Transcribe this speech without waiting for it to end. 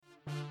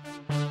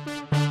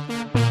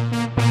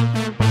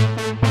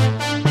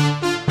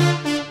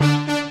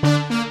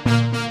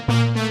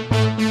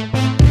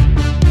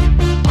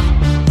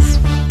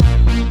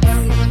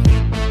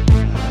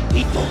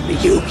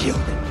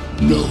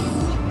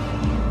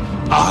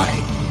I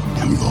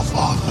am your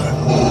father.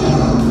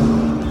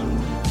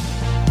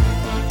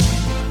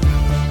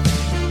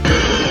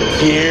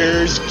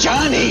 Here's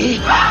Johnny.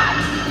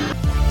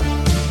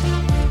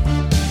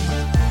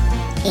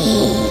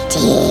 E.T.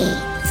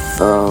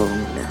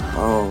 Phone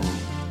home.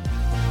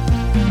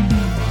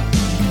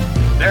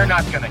 They're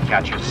not gonna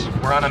catch us.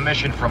 We're on a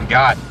mission from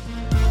God.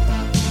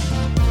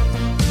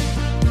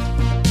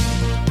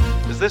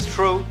 Is this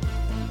true?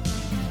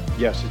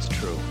 Yes, it's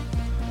true.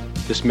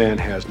 This man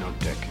has no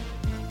dick.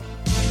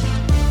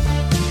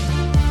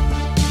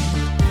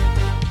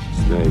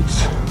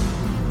 Snakes.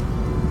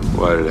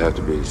 Why did it have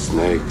to be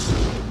snakes?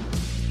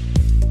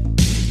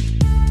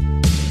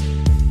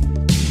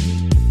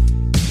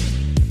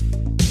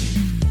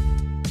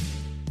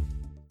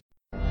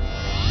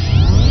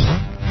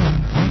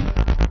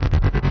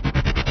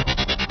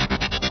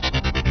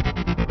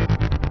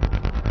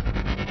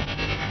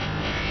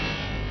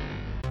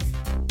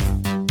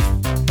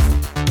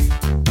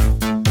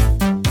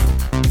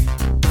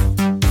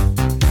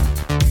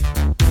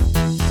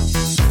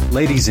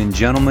 Ladies and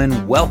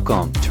gentlemen,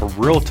 welcome to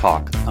Real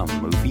Talk, a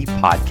movie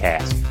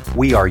podcast.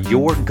 We are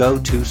your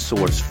go-to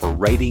source for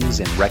ratings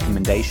and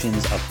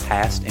recommendations of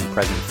past and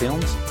present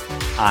films.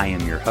 I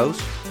am your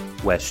host,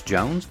 Wes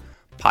Jones,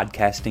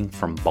 podcasting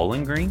from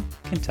Bowling Green,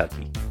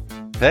 Kentucky.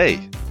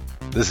 Hey,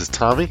 this is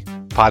Tommy,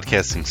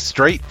 podcasting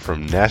straight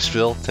from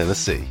Nashville,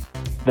 Tennessee.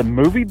 The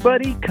movie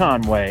buddy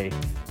Conway,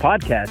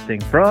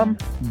 podcasting from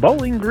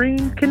Bowling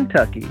Green,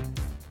 Kentucky.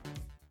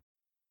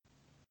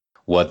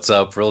 What's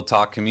up, Real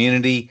Talk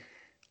community?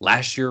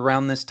 Last year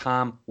around this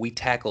time, we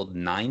tackled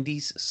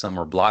 90s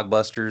summer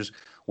blockbusters,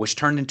 which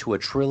turned into a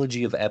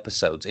trilogy of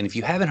episodes. And if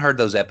you haven't heard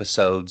those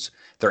episodes,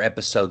 they're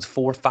episodes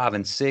 4, 5,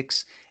 and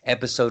 6.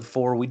 Episode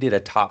 4, we did a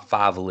top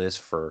 5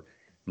 list for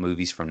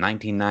movies from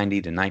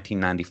 1990 to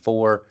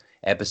 1994.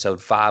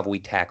 Episode 5, we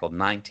tackled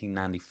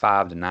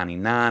 1995 to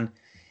 99.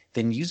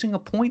 Then using a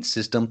point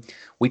system,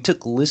 we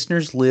took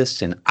listeners'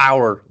 lists and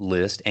our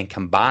list and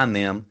combined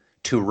them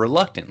to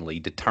reluctantly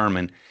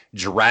determine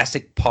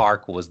Jurassic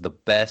Park was the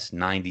best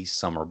 90s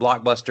summer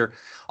blockbuster,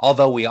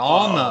 although we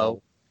all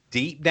know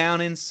deep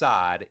down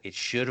inside it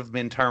should have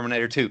been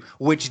Terminator 2,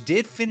 which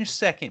did finish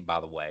second, by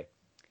the way.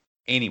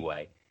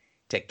 Anyway,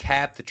 to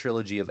cap the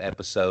trilogy of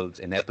episodes,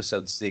 in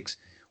episode 6,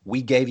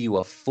 we gave you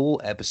a full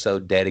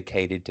episode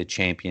dedicated to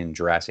champion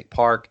Jurassic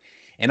Park,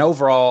 and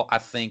overall, I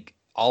think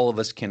all of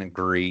us can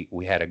agree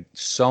we had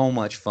so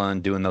much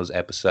fun doing those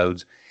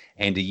episodes,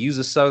 and to use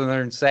a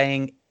Southern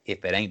saying,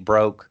 if it ain't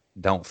broke,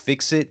 don't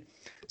fix it.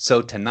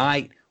 So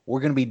tonight, we're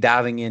going to be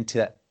diving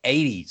into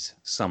 80s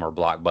summer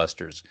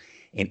blockbusters.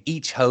 And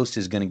each host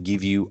is going to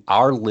give you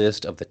our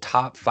list of the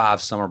top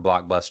 5 summer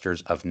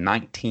blockbusters of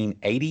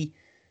 1980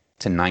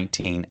 to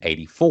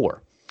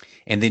 1984.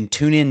 And then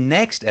tune in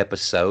next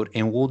episode,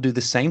 and we'll do the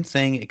same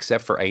thing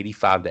except for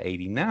 85 to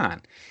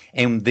 89.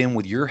 And then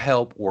with your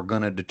help, we're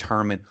going to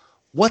determine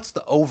what's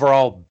the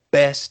overall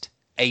best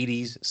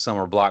 80s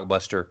summer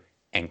blockbuster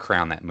and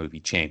crown that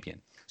movie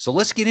champion. So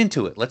let's get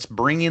into it. Let's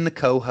bring in the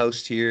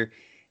co-host here.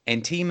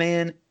 And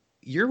T-Man,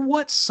 you're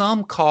what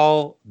some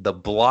call the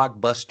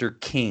blockbuster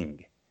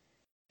king.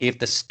 If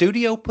the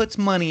studio puts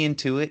money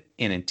into it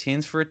and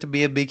intends for it to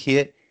be a big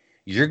hit,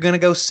 you're going to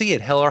go see it,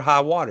 hell or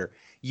high water.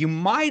 You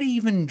might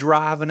even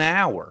drive an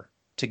hour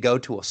to go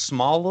to a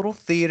small little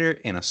theater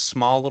in a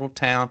small little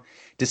town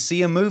to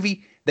see a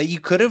movie that you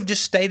could have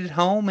just stayed at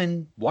home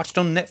and watched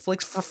on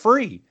Netflix for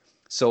free.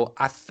 So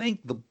I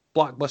think the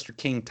blockbuster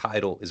king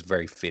title is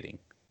very fitting.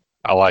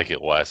 I like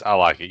it, Wes. I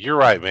like it. You're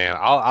right, man.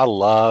 I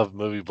love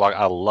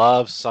I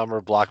love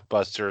summer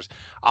blockbusters.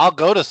 I'll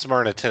go to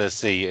Smyrna,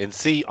 Tennessee, and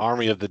see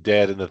Army of the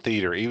Dead in the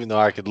theater, even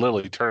though I could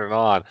literally turn it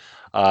on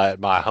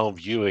at my home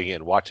viewing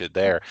and watch it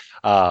there.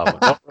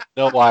 Don't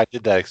know why I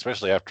did that,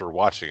 especially after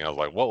watching. I was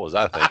like, what was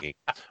I thinking?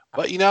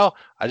 But,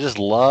 I just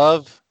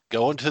love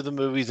going to the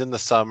movies in the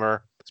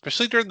summer,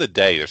 especially during the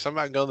day. There's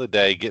something about going in the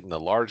day, getting a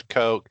large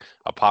Coke,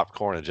 a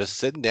popcorn, and just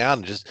sitting down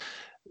and just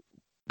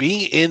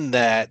being in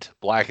that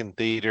blackened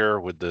theater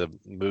with the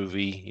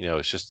movie,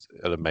 it's just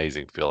an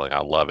amazing feeling. I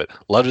love it.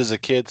 Loved it as a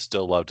kid,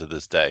 still love to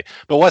this day.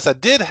 But Wes, I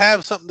did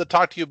have something to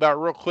talk to you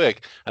about real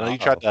quick. I know you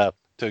tried to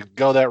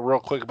go that real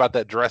quick about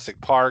that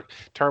Jurassic Park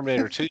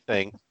Terminator 2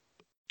 thing.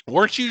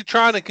 Weren't you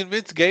trying to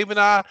convince Gabe and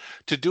I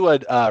to do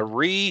a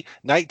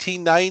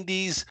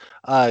re-1990s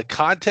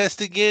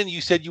contest again?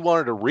 You said you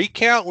wanted to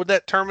recount with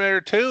that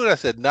Terminator 2, and I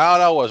said,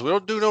 no, we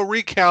don't do no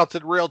recounts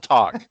at Real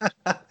Talk.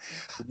 The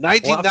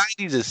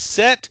 1990s is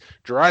set.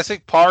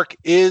 Jurassic Park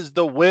is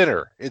the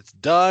winner. It's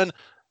done.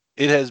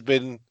 It has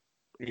been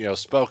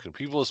spoken.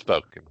 People have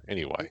spoken.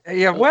 Anyway.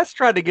 Yeah, Wes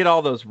tried to get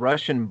all those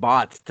Russian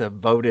bots to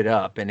vote it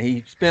up, and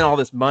he spent all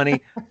this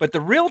money. But the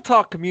Real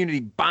Talk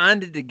community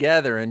bonded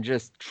together and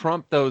just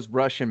trumped those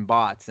Russian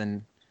bots.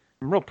 And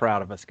I'm real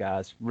proud of us,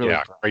 guys. Really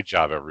proud. Great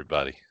job,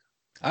 everybody.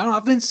 I don't know.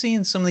 I've been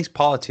seeing some of these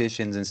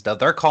politicians and stuff.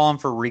 They're calling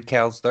for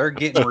recounts. They're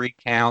getting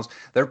recounts.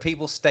 There are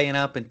people staying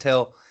up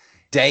until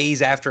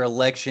days after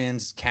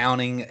elections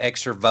counting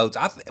extra votes.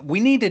 We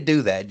need to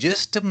do that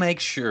just to make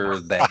sure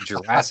that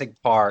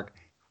Jurassic Park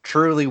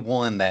truly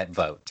won that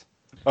vote.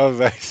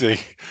 Amazing.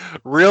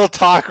 Real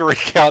talk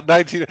recount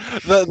 19.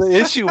 The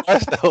issue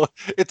was, though,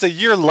 it's a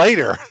year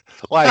later.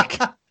 Like,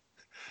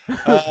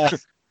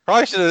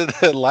 probably should have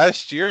done it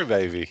last year,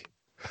 maybe.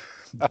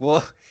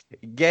 Well,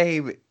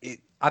 Gabe,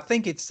 I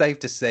think it's safe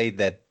to say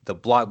that the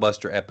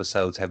Blockbuster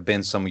episodes have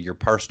been some of your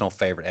personal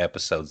favorite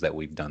episodes that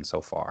we've done so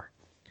far.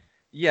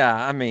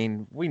 Yeah, I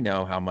mean, we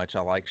know how much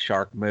I like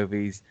shark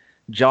movies.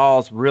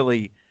 Jaws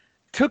really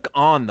took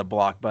on the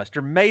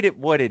Blockbuster, made it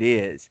what it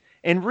is.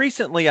 And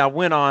recently I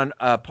went on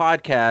a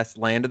podcast,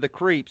 Land of the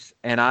Creeps,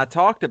 and I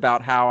talked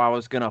about how I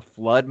was going to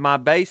flood my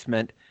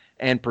basement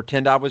and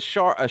pretend I was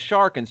a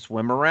shark and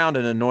swim around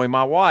and annoy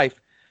my wife.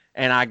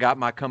 And I got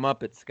my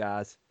comeuppance,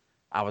 guys.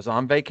 I was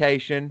on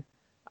vacation.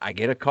 I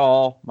get a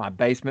call. My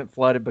basement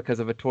flooded because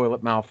of a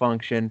toilet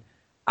malfunction.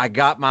 I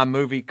got my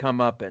movie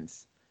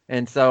comeuppance.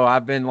 And so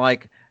I've been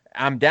like,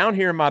 I'm down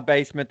here in my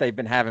basement. They've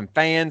been having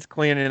fans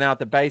cleaning out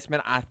the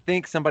basement. I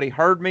think somebody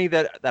heard me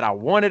that I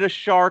wanted a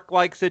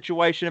shark-like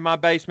situation in my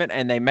basement,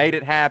 and they made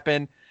it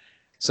happen.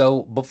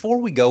 So before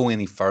we go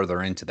any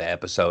further into the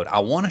episode, I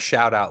want to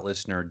shout out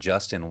listener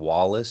Justin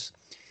Wallace,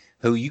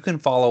 who you can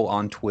follow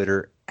on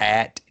Twitter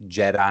at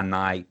Jedi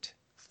Knight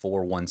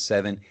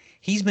 417.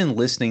 He's been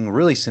listening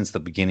really since the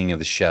beginning of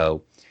the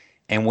show.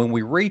 And when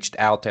we reached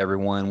out to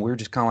everyone, we were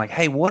just kind of like,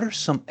 hey, what are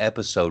some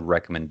episode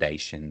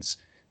recommendations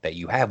that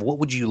you have? What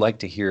would you like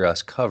to hear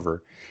us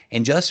cover?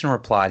 And Justin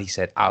replied, he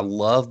said, I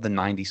love the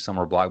 90s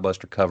summer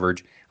blockbuster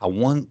coverage. I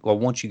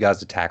want you guys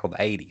to tackle the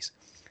 80s.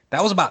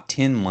 That was about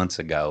 10 months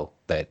ago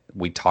that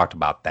we talked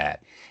about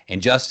that.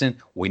 And Justin,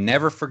 we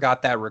never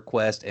forgot that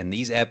request, and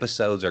these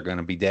episodes are going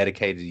to be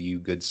dedicated to you,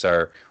 good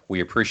sir.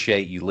 We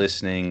appreciate you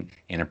listening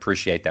and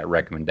appreciate that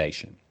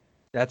recommendation.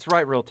 That's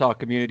right, Real Talk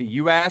community.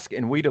 You ask,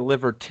 and we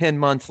deliver 10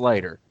 months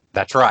later.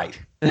 That's right.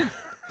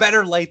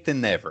 Better late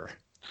than never.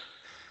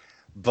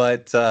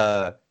 But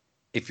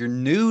if you're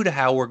new to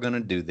how we're going to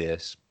do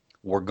this,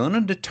 we're going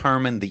to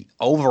determine the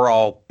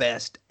overall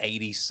best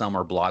 80s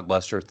summer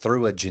blockbuster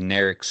through a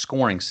generic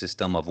scoring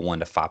system of 1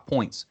 to 5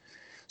 points.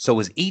 So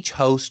as each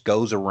host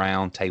goes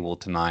around table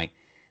tonight,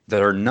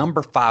 their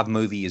number 5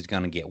 movie is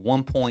going to get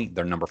 1 point,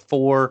 their number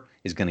 4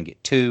 is going to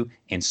get 2,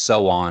 and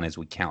so on as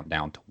we count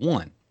down to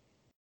 1.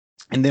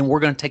 And then we're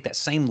going to take that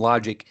same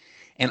logic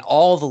and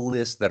all the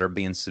lists that are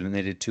being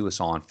submitted to us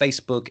on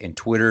Facebook and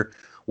Twitter,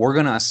 we're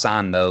going to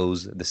assign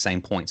those the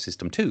same point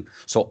system too.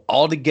 So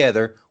all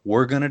together,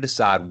 we're going to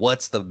decide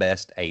what's the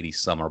best 80s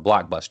summer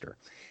blockbuster.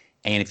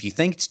 And if you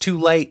think it's too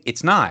late,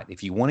 it's not.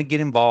 If you want to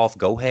get involved,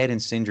 go ahead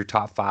and send your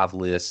top 5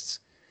 lists.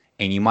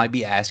 And you might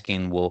be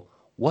asking, well,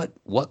 what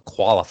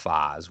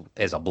qualifies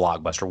as a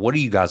blockbuster? What are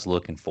you guys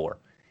looking for?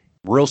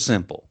 Real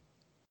simple.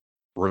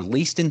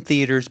 Released in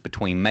theaters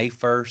between May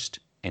 1st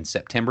and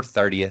September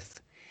 30th,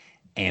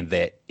 and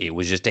that it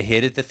was just a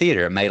hit at the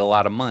theater. It made a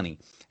lot of money.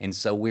 And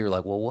so we were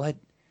like, well, what?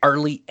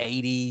 Early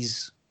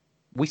 80s,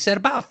 we said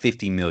about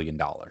 $50 million,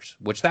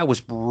 which that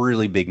was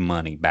really big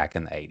money back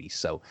in the 80s.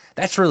 So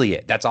that's really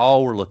it. That's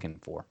all we're looking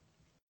for.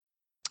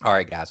 All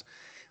right, guys,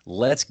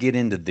 let's get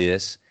into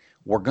this.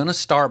 We're going to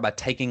start by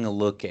taking a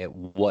look at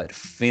what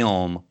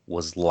film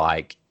was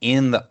like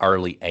in the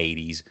early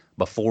 80s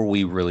before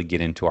we really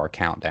get into our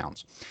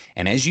countdowns.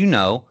 And as you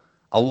know,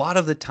 a lot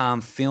of the time,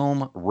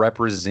 film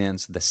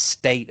represents the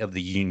state of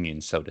the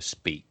union, so to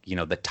speak. You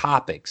know, the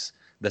topics,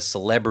 the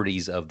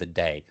celebrities of the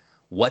day,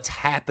 what's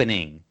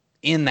happening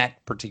in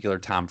that particular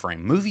time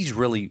frame. Movies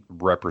really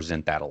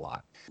represent that a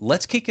lot.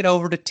 Let's kick it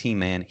over to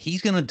T-Man.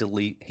 He's going to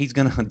delete.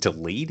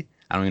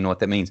 I don't even know what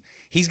that means.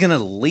 He's going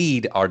to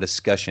lead our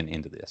discussion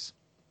into this.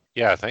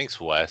 Yeah, thanks,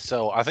 Wes.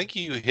 So I think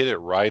you hit it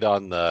right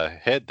on the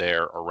head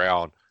there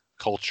around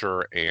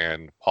culture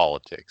and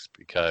politics,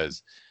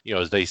 because, you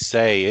know, as they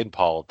say in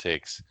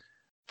politics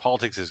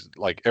is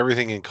like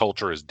everything in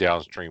culture is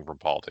downstream from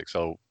politics.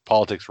 So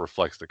politics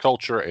reflects the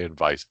culture and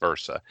vice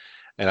versa.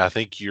 And I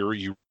think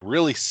you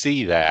really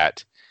see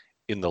that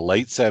in the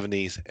late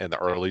 70s and the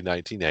early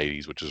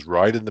 1980s, which is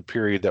right in the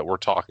period that we're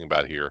talking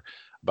about here,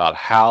 about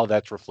how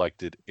that's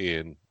reflected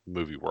in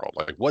movie world,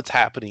 like what's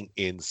happening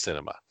in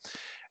cinema.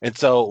 And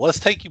so let's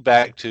take you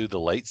back to the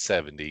late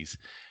 70s.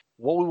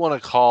 What we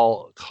want to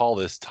call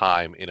this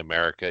time in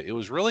America, it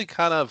was really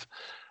kind of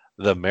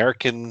the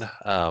American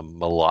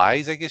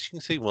malaise, I guess you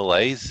can say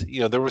malaise.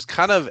 You know, there was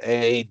kind of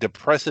a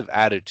depressive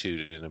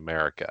attitude in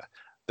America.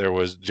 There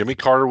was Jimmy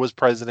Carter was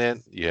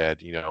president. You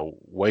had, you know,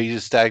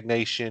 wages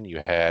stagnation.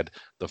 You had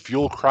the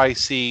fuel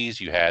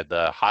crises. You had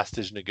the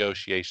hostage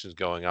negotiations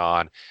going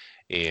on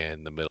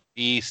in the Middle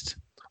East.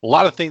 A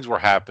lot of things were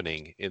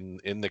happening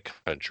in the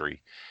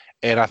country.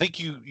 And I think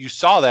you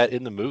saw that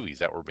in the movies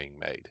that were being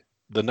made.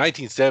 The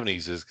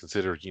 1970s is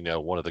considered, you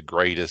know, one of the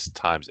greatest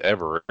times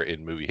ever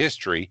in movie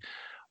history,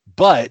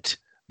 but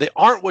they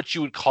aren't what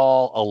you would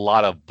call a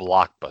lot of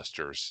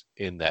blockbusters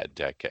in that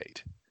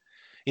decade.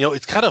 You know,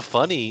 it's kind of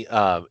funny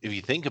if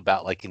you think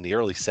about, like, in the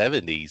early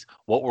 70s,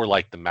 what were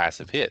like the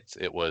massive hits?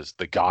 It was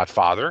The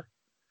Godfather.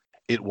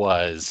 It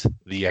was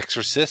The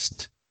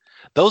Exorcist.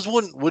 Those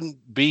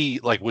wouldn't be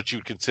like what you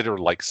would consider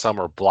like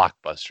summer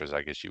blockbusters,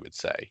 I guess you would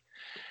say.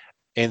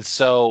 And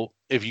so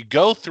if you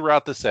go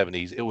throughout the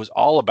 70s, it was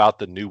all about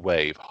the new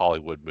wave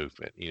Hollywood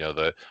movement.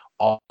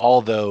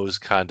 All those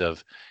kind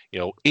of,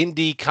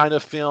 indie kind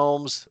of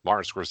films,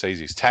 Martin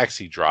Scorsese's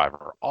Taxi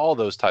Driver, all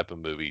those type of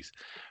movies.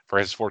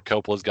 Francis Ford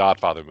Coppola's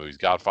Godfather movies,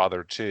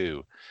 Godfather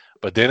 2.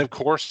 But then, of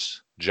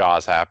course,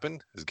 Jaws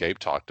happened, as Gabe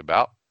talked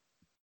about,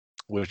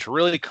 which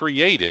really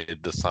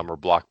created the summer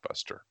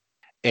blockbuster.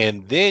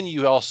 And then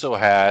you also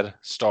had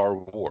Star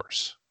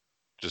Wars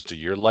just a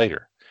year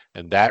later.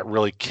 And that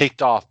really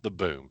kicked off the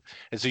boom.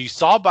 And so you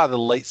saw by the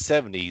late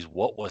 70s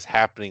what was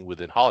happening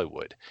within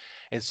Hollywood.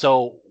 And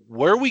so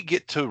where we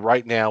get to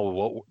right now,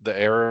 what the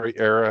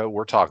era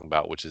we're talking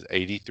about, which is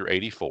 80 through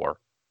 84,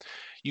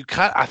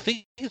 I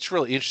think it's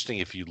really interesting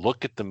if you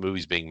look at the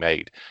movies being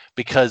made,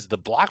 because the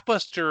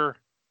blockbuster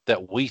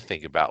that we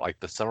think about, like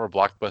the summer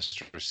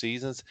blockbuster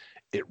seasons,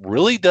 it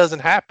really doesn't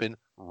happen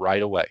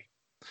right away.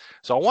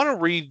 So I want to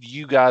read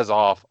you guys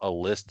off a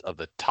list of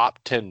the top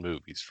 10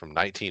 movies from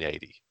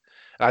 1980.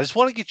 And I just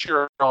want to get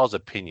your all's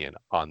opinion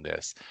on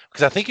this,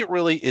 because I think it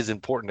really is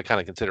important to kind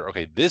of consider,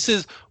 okay, this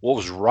is what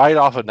was right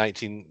off of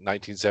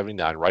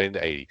 1979, right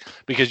into 80,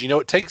 because,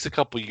 it takes a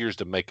couple years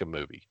to make a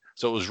movie.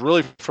 So it was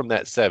really from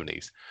that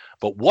 70s.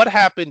 But what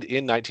happened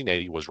in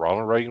 1980 was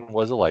Ronald Reagan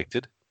was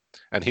elected,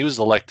 and he was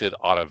elected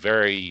on a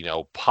very,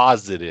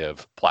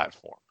 positive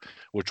platform,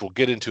 which we'll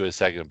get into in a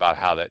second about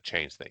how that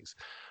changed things.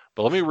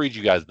 But let me read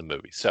you guys the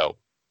movie. So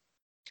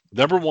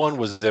number one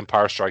was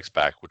Empire Strikes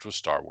Back, which was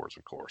Star Wars,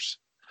 of course.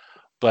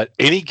 But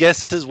any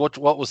guesses what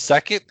was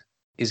second?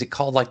 Is it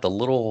called like the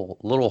little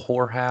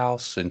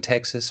whorehouse in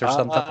Texas or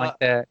something like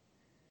that?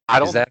 I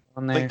don't Is that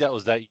on there? think that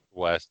was that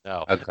West.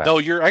 No. Okay. No,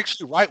 you're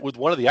actually right with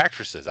one of the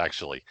actresses,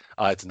 actually.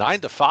 It's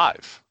 9 to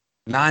 5.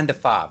 9 to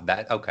 5.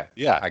 Okay.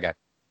 Yeah. I got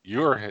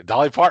You're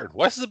Dolly Parton.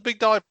 Wes is a big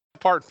Dolly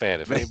Parton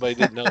fan, if anybody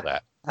didn't know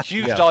that.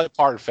 Huge Yeah. Dolly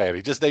Parton fan.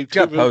 He just named 2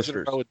 Got movies in a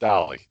posters. row with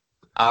Dolly.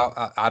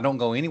 I don't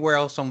go anywhere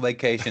else on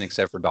vacation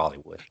except for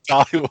Dollywood.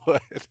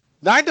 Dollywood.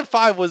 9 to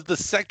 5 was the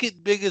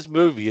second biggest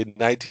movie in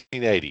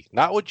 1980.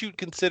 Not what you'd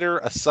consider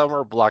a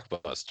summer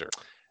blockbuster.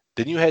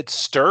 Then you had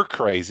Stir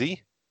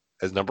Crazy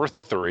as number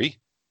 3.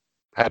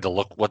 Had to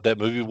look what that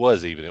movie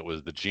was even. It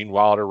was the Gene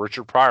Wilder,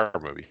 Richard Pryor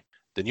movie.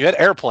 Then you had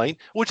Airplane,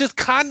 which is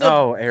kind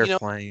of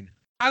Airplane.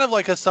 kind of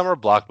like a summer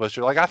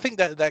blockbuster. Like I think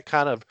that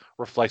kind of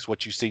reflects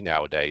what you see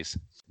nowadays.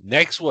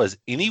 Next was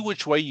Any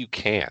Which Way You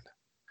Can,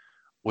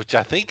 which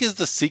I think is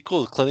the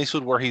sequel to Clint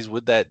Eastwood where he's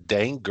with that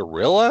dang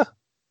gorilla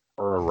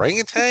or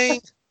orangutan.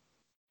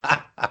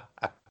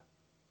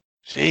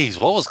 Jeez,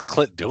 what was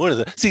Clint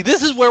doing? See,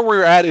 this is where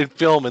we're at in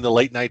film in the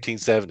late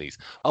 1970s.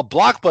 A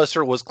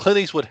blockbuster was Clint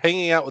Eastwood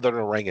hanging out with an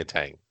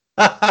orangutan.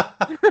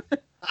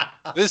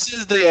 This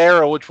is the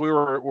era which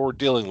we're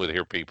dealing with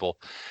here, people.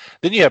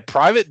 Then you have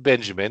Private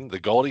Benjamin, the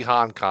Goldie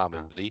Hawn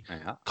comedy,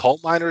 Coal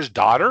Miner's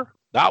Daughter.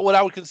 Not what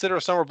I would consider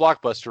a summer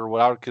blockbuster.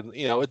 What I would,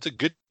 it's a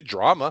good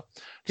drama.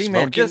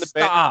 Man, just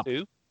stop.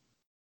 Too.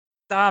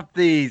 Stop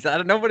these.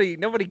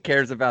 Nobody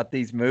cares about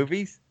these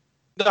movies.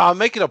 No, I'm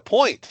making a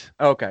point.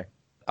 Okay.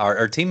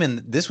 Our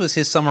T-Man, this was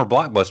his summer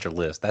blockbuster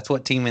list. That's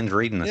what T-Man's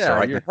reading us. Yeah,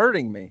 right you're now.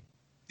 hurting me.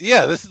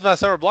 Yeah, this is my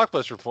summer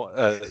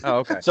blockbuster.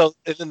 Okay. So,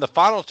 and then the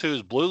final two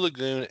is Blue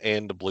Lagoon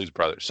and the Blues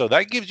Brothers. So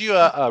that gives you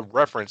a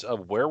reference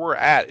of where we're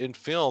at in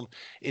film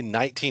in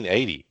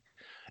 1980.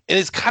 And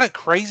it's kind of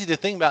crazy to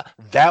think about.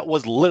 That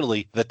was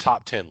literally the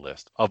top 10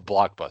 list of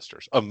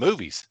blockbusters, of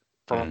movies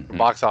from a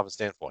box office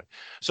standpoint.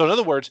 So in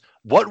other words,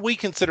 what we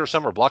consider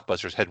summer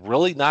blockbusters had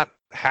really not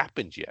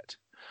happened yet.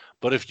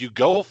 But if you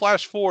go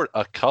flash forward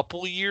a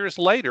couple years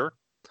later,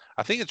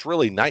 I think it's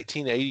really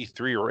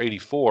 1983 or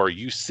 84,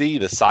 you see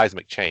the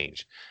seismic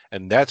change.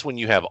 And that's when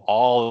you have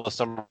all the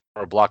summer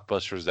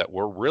blockbusters that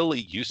we're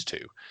really used to.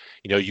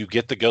 You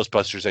get the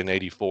Ghostbusters in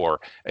 84,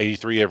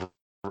 83,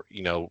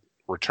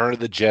 Return of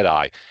the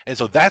Jedi. And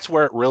so that's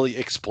where it really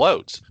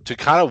explodes to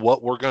kind of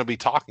what we're going to be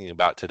talking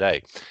about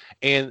today.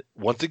 And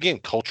once again,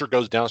 culture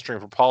goes downstream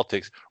from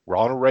politics.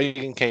 Ronald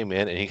Reagan came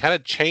in and he kind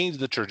of changed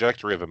the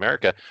trajectory of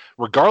America.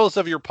 Regardless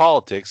of your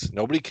politics,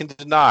 nobody can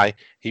deny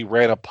he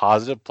ran a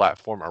positive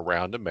platform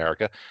around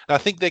America. And I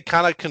think they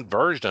kind of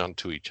converged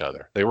onto each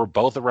other. They were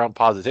both around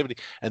positivity.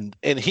 And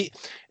he,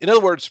 in other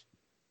words,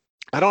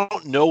 I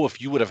don't know if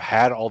you would have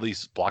had all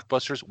these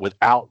blockbusters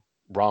without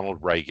Ronald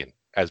Reagan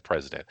as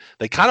president.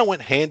 They kind of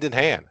went hand in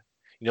hand.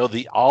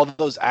 All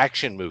those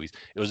action movies,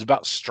 it was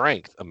about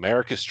strength,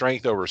 America's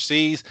strength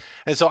overseas.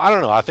 And so I don't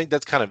know. I think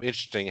that's kind of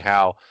interesting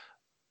how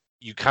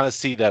you kind of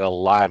see that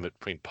alignment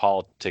between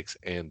politics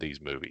and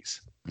these movies.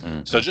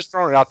 Mm-hmm. So just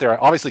throwing it out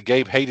there. Obviously,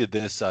 Gabe hated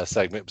this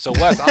segment. So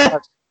Wes,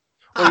 what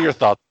are your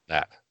thoughts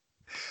on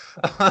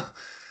that?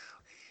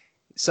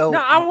 No,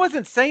 I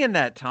wasn't saying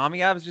that,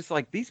 Tommy. I was just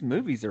like, these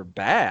movies are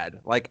bad.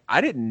 Like,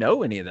 I didn't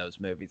know any of those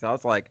movies. I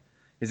was like,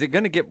 is it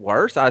going to get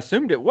worse? I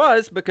assumed it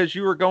was because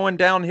you were going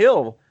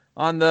downhill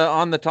on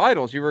the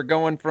titles. You were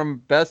going from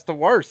best to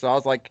worst. So I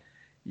was like,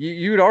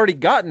 you'd already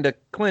gotten to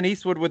Clint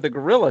Eastwood with the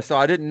gorilla, so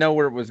I didn't know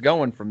where it was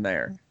going from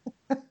there.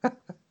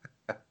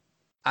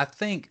 I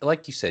think,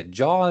 like you said,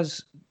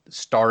 Jaws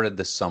started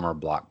the summer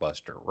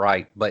blockbuster,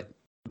 right? But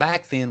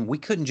back then we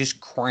couldn't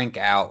just crank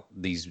out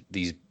these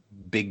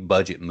big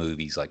budget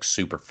movies like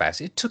super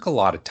fast. It took a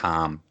lot of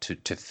time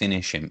to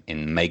finish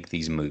and make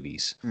these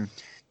movies.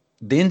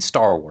 Then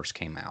Star Wars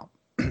came out.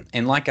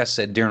 And like I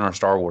said during our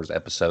Star Wars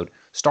episode,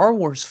 Star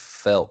Wars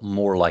felt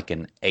more like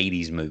an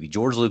 80s movie.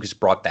 George Lucas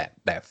brought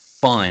that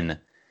fun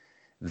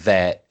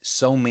that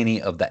so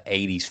many of the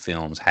 80s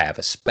films have,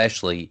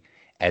 especially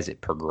as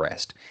it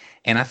progressed.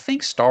 And I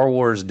think Star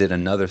Wars did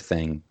another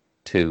thing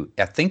too.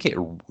 I think it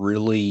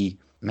really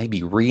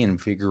maybe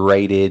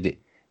reinvigorated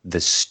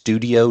the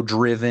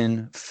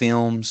studio-driven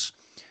films,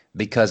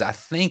 because I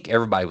think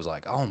everybody was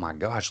like, oh my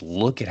gosh,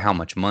 look at how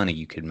much money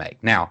you could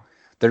make. Now,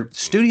 the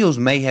studios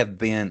may have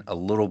been a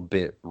little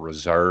bit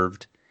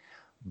reserved,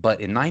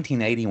 but in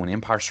 1980, when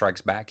Empire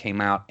Strikes Back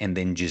came out and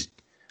then just,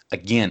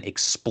 again,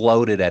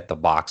 exploded at the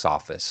box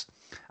office,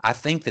 I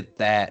think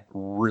that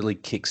really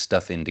kicked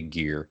stuff into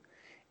gear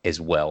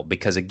as well.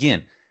 Because,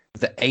 again,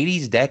 the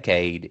 80s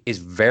decade is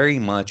very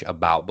much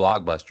about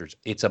blockbusters.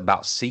 It's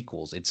about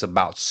sequels. It's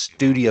about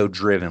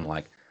studio-driven,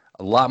 like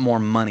a lot more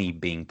money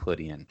being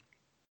put in.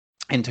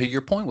 And to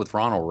your point with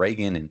Ronald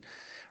Reagan and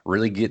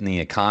really getting the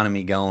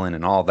economy going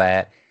and all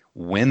that,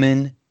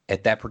 women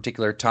at that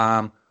particular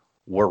time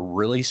were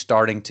really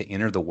starting to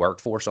enter the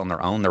workforce on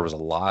their own. There was a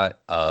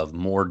lot of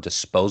more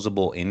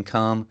disposable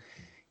income.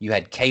 You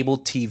had cable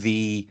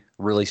TV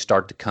really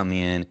start to come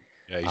in.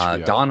 Yeah,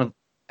 HBO.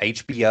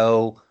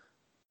 HBO,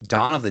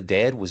 Dawn of the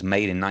Dead was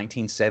made in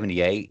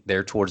 1978.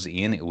 There towards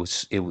the end, it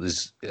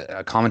was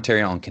a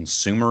commentary on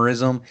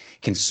consumerism.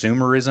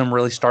 Consumerism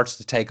really starts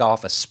to take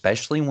off,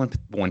 especially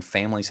when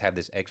families have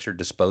this extra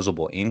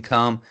disposable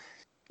income.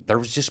 There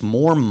was just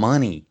more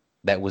money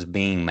that was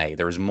being made.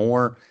 There was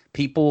more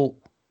people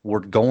were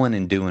going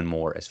and doing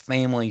more as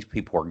families.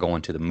 People were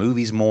going to the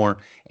movies more,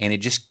 and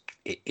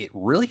it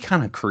really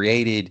kind of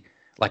created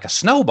like a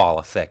snowball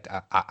effect.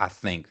 I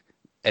think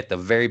at the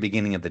very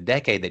beginning of the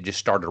decade that just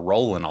started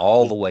rolling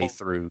all the way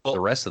through the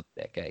rest of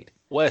the decade.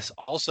 Wes,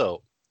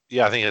 also,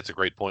 yeah, I think that's a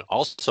great point.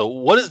 Also,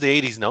 what is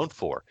the 80s known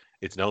for?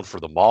 It's known for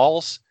the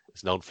malls.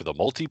 It's known for the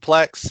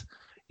multiplex.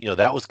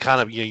 That was kind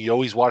of, you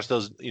always watch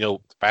those,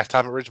 Fast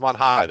Time at Ridgemont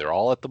High. They're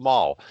all at the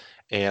mall.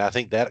 And I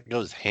think that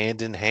goes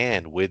hand in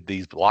hand with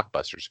these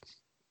blockbusters,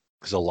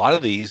 because a lot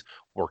of these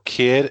were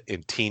kid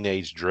and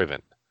teenage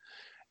driven.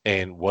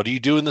 And what do you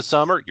do in the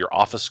summer? You're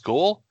off of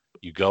school.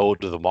 You go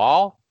to the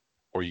mall,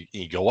 or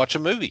you go watch a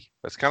movie.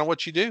 That's kind of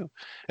what you do.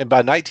 And by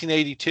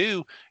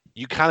 1982,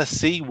 you kind of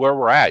see where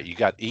we're at. You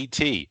got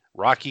E.T.,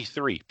 Rocky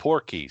III,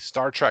 Porky,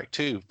 Star Trek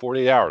II,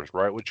 48 Hours,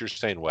 right? What you're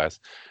saying, Wes.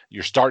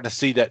 You're starting to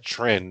see that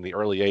trend in the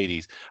early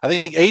 80s. I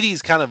think 80s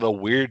is kind of a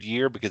weird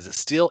year because it's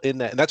still in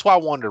that. And that's why I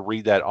wanted to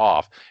read that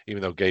off,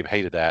 even though Gabe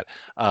hated that.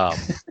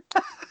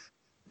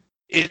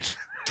 It's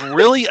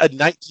really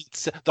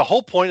the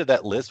whole point of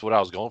that list, what I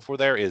was going for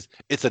there, is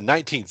it's a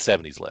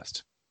 1970s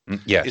list.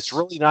 Yes. It's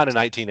really not a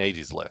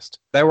 1980s list.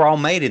 They were all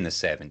made in the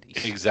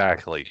 70s.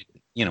 Exactly.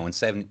 In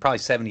probably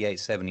 78,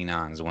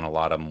 79 is when a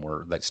lot of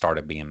them that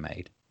started being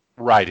made.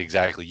 Right,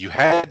 exactly. You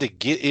had to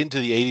get into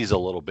the 80s a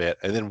little bit.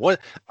 And then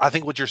I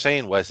think what you're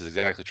saying, Wes, is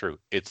exactly true.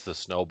 It's the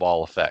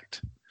snowball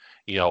effect.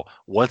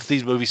 Once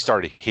these movies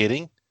started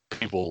hitting,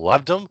 people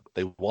loved them.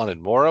 They wanted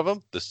more of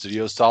them. The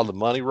studios saw the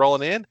money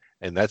rolling in,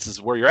 and that's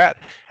just where you're at.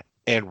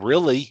 And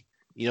really,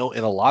 in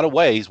a lot of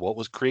ways, what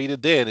was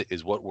created then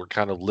is what we're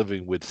kind of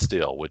living with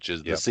still, which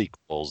is the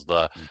sequels,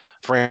 the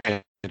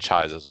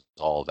franchises,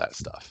 all of that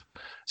stuff.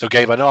 So,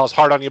 Gabe, I know I was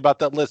hard on you about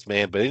that list,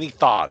 man, but any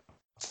thoughts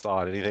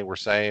on anything we're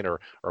saying or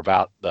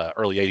about the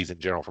early 80s in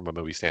general from a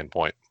movie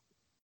standpoint?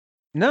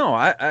 No,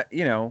 I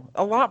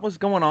a lot was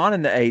going on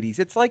in the 80s.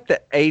 It's like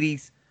the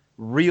 80s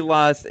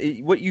realized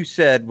what you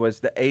said was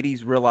the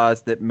 80s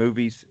realized that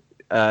movies,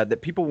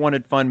 that people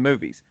wanted fun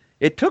movies.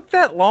 It took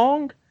that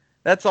long.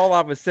 That's all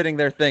I was sitting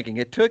there thinking.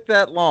 It took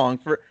that long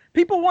for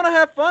people want to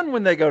have fun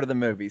when they go to the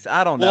movies.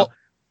 I don't know.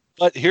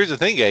 But here's the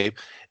thing, Gabe.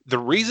 The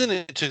reason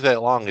it took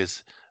that long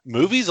is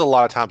movies a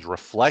lot of times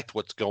reflect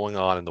what's going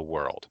on in the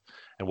world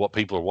and what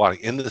people are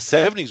wanting. In the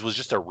 70s was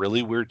just a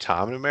really weird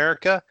time in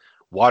America.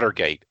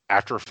 Watergate,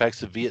 after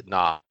effects of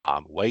Vietnam,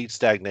 wage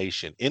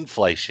stagnation,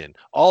 inflation,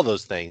 all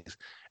those things.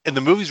 And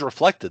the movies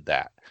reflected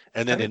that.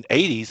 And then in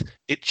 80s,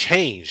 it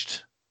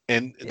changed.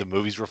 And the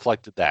movies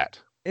reflected that.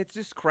 It's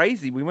just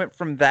crazy. We went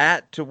from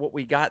that to what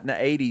we got in the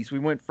 80s. We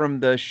went from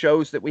the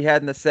shows that we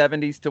had in the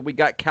 70s till we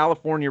got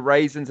California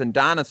Raisins and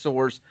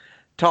dinosaurs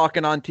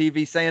talking on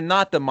TV saying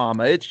not the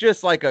mama. It's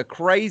just like a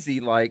crazy,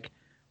 like,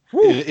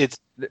 whew. It's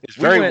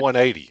very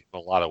 180 in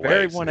a lot of ways.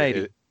 Very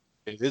 180.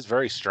 It is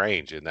very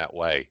strange in that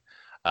way.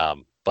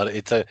 But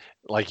it's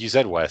like you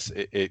said, Wes,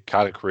 it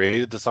kind of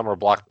created the summer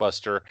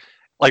blockbuster.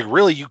 Like,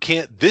 really,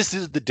 this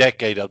is the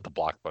decade of the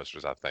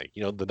blockbusters, I think.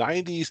 The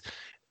 90s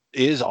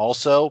is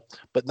also,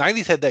 but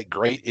 90s had that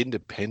great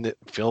independent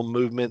film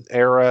movement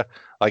era.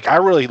 Like, I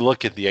really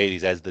look at the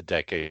 80s as the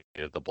decade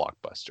of the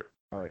blockbuster.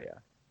 Oh, yeah.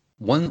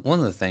 One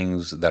of the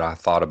things that I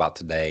thought about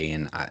today,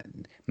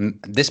 and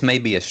this may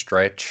be a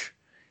stretch,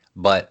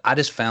 but I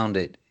just found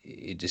it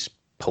just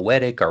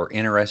poetic or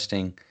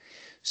interesting.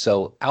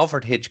 So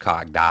Alfred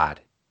Hitchcock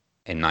died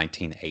in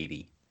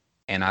 1980.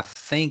 And I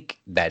think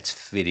that's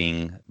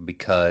fitting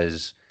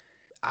because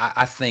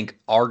I think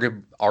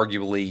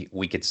arguably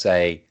we could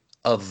say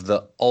of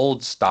the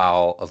old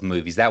style of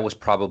movies, that was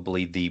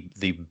probably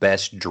the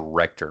best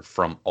director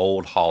from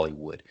old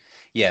Hollywood.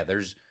 Yeah,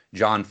 there's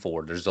John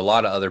Ford. There's a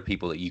lot of other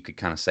people that you could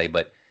kind of say,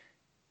 but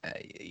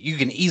you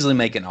can easily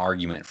make an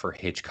argument for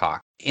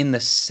Hitchcock. In the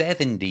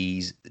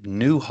 70s,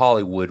 New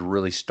Hollywood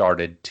really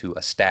started to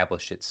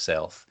establish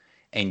itself.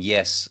 And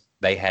yes,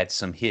 they had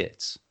some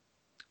hits.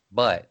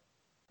 But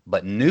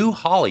New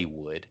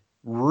Hollywood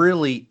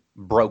really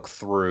broke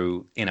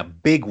through in a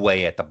big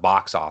way at the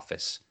box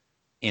office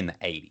in the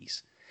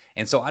 80s.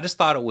 And so I just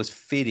thought it was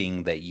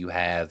fitting that you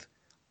have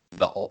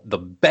the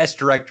best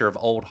director of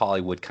old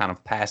Hollywood kind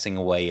of passing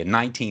away in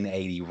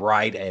 1980,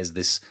 right as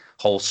this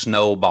whole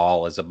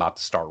snowball is about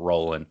to start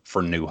rolling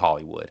for New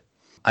Hollywood.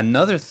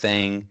 Another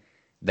thing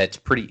that's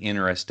pretty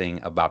interesting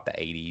about the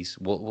 80s,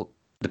 well,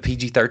 the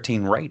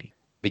PG-13 rating,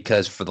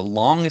 because for the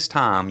longest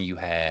time you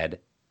had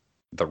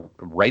the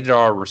rated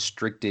R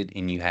restricted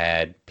and you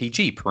had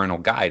PG, parental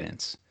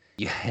guidance.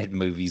 You had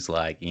movies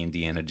like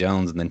Indiana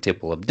Jones and the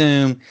Temple of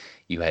Doom.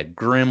 You had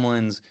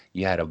Gremlins.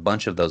 You had a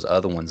bunch of those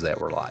other ones that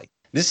were like,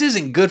 this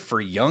isn't good for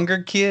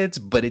younger kids,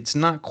 but it's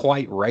not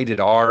quite rated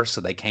R,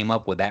 so they came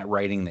up with that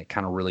rating that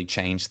kind of really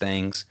changed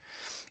things.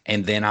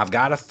 And then I've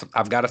got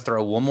to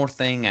throw one more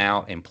thing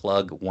out and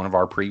plug one of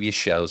our previous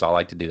shows. I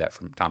like to do that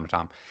from time to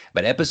time.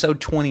 But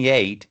episode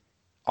 28,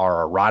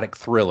 our erotic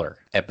thriller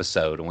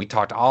episode, and we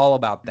talked all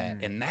about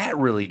that. And that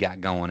really got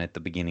going at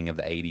the beginning of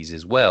the 80s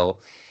as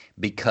well,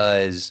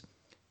 because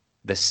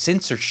the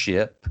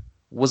censorship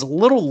was a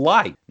little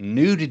light.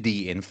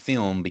 Nudity in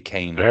film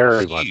became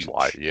very huge. much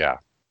light, yeah.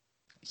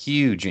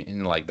 Huge,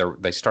 and like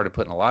they started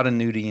putting a lot of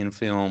nudity in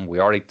film. We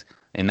already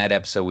in that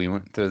episode we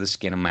went through the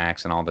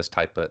Skinamax and all this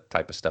type of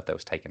stuff that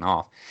was taken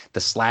off.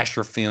 The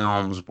slasher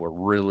films were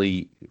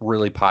really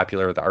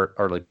popular. The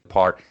early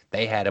part,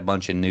 they had a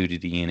bunch of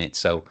nudity in it.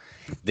 So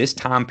this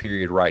time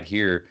period right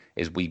here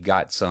is we've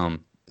got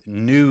some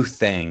new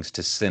things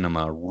to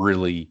cinema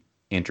really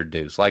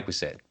introduced. Like we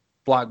said,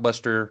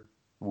 Blockbuster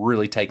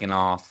really taking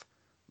off,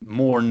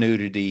 more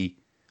nudity,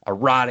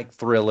 erotic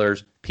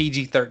thrillers,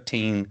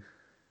 PG-13.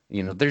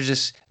 You know, there's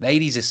just, the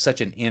 80s is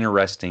such an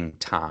interesting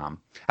time.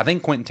 I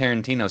think Quentin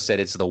Tarantino said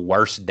it's the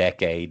worst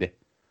decade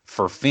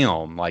for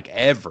film, like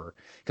ever,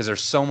 because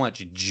there's so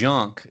much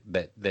junk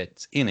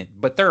that's in it.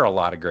 But there are a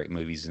lot of great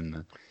movies in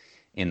the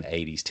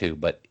 80s too.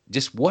 But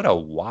just what a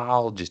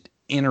wild, just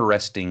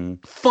interesting,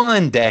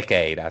 fun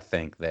decade, I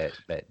think that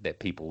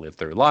people lived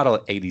through. A lot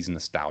of 80s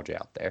nostalgia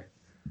out there.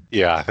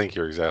 Yeah, I think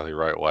you're exactly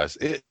right, Wes.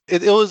 It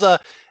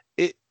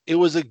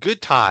was a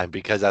good time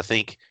because I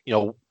think, you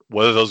know,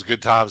 whether those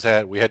good times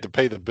we had to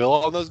pay the bill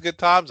on those good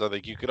times, I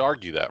think you could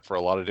argue that for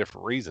a lot of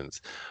different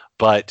reasons.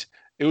 But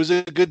it was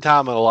a good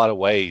time in a lot of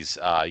ways.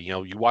 You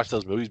know, you watch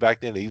those movies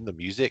back then, even the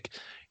music,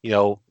 you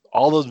know,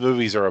 all those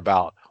movies are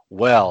about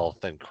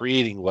wealth and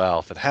creating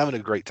wealth and having a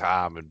great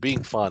time and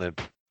being fun and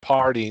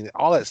partying,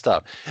 all that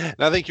stuff. And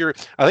I think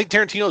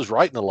Tarantino's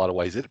right in a lot of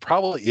ways. It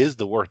probably is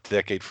the worst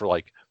decade for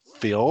like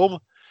film,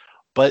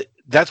 but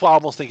that's why I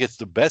almost think it's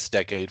the best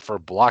decade for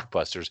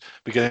blockbusters,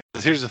 because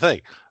here's the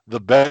thing. The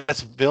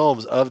best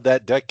films of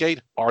that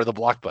decade are the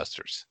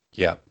blockbusters.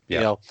 Yeah. You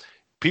know,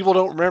 people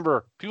don't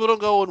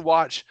go and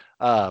watch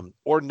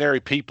Ordinary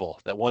People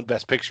that won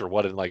Best Picture,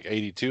 what, in like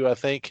 82, I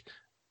think.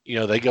 You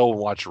know, they go and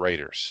watch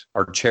Raiders.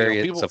 Or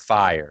Chariots of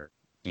Fire.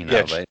 You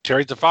know,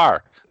 Chariots of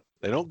Fire.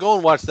 They don't go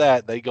and watch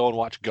that. They go and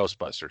watch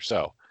Ghostbusters.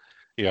 So,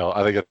 you know,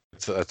 I think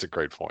that's a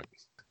great point.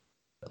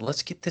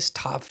 Let's get this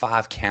top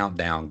 5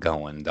 countdown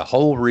going. The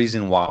whole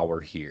reason why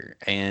we're here.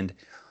 And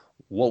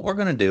what we're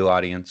going to do,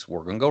 audience,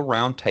 we're going to go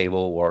round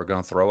table. We're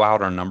going to throw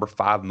out our number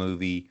 5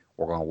 movie.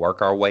 We're going to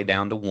work our way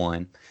down to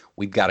 1.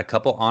 We've got a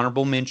couple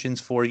honorable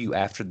mentions for you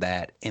after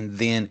that. And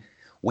then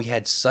we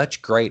had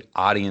such great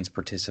audience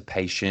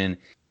participation.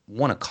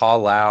 Want to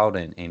call out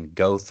and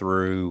go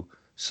through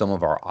some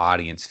of our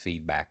audience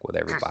feedback with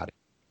everybody.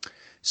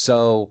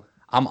 So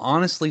I'm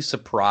honestly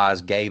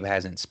surprised Gabe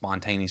hasn't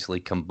spontaneously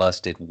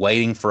combusted,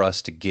 waiting for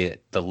us to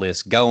get the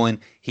list going.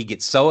 He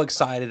gets so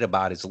excited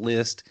about his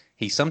list.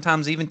 He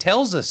sometimes even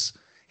tells us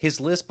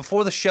his list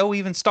before the show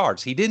even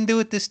starts. He didn't do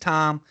it this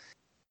time.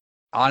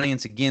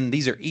 Audience, again,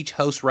 these are each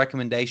host's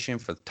recommendation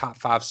for the top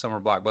 5 summer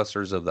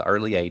blockbusters of the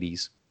early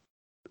 80s.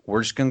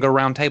 We're just going to go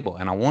round table.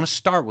 And I want to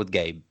start with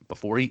Gabe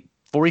before he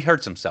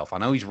hurts himself. I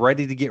know he's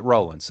ready to get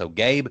rolling. So,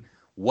 Gabe,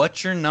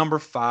 what's your number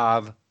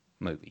 5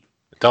 movie?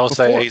 Don't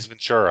say Ace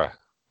Ventura.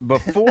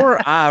 Before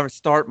I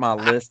start my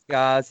list,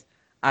 guys,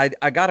 I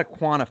got to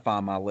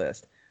quantify my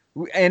list.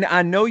 And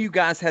I know you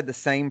guys had the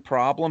same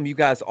problem. You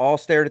guys all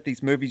stared at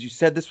these movies. You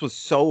said this was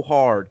so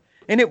hard.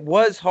 And it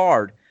was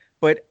hard.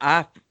 But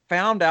I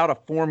found out a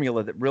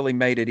formula that really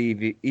made it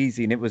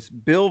easy. And it was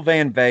Bill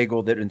Van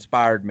Vagel that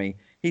inspired me.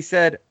 He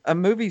said,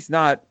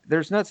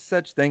 there's no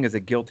such thing as a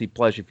guilty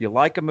pleasure. If you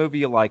like a movie,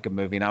 you like a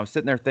movie. And I was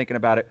sitting there thinking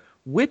about it.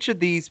 Which of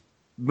these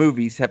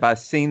movies have I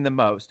seen the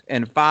most?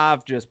 And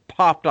 5 just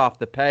popped off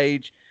the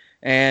page.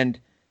 And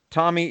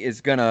Tommy is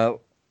going to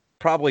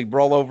probably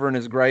roll over in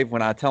his grave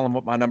when I tell him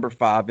what my number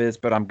 5 is,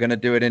 but I'm going to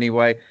do it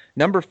anyway.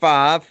 Number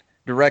 5,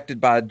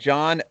 directed by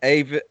John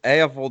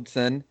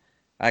Avildsen.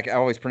 I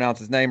always pronounce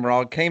his name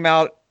wrong. Came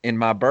out in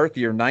my birth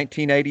year,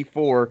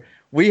 1984.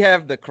 We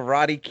have The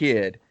Karate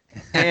Kid.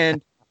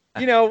 And,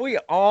 we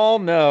all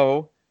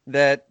know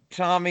that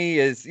Tommy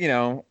is,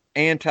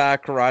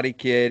 anti-Karate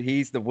Kid.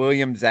 He's the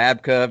William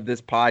Zabka of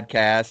this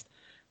podcast.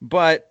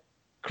 But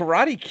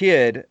Karate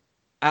Kid,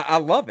 I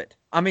love it.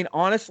 I mean,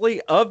 honestly,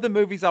 of the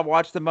movies I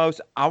watch the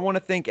most, I want to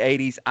think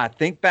 80s. I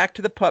think back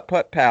to the Putt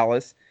Putt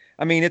Palace.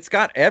 I mean, it's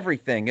got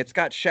everything. It's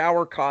got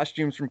shower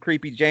costumes from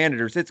creepy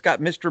janitors. It's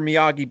got Mr.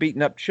 Miyagi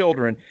beating up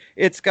children.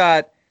 It's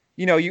got,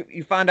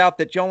 you find out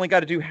that you only got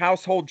to do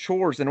household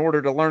chores in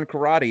order to learn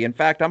karate. In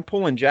fact, I'm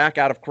pulling Jack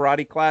out of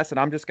karate class, and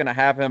I'm just going to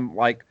have him,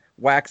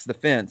 wax the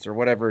fence or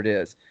whatever it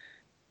is.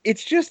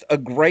 It's just a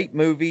great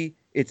movie.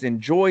 It's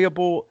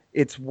enjoyable.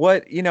 It's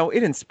what,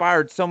 it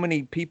inspired so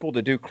many people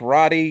to do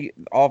karate,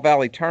 All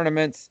Valley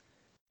tournaments.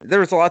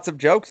 There's lots of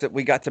jokes that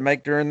we got to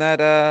make during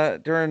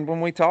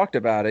when we talked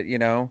about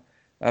it,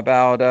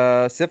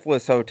 about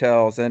syphilis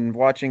hotels and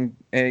watching,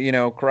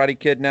 Karate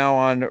Kid now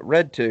on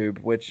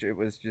RedTube, which it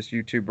was just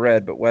YouTube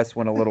Red, but Wes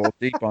went a little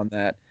deep on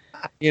that.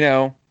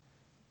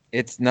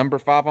 It's number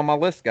 5 on my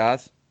list,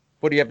 guys.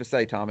 What do you have to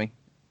say, Tommy?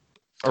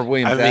 Or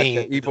William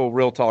Zabka, evil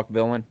real talk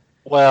villain?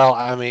 Well,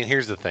 I mean,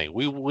 here's the thing.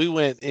 We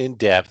went in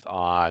depth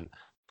on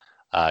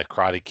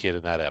Karate Kid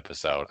in that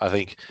episode. I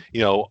think a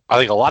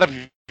lot of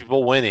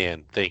people went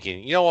in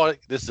thinking, you know what,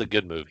 this is a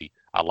good movie.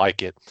 I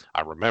like it.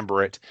 I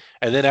remember it.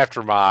 And then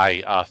after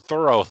my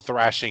thorough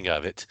thrashing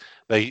of it,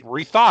 they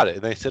rethought it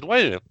and they said,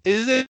 wait a minute,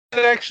 is it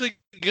actually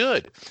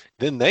good?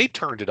 Then they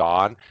turned it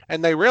on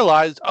and they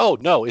realized, oh,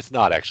 no, it's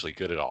not actually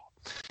good at all.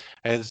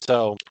 And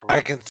so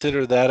I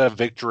consider that a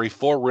victory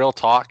for Real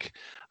Talk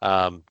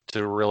to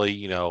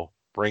really,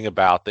 bring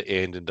about the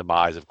end and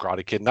demise of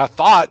Karate Kid. And I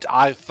thought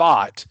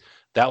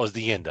that was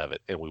the end of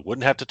it, and we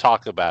wouldn't have to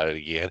talk about it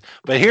again.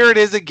 But here it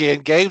is again.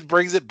 Gabe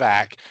brings it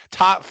back.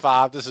 Top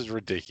 5. This is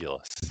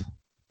ridiculous.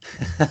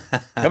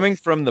 Coming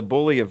from the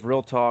bully of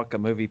Real Talk, a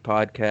movie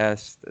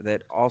podcast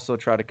that also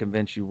try to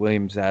convince you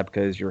William Zabka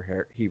is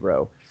your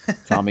hero,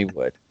 Tommy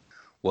Wood.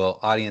 Well,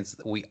 audience,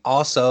 we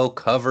also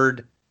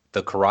covered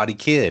The Karate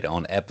Kid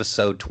on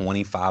episode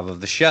 25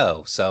 of the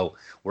show. So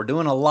we're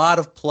doing a lot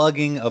of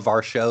plugging of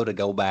our show to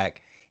go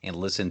back and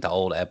listen to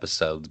old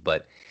episodes.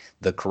 But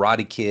The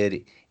Karate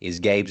Kid is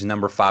Gabe's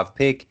number 5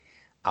 pick.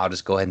 I'll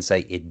just go ahead and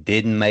say it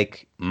didn't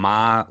make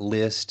my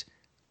list.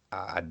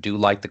 I do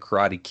like The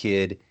Karate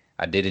Kid.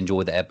 I did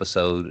enjoy the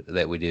episode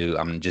that we do.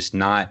 I'm just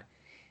not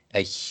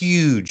a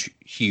huge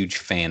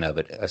fan of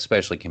it,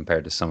 especially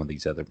compared to some of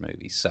these other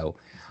movies. So,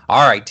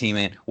 all right,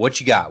 T-Man, what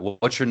you got?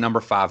 What's your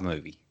number 5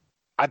 movie?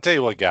 I tell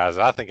you what, guys,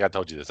 I think I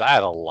told you this. I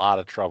had a lot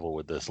of trouble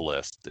with this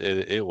list.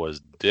 It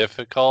was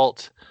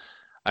difficult.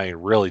 I mean,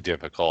 really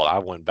difficult. I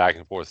went back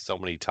and forth so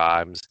many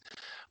times.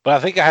 But I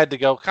think I had to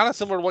go kind of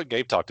similar to what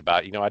Gabe talked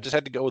about. I just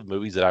had to go with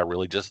movies that I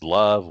really just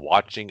love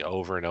watching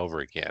over and over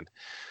again.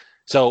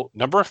 So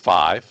number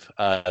 5,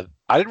 I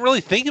didn't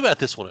really think about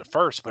this one at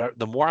first, but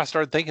the more I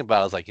started thinking about it,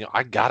 I was like,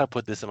 I got to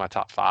put this in my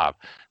top 5.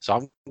 So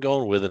I'm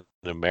going with an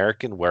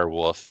American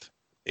Werewolf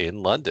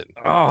in London.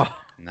 Oh,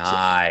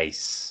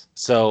 nice.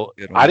 So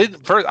I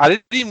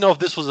didn't even know if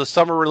this was a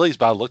summer release,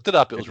 but I looked it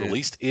up. It was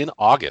released in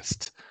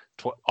August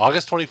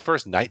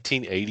 21st,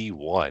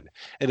 1981.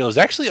 And it was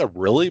actually a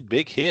really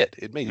big hit.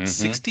 It made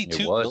 $62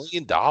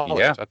 million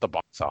at the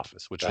box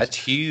office, which that's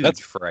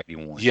huge for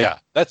 81. Yeah,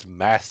 that's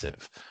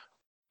massive.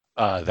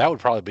 That would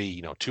probably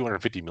be,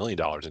 $250 million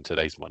in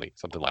today's money,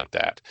 something like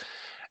that.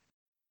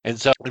 And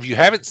so if you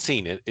haven't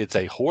seen it, it's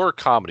a horror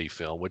comedy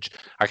film, which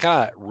I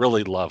kind of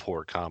really love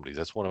horror comedies.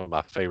 That's one of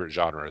my favorite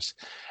genres.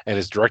 And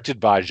it's directed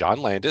by John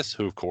Landis,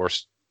 who, of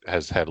course,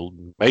 has had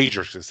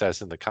major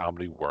success in the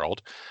comedy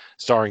world,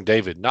 starring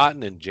David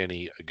Naughton and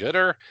Jenny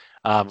Gooder.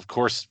 Of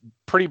course,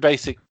 pretty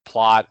basic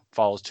plot.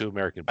 Follows 2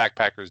 American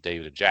backpackers,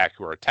 David and Jack,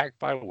 who are attacked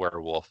by a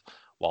werewolf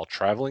while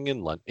traveling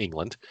in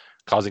England,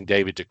 causing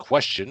David to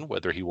question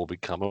whether he will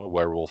become a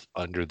werewolf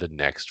under the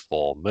next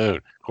full moon.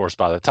 Of course,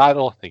 by the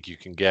title, I think you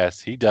can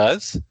guess he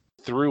does.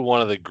 Through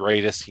one of the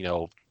greatest,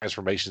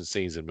 transformation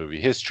scenes in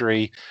movie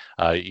history,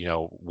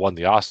 won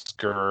the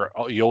Oscar.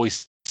 You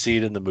always see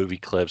it in the movie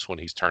clips when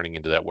he's turning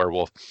into that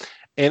werewolf.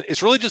 And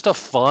it's really just a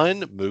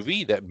fun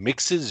movie that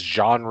mixes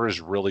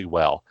genres really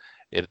well.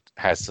 It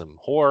has some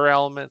horror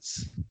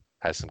elements,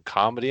 has some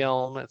comedy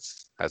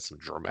elements, has some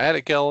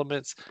dramatic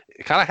elements.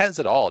 It kind of has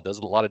it all. It does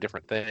a lot of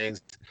different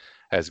things.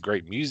 Has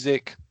great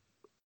music.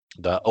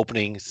 The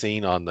opening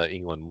scene on the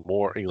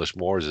English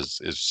moors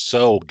is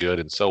so good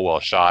and so well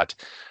shot.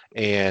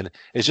 And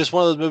it's just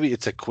one of those movies.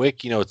 It's a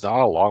quick, it's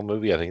not a long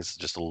movie. I think it's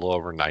just a little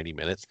over 90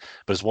 minutes.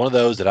 But it's one of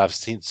those that I've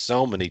seen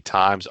so many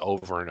times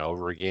over and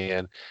over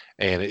again.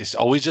 And it's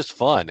always just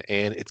fun.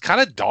 And it's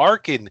kind of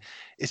dark. And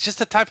it's just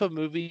the type of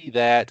movie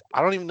that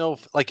I don't even know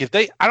I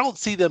don't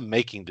see them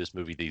making this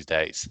movie these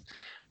days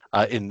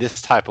in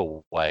this type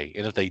of way.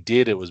 And if they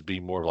did, it would be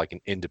more like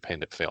an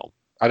independent film.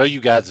 I know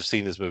you guys have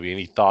seen this movie.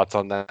 Any thoughts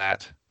on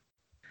that?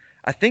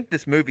 I think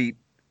this movie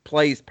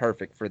plays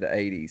perfect for the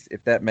 80s,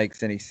 if that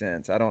makes any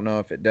sense. I don't know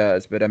if it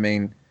does, but I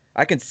mean,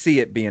 I can see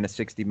it being a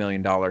 $60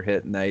 million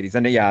hit in the 80s.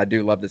 And yeah, I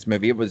do love this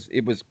movie. It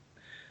was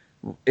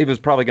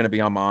probably going to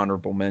be on my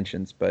honorable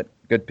mentions, but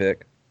good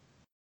pick.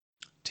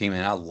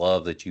 T-Man, I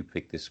love that you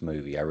picked this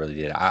movie. I really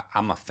did.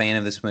 I'm a fan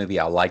of this movie.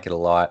 I like it a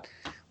lot.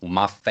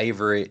 My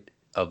favorite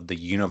of the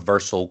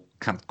Universal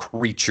kind of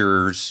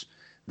creatures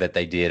that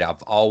they did.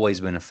 I've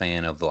always been a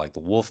fan of like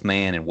the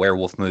Wolfman and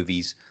werewolf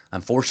movies.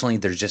 Unfortunately,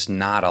 there's just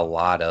not a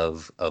lot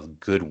of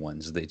good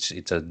ones.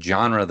 It's a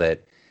genre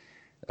that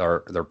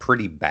they're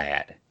pretty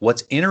bad.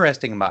 What's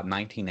interesting about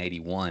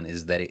 1981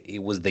 is that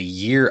it was the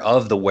year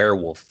of the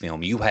werewolf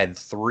film. You had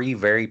three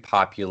very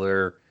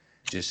popular,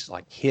 just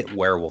like hit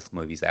werewolf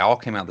movies. They all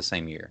came out the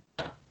same year: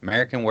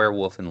 American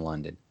Werewolf in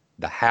London,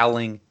 The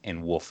Howling,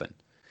 and Wolfen.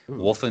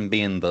 Wolfen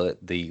being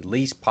the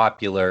least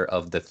popular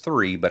of the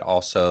three, but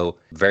also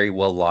very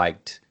well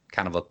liked,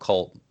 kind of a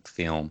cult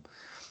film.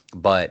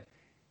 But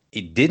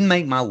it didn't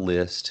make my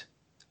list.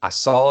 I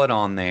saw it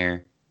on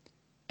there,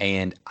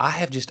 and I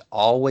have just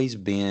always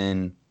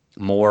been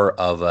more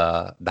of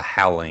the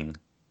Howling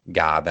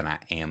guy than I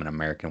am an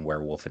American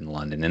Werewolf in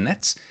London, and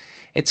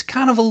it's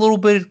kind of a little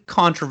bit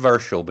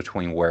controversial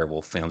between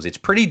werewolf films. It's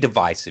pretty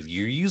divisive.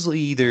 You're usually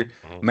either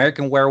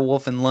American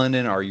Werewolf in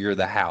London or you're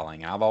The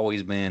Howling. I've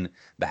always been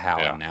The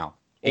Howling. Yeah. Now,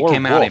 it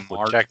came out in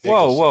March.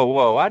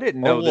 Whoa. I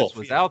didn't know Wolf, this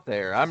was out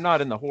there. I'm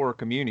not in the horror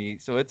community,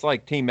 so it's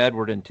like Team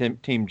Edward and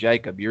Team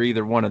Jacob. You're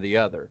either one or the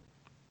other.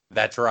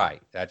 That's right.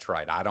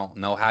 I don't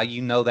know how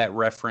you know that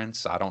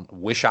reference. I don't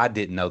wish I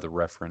didn't know the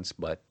reference,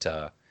 but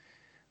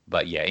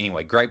yeah,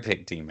 anyway, great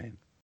pick, T-Man.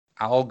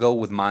 I'll go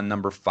with my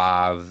number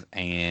 5,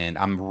 and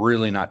I'm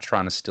really not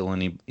trying to steal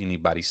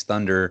anybody's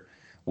thunder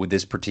with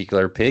this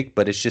particular pick,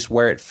 but it's just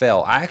where it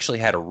fell. I actually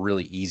had a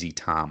really easy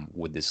time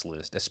with this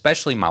list,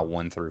 especially my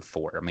 1 through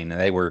 4. I mean,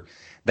 they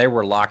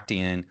were locked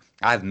in.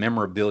 I have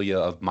memorabilia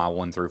of my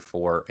 1 through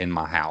 4 in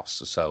my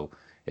house, so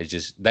it's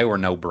just they were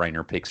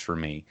no-brainer picks for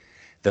me.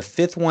 The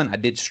 5th one, I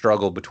did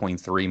struggle between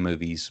 3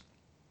 movies,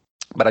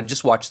 but I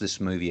just watched this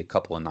movie a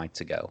couple of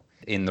nights ago,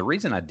 and the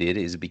reason I did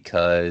is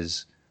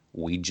because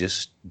we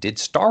just did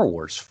Star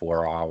Wars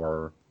for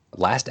our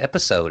last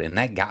episode, and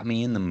that got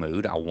me in the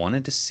mood. I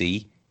wanted to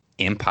see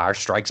Empire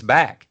Strikes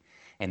Back,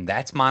 and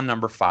that's my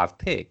number 5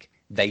 pick.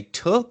 They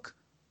took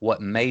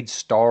what made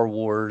Star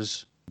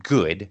Wars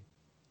good,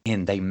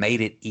 and they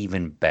made it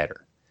even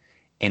better.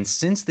 And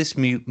since this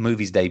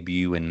movie's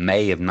debut in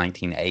May of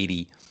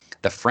 1980,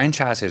 the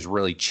franchise has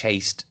really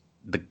chased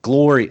the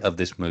glory of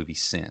this movie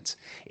since.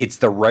 It's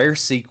the rare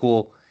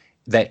sequel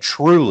that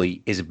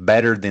truly is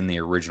better than the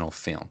original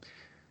film.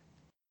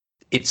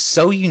 It's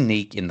so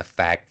unique in the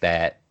fact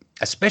that,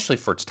 especially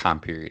for its time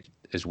period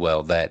as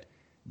well, that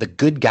the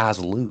good guys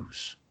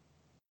lose.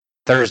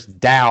 There's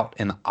doubt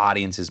in the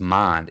audience's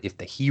mind if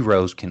the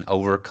heroes can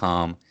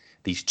overcome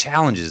these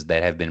challenges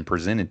that have been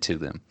presented to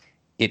them.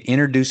 It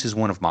introduces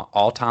one of my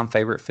all-time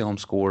favorite film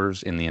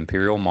scores in the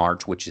Imperial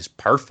March, which is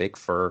perfect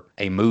for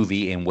a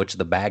movie in which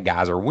the bad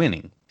guys are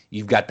winning.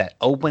 You've got that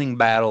opening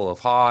battle of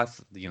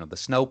Hoth, the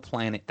snow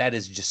planet. That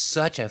is just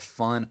such a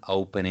fun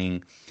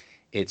opening.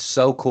 It's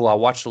so cool. I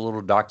watched a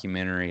little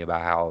documentary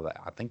about how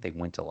I think they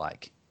went to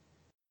like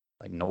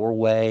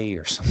Norway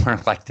or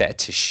somewhere like that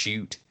to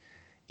shoot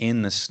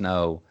in the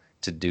snow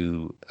to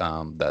do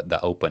the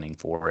opening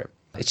for it.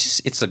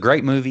 It's a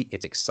great movie.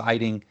 It's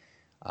exciting,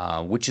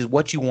 which is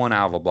what you want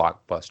out of a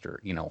blockbuster.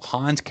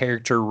 Han's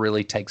character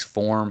really takes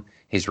form.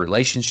 His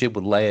relationship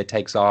with Leia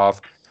takes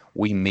off.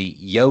 We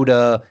meet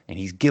Yoda, and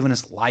he's giving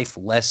us life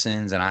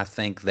lessons. And I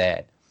think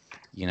that,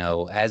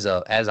 as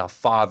a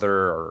father,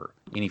 or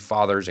any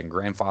fathers and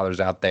grandfathers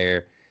out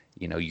there,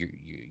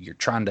 you're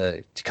trying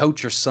to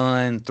coach your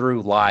son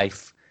through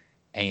life,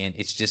 and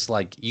it's just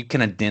like you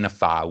can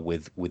identify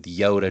with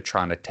Yoda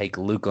trying to take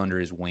Luke under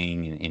his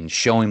wing and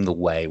show him the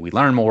way. We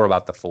learn more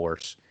about the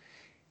Force.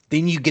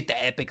 Then you get the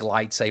epic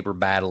lightsaber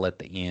battle at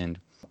the end.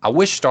 I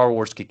wish Star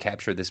Wars could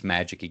capture this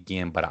magic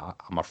again, but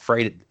I'm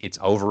afraid it's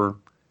over.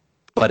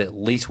 But at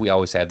least we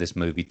always have this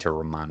movie to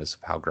remind us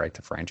of how great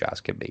the franchise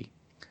could be.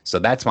 So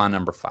that's my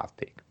number 5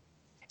 pick.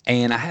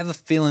 And I have a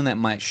feeling that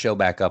might show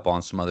back up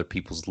on some other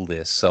people's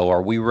lists. So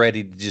are we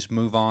ready to just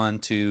move on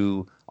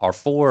to our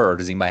 4, or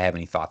does anybody have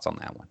any thoughts on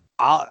that one?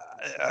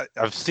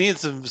 I've seen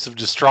some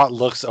distraught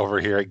looks over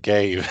here at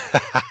Gabe.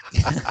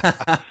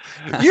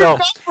 You're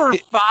number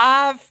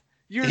 5?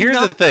 Here's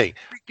the thing.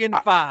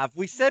 Freaking 5.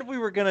 We said we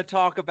were going to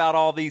talk about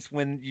all these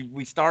when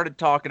we started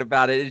talking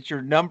about it. It's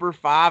your number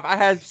 5. I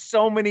have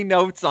so many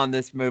notes on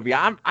this movie.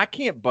 I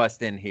can't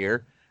bust in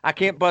here. I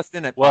can't bust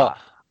in at 5.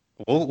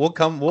 We'll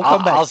come back.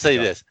 I'll say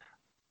this.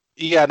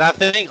 Yeah, and I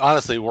think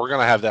honestly we're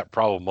gonna have that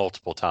problem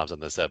multiple times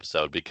on this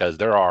episode, because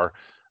there are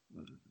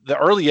the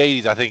early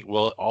 80s, I think,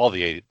 well, all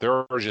the 80s,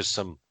 there are just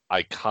some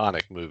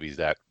iconic movies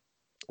that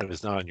if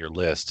it's not on your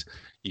list,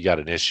 you got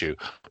an issue.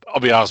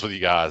 I'll be honest with you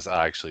guys,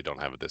 I actually don't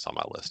have this on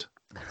my list.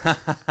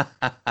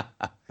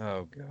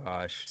 Oh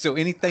gosh. So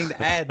anything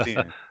to add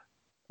then?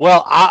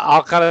 Well,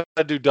 I'll kind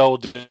of do double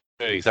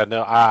duties. I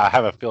know I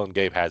have a feeling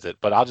Gabe has it,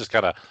 but I'll just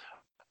kind of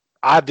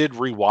I did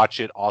rewatch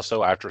it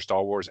also after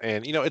Star Wars,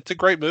 and it's a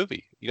great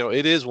movie.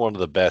 It is one of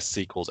the best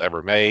sequels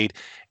ever made.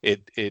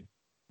 It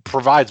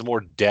provides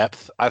more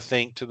depth, I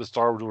think, to the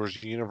Star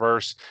Wars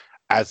universe.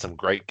 Adds some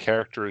great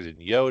characters in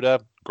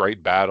Yoda,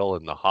 great battle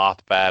in the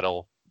Hoth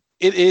battle.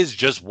 It is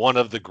just one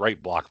of the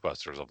great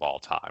blockbusters of all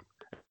time.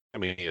 I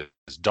mean,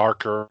 it's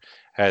darker,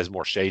 has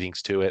more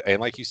shadings to it,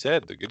 and like you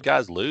said, the good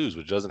guys lose,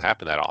 which doesn't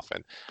happen that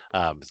often.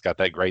 It's got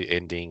that great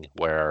ending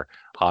where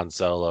Han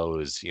Solo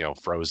is,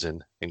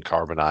 frozen in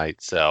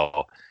carbonite.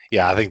 So,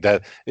 yeah, I think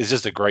that is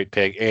just a great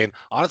pick. And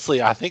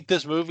honestly, I think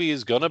this movie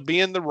is going to be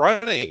in the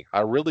running.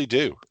 I really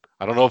do.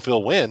 I don't know if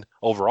it'll win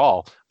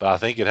overall, but I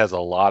think it has a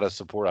lot of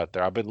support out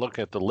there. I've been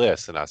looking at the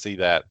list, and I see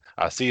it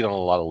on a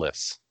lot of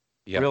lists.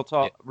 Yep.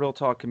 Real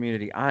talk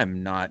community.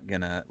 I'm not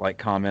gonna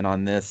comment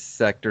on this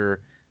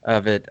sector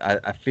of it.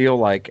 I feel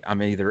like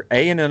I'm either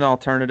A, in an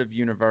alternative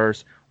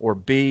universe, or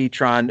B,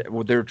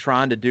 they're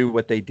trying to do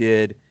what they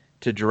did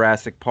to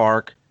Jurassic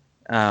Park,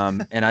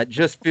 and it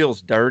just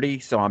feels dirty.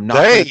 So I'm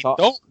not.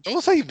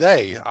 Don't say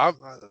they. I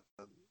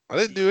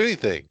didn't do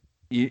anything.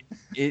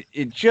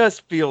 It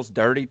just feels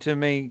dirty to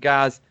me,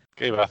 guys.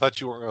 Okay, but I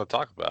thought you weren't going to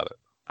talk about it.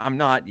 I'm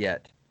not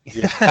yet.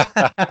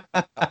 Yeah.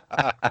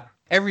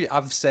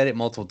 I've said it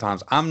multiple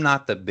times. I'm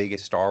not the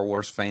biggest Star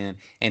Wars fan,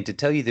 and to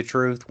tell you the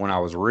truth, when I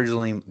was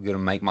originally going to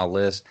make my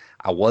list,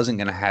 I wasn't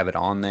going to have it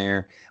on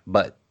there.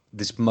 But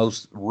this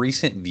most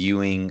recent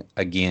viewing,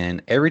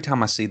 again, every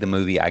time I see the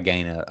movie, I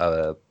gain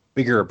a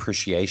bigger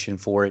appreciation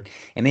for it.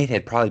 And it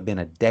had probably been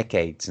a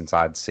decade since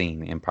I'd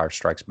seen Empire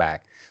Strikes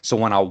Back. So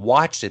when I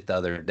watched it the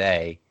other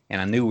day,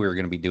 and I knew we were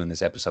going to be doing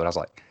this episode, I was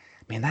like,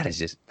 man, that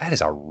is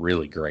a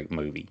really great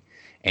movie.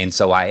 And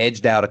so I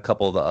edged out a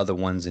couple of the other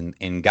ones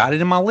and got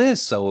it in my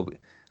list. So,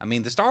 I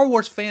mean, the Star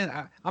Wars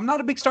fan, I'm not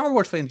a big Star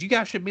Wars fan. You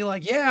guys should be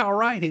like, yeah, all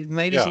right, he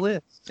made his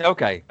list.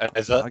 Okay,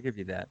 I'll give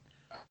you that.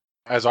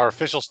 As our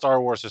official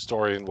Star Wars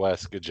historian,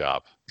 Wes, good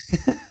job.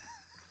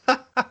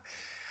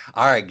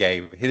 All right,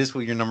 Gabe, hit us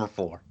with your number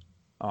 4.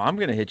 Oh, I'm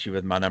going to hit you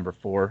with my number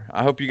 4.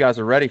 I hope you guys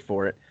are ready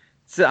for it.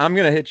 So I'm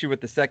going to hit you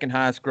with the second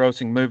highest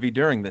grossing movie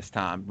during this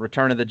time,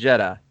 Return of the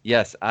Jedi.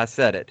 Yes, I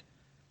said it.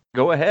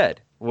 Go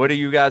ahead. What do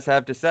you guys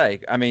have to say?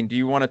 I mean, do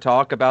you want to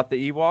talk about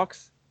the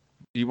Ewoks?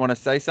 Do you want to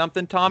say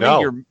something, Tommy?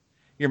 No.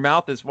 Your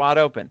mouth is wide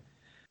open.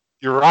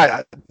 You're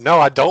right. No,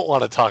 I don't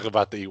want to talk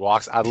about the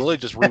Ewoks. I literally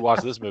just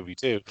rewatched this movie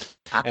too,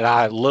 and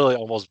I literally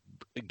almost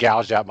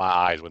gouged out my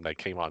eyes when they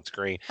came on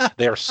screen.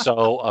 They are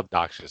so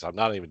obnoxious. I'm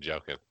not even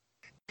joking.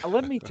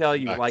 Let me tell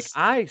you,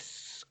 I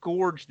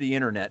scourged the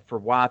internet for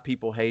why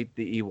people hate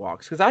the Ewoks,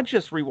 because I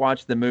just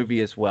rewatched the movie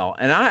as well,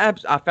 and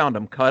I found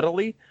them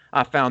cuddly.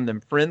 I found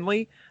them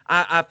friendly.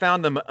 I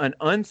found them an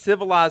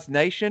uncivilized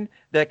nation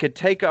that could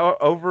take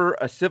over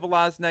a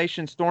civilized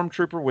nation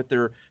stormtrooper with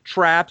their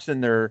traps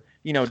and their,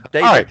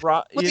 David.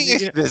 Let me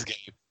ask this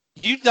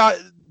game.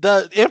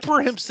 The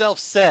Emperor himself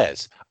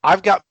says,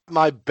 "I've got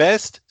my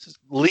best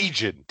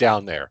legion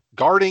down there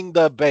guarding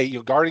the bay,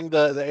 guarding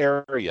the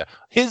area.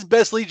 His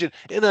best legion,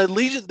 and a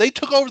legion they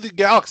took over the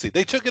galaxy.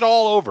 They took it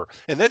all over,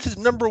 and that's his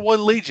number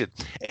one legion.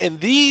 And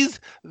these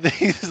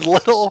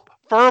little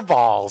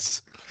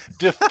furballs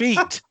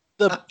defeat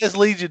the best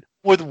legion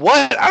with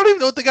what? I don't even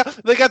know what they got.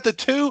 They got the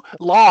 2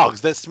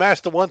 logs that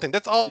smashed the one thing.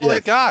 That's all they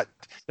got.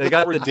 They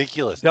got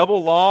ridiculous. The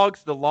double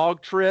logs, the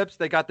log trips.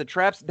 They got the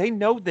traps. They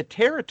know the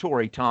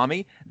territory,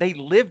 Tommy. They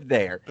lived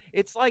there.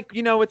 It's like,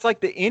 it's like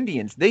the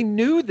Indians. They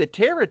knew the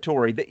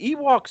territory. The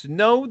Ewoks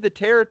know the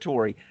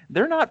territory.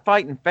 They're not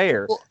fighting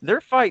fair. They're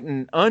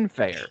fighting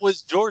unfair. It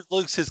was George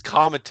Lucas's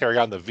commentary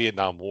on the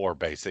Vietnam War,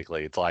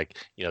 basically. It's like,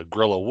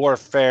 guerrilla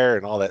warfare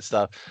and all that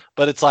stuff.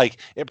 But it's like,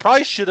 it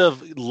probably should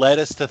have led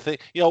us to think,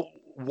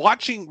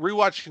 rewatching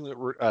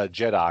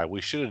Jedi,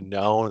 we should have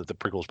known that the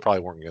prequels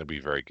probably weren't going to be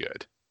very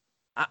good.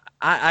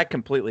 I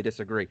completely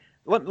disagree.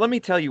 Let me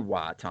tell you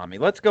why, Tommy.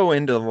 Let's go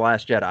into The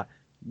Last Jedi.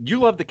 You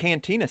love the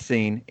cantina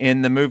scene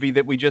in the movie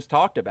that we just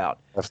talked about.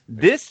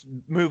 This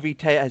movie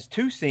has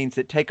 2 scenes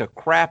that take a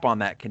crap on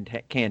that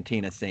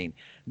cantina scene.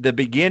 The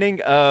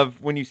beginning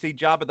of when you see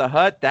Jabba the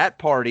Hutt, that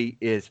party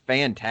is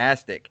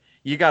fantastic.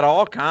 You got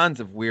all kinds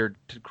of weird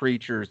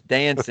creatures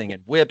dancing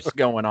and whips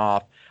going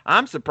off.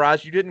 I'm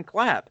surprised you didn't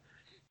clap.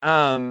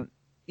 I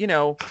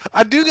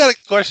do got a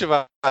question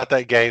about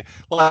that game.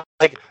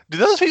 Like, do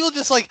those people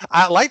just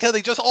I liked how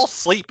they just all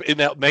sleep in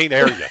that main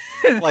area.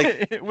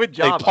 Like, with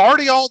Jabba. They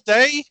party all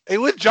day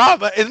and with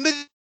Jabba, and they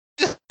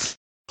just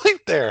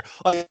sleep there.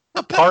 Like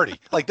a party.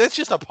 Like, that's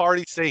just a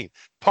party scene.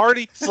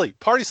 Party, sleep,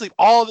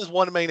 all in this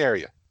one main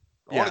area.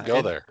 I want to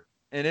go there.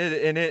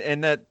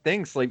 And that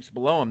thing sleeps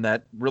below him,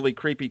 that really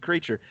creepy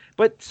creature.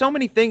 But so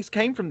many things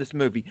came from this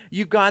movie.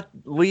 You got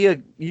the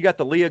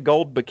Leia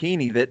Gold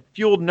bikini that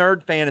fueled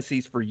nerd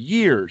fantasies for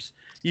years.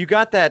 You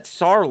got that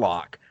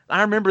Sarlacc. I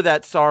remember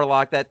that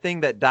Sarlacc, that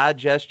thing that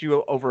digests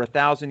you over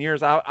 1,000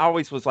 years. I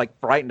always was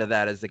frightened of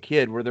that as a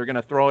kid, where they're going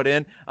to throw it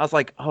in. I was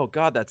like, oh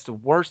God, that's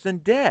worse than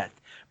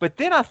death. But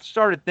then I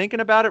started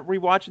thinking about it,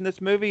 rewatching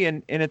this movie,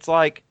 and it's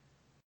like,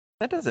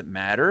 That doesn't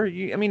matter.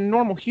 I mean, a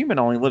normal human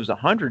only lives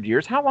 100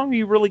 years. How long are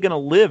you really going to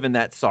live in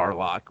that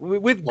Sarlacc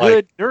with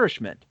good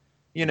nourishment?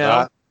 You know,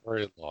 not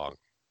very long.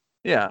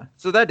 Yeah.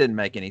 So that didn't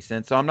make any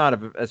sense. So I'm not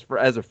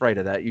as afraid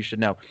of that. You should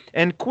know.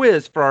 And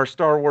quiz for our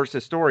Star Wars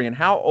historian: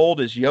 how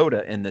old is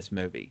Yoda in this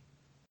movie?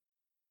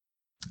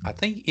 I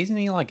think isn't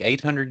he like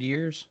 800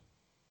 years?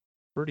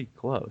 Pretty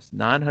close.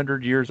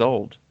 900 years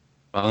old.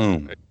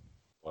 Boom.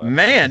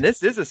 Man,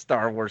 this is a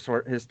Star Wars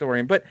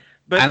historian. But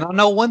and I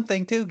know one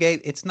thing too,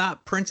 Gabe. It's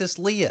not Princess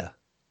Leia.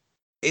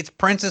 It's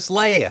Princess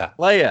Leia.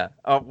 Leia.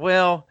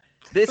 Well,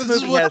 this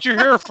is what you're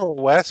here for,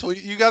 Wes. Well,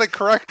 you got to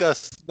correct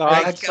us.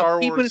 Star Wars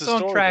keeping us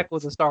on track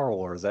with the Star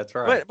Wars. That's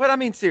right. But I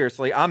mean,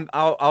 seriously,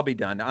 I'll be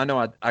done. I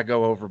know I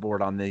go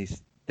overboard on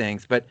these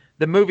things, but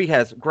the movie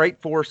has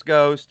great Force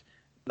Ghost.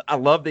 I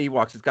love the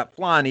Ewoks. It's got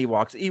flying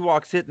Ewoks.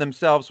 Ewoks hitting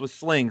themselves with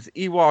slings.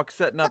 Ewoks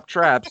setting up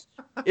traps.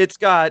 It's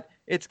got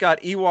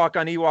Ewok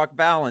on Ewok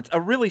balance.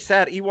 A really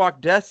sad Ewok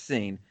death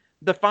scene.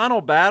 The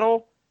final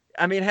battle,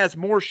 I mean, it has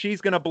more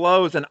she's gonna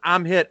blows and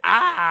I'm hit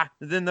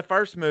than the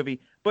first movie.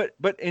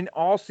 But in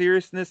all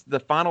seriousness, the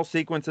final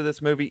sequence of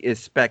this movie is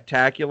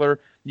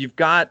spectacular. You've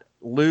got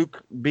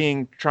Luke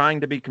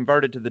trying to be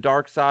converted to the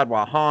dark side,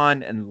 while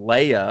Han and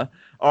Leia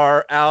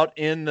are out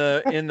in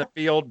the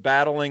field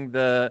battling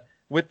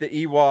with the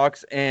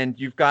Ewoks, and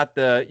you've got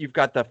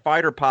the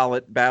fighter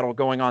pilot battle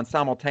going on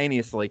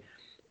simultaneously.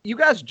 You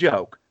guys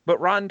joke,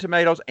 but Rotten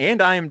Tomatoes and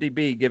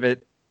IMDb give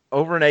it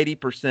over an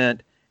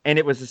 80%, and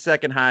it was the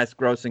second highest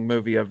grossing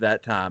movie of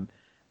that time.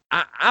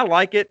 I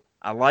like it.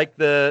 I like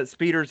the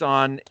speeders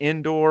on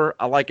Endor.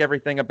 I like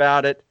everything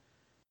about it.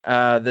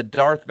 The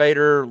Darth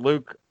Vader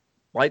Luke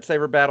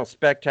lightsaber battle,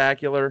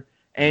 spectacular.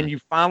 And you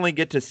finally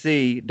get to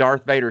see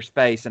Darth Vader's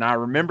face. And I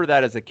remember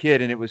that as a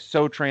kid, and it was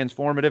so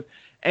transformative.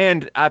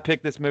 And I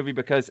picked this movie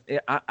because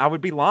I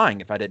would be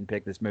lying if I didn't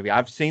pick this movie.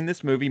 I've seen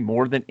this movie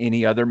more than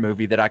any other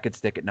movie that I could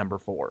stick at number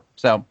 4.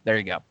 So there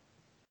you go.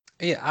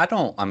 Yeah, I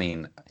don't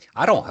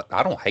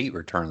hate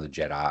Return of the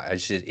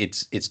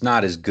Jedi. It's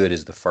not as good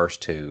as the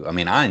first two. I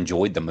mean, I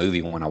enjoyed the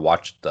movie when I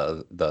watched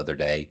the other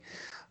day.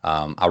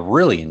 I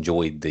really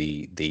enjoyed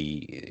the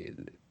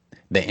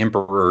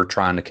Emperor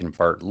trying to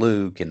convert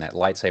Luke and that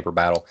lightsaber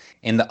battle.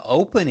 And the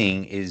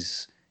opening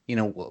is,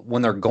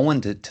 when they're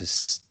going to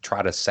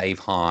try to save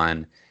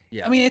Han.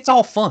 Yeah. I mean, it's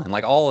all fun.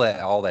 Like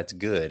all that's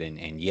good.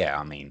 And yeah,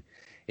 I mean,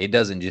 it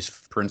doesn't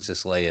just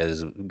Princess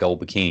Leia's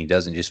gold bikini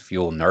doesn't just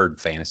fuel nerd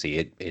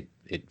fantasy.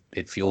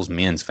 It fuels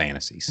men's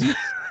fantasies.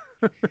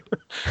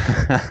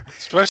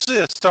 Especially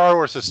a Star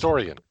Wars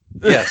historian.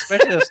 Yeah,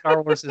 especially a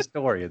Star Wars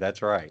historian.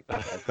 That's right.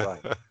 That's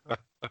right.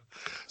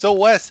 So,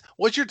 Wes,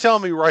 what you're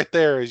telling me right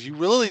there is you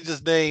really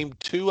just named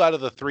 2 out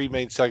of the 3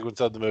 main segments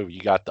of the movie.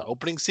 You got the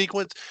opening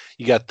sequence,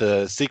 you got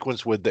the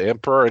sequence with the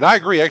Emperor, and I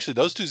agree, actually,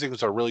 those 2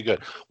 sequences are really good.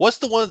 What's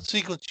the one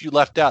sequence you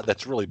left out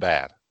that's really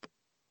bad?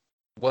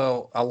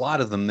 Well, a lot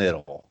of the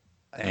middle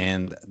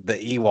and the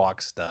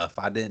Ewok stuff.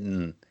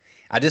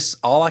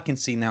 All I can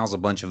see now is a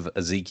bunch of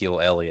Ezekiel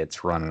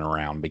Elliott's running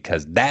around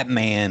because that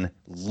man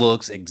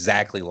looks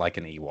exactly like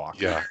an Ewok.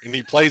 Yeah, and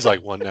he plays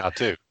like one now,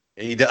 too.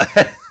 He does.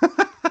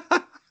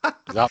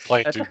 He's not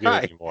playing too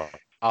good anymore.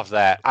 Off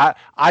that, I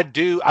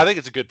think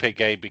it's a good pick,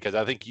 Gabe, because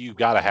I think you've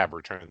got to have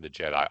Return of the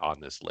Jedi on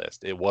this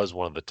list. It was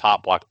one of the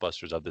top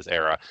blockbusters of this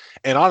era,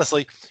 and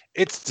honestly,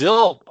 it's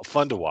still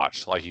fun to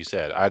watch. Like you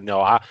said, I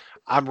know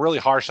I'm really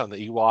harsh on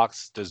the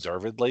Ewoks,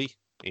 deservedly.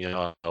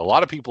 A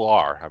lot of people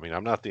are. I mean,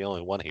 I'm not the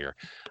only one here.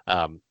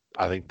 I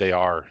think they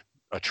are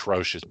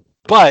atrocious,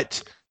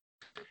 but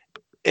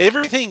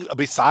everything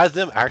besides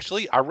them,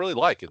 actually, I really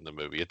like in the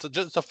movie. It's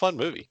just a fun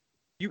movie.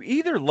 You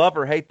either love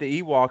or hate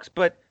the Ewoks,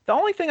 but the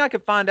only thing I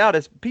could find out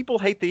is people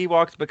hate the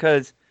Ewoks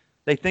because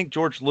they think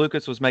George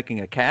Lucas was making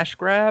a cash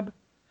grab.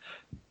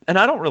 And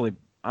I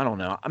don't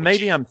know.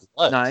 Maybe I'm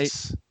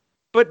nice.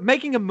 But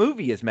making a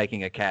movie is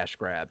making a cash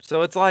grab.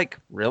 So it's like,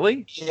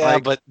 really? Yeah,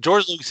 but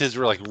George Lucas is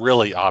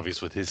really obvious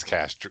with his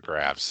cash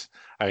grabs.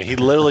 I mean, he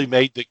literally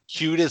made the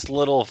cutest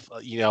little,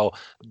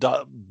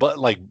 but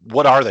like,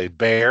 what are they?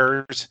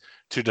 Bears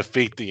to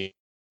defeat the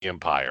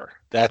Empire.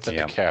 That's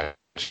a cash.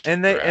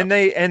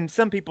 And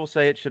some people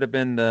say it should have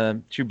been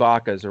the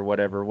Chewbacca's or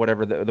whatever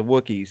the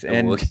Wookiees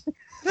and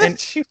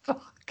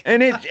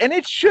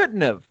it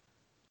shouldn't have.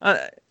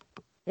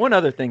 One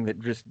other thing that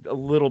just a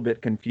little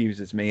bit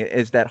confuses me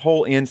is that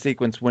whole end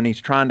sequence when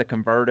he's trying to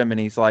convert him and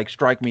he's like,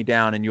 "Strike me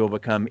down and you'll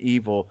become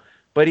evil."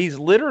 But he's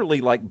literally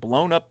like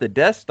blown up the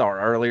Death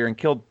Star earlier and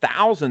killed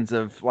thousands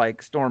of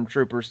like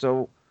stormtroopers.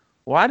 So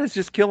why does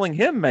just killing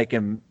him make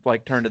him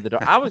like turn to the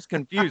dark? I was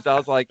confused. I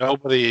was like,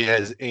 nobody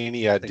has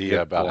any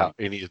idea about how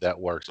any of that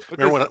works.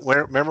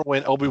 Remember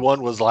when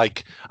Obi-Wan was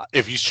like,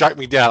 "If you strike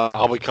me down,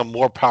 I'll become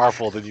more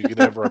powerful than you can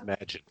ever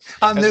imagine."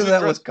 I knew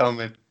that was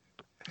coming.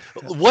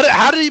 What?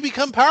 How did he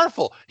become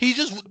powerful?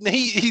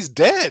 He's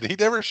dead. He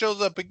never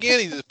shows up again.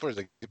 He's just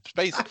a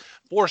space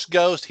force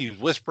ghost. He's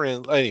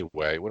whispering.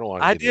 Anyway, we don't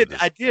want to.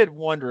 I did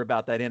wonder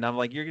about that end. I'm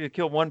like, you're going to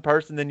kill one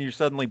person, then you're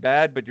suddenly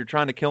bad, but you're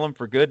trying to kill him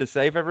for good to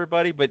save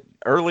everybody. But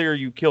earlier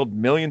you killed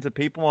millions of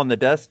people on the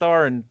Death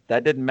Star, and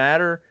that didn't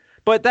matter.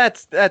 But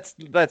that's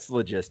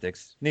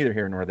logistics. Neither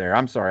here nor there.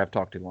 I'm sorry, I've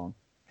talked too long.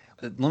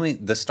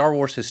 The Star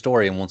Wars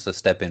historian wants to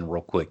step in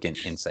real quick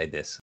and say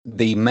this.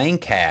 The main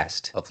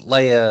cast of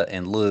Leia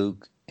and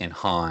Luke and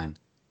Han,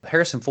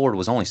 Harrison Ford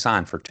was only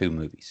signed for 2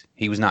 movies.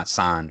 He was not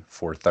signed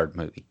for a 3rd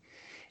movie.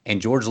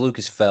 And George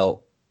Lucas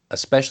felt,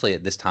 especially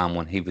at this time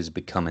when he was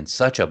becoming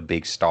such a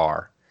big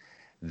star,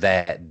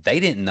 that they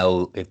didn't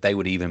know if they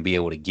would even be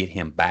able to get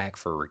him back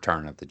for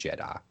Return of the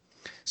Jedi.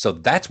 So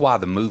that's why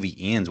the movie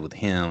ends with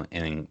him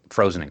in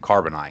Frozen in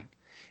Carbonite,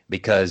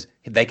 because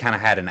they kind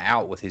of had an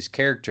out with his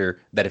character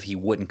that if he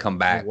wouldn't come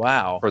back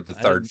for the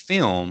 3rd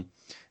film,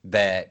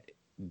 that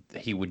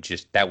he would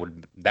just that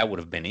would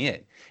have been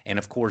it. And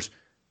of course,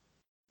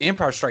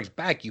 Empire Strikes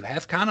Back, you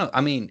have kind of,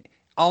 I mean,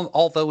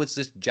 although it's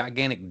this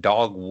gigantic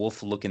dog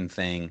wolf looking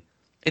thing,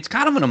 it's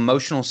kind of an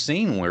emotional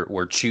scene where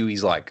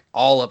Chewie's like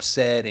all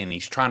upset and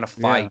he's trying to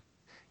fight,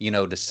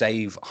 to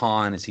save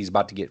Han as he's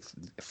about to get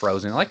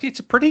frozen. Like,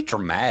 it's pretty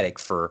dramatic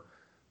for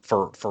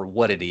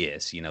what it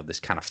is, this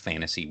kind of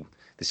fantasy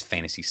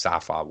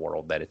sci-fi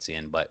world that it's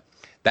in. But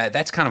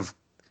that's kind of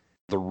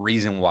the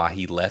reason why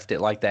he left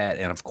it like that.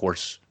 And of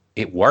course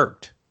it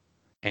worked.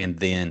 And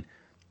then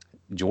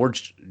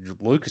George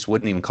Lucas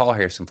wouldn't even call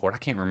Harrison Ford. I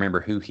can't remember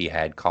who he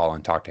had call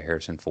and talk to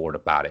Harrison Ford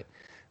about it.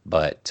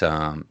 But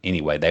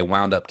anyway, they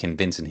wound up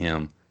convincing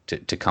him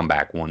to come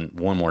back one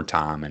more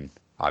time, and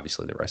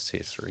obviously the rest is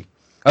history.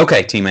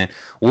 Okay, T-Man,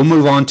 we'll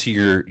move on to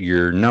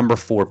your number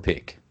 4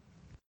 pick.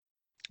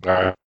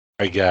 All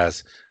right,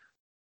 guys.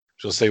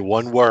 She'll say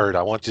one word.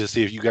 I want you to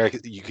see if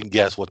you can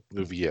guess what the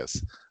movie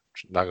is.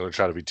 I'm not going to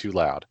try to be too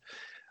loud.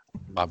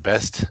 My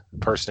best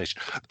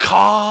impersonation.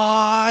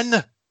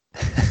 Khan!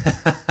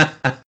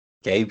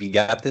 Gabe, you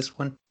got this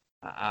one?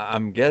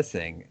 I'm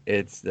guessing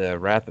it's the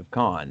Wrath of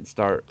Khan.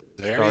 Star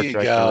There Trek: you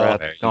The go. Wrath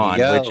There of you Khan,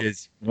 go. which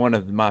is one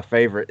of my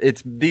favorite.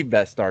 It's the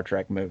best Star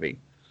Trek movie.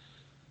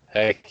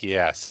 Heck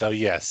yeah.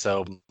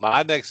 So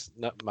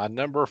my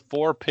number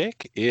 4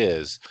 pick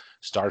is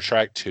Star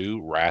Trek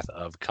II: Wrath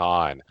of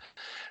Khan.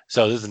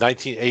 So this is a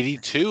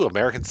 1982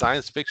 American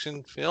science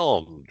fiction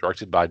film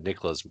directed by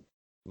Nicholas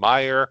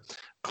Meyer,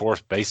 of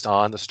course, based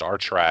on the Star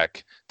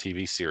Trek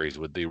TV series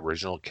with the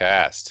original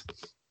cast.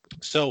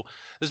 So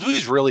this movie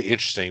is really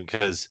interesting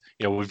because,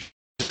 we've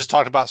just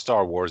talked about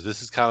Star Wars.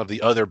 This is kind of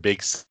the other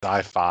big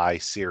sci-fi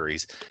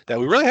series that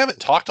we really haven't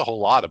talked a whole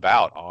lot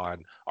about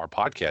on our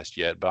podcast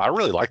yet, but I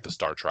really like the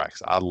Star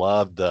Treks. I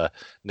love the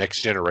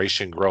Next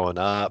Generation growing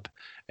up,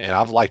 and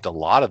I've liked a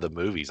lot of the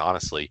movies,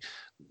 honestly.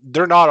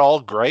 They're not all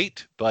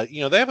great, but, they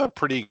have a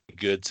pretty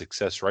good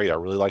success rate. I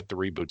really like the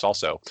reboots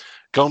also.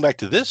 Going back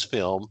to this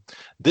film,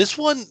 this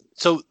one,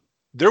 so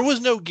there was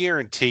no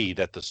guarantee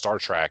that the Star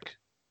Trek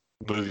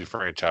movie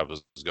franchise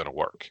was going to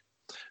work.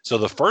 So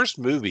the first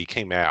movie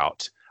came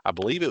out, I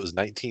believe it was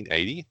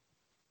 1980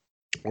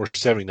 or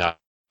 79,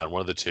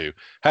 one of the two,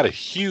 had a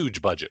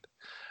huge budget.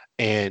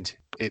 And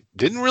it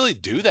didn't really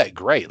do that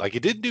great. Like,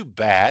 it didn't do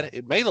bad.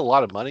 It made a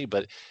lot of money,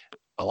 but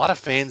a lot of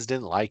fans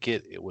didn't like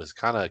it. It was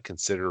kind of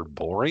considered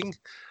boring.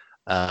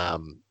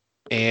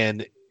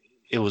 And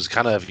it was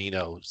kind of,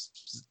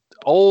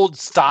 old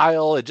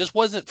style. It just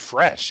wasn't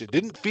fresh. It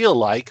didn't feel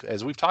like,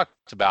 as we've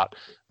talked about,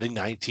 the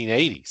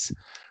 1980s.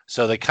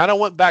 So they kind of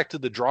went back to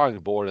the drawing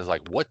board and was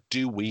like, what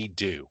do we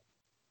do?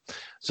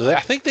 So I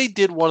think they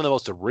did one of the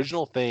most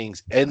original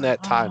things in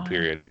that time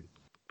period.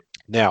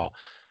 Now,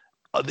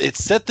 it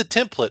set the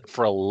template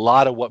for a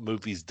lot of what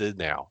movies did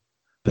now.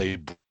 They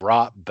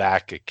brought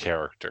back a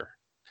character.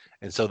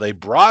 And so they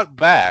brought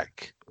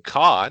back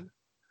Khan.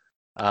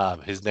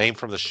 His name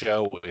from the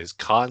show is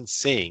Khan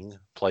Singh,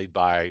 played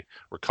by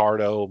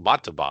Ricardo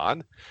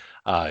Montalban.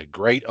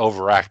 Great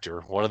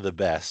overactor, one of the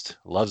best,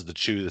 loves to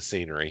chew the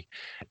scenery.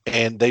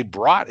 And they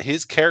brought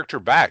his character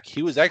back.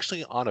 He was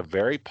actually on a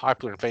very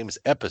popular and famous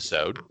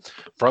episode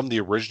from the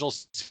original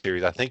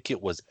series. I think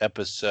it was I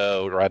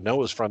know it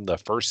was from the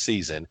first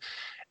season.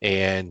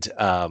 And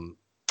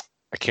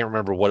I can't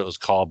remember what it was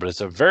called, but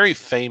it's a very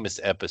famous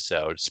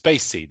episode.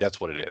 Space Seed,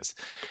 that's what it is.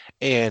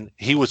 And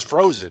he was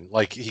frozen.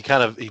 Like, he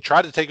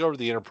tried to take over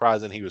the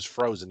Enterprise and he was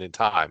frozen in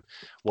time.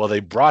 Well, they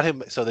brought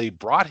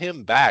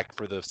him back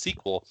for the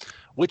sequel,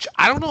 which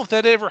I don't know if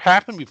that ever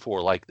happened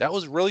before. Like, that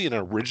was really an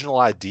original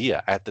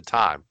idea at the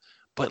time.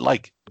 But,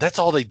 like, that's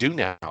all they do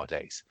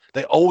nowadays.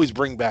 They always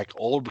bring back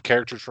old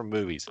characters from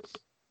movies.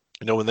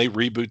 When they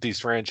reboot these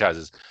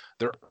franchises,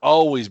 they're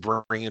always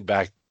bringing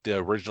back the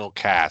original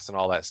cast and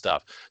all that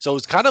stuff. So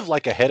it's kind of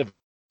like ahead of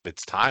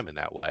its time in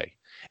that way.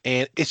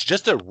 And it's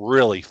just a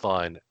really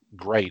fun,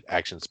 great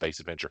action space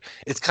adventure.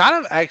 It's kind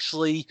of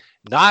actually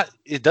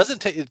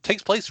it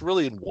takes place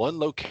really in one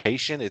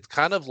location. It's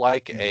kind of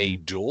like a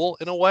duel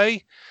in a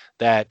way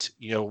that,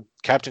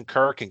 Captain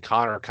Kirk and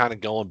Connor are kind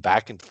of going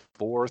back and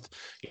forth.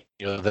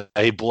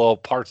 They blow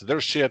up parts of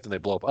their ship and they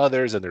blow up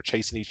others and they're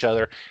chasing each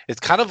other.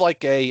 It's kind of like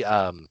they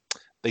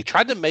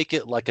tried to make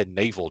it like a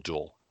naval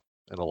duel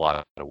in a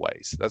lot of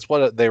ways. That's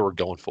what they were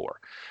going for.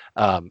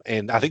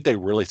 And I think they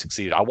really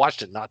succeeded. I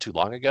watched it not too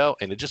long ago,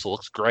 and it just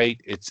looks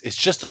great. It's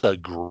just a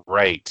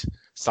great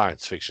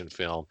science fiction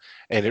film,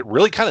 and it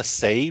really kind of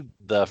saved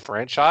the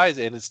franchise,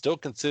 and it's still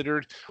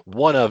considered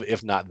one of,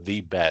 if not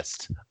the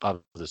best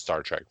of the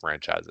Star Trek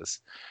franchises.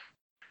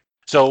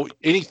 So,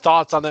 any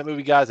thoughts on that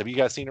movie, guys? Have you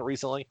guys seen it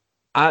recently?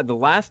 The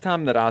last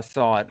time that I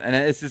saw it, and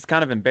it's just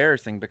kind of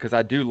embarrassing because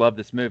I do love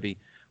this movie.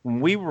 When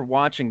we were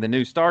watching the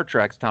new Star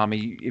Treks,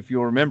 Tommy, if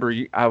you'll remember,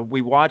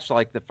 we watched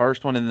like the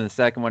first one and then the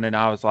second one, and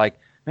I was like,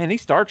 man,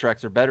 these Star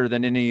Treks are better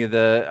than any of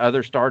the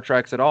other Star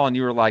Treks at all. And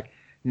you were like,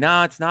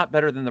 no, it's not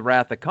better than the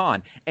Wrath of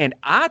Khan. And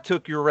I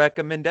took your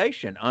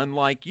recommendation.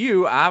 Unlike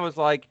you, I was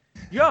like,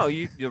 yo,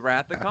 the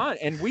Wrath of Khan.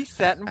 And we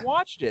sat and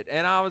watched it.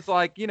 And I was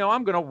like,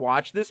 I'm going to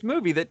watch this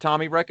movie that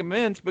Tommy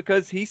recommends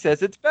because he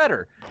says it's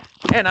better.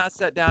 And I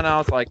sat down and I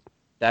was like,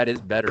 that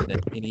is better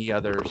than any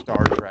other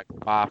Star Trek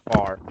by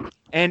far.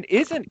 And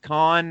isn't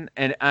Khan,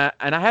 and I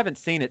haven't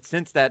seen it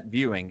since that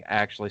viewing,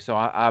 actually, so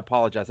I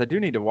apologize. I do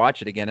need to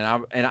watch it again,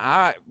 and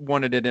I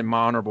wanted it in my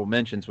honorable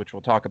mentions, which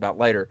we'll talk about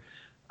later,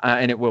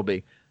 and it will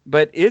be.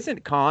 But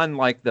isn't Khan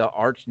like the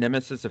arch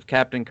nemesis of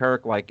Captain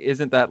Kirk? Like,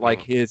 isn't that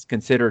like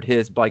considered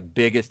his like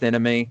biggest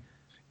enemy?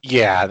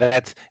 Yeah,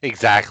 that's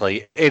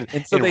exactly. And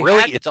so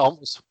really, it's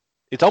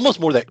almost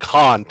more that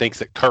Khan thinks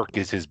that Kirk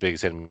is his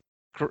biggest enemy.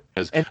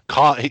 Because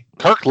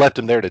Kirk left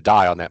him there to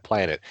die on that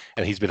planet,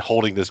 and he's been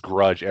holding this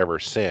grudge ever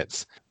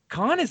since.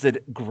 Khan is a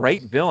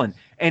great villain,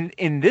 and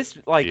in this,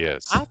 like,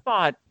 Yes. I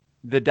thought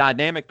the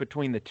dynamic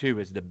between the two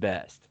is the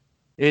best.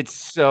 It's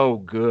so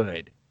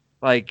good.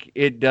 Like,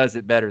 it does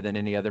it better than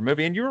any other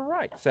movie, and you were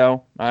right.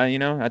 So,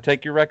 I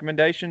take your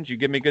recommendations. You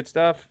give me good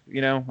stuff.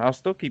 I'll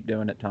still keep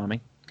doing it, Tommy.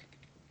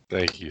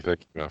 Thank you,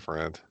 my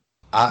friend.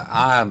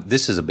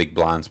 This is a big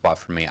blind spot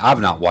for me. I've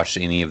not watched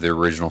any of the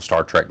original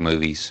Star Trek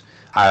movies.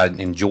 I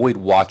enjoyed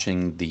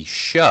watching the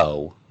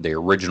show, the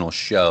original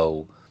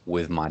show,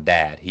 with my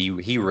dad. He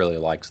really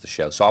likes the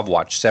show, so I've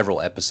watched several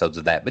episodes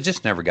of that, but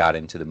just never got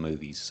into the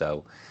movies.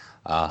 So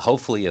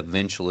hopefully,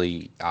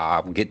 eventually,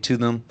 I'll get to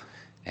them.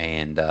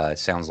 And it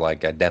sounds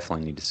like I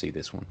definitely need to see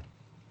this one.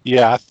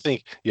 Yeah, I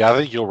think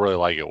you'll really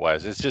like it,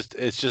 Wes. It's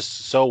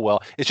just so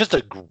well. It's just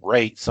a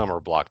great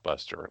summer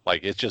blockbuster.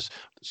 Like, it's just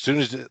as soon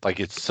as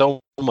it's so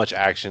much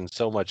action,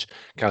 so much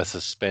kind of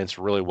suspense,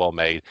 really well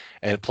made,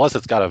 and plus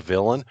it's got a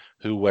villain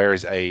who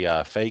wears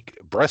a fake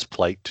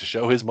breastplate to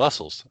show his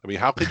muscles. I mean,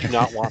 how could you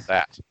not want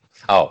that?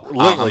 Oh,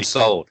 I'm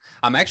sold.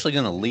 I'm actually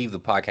going to leave the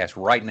podcast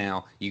right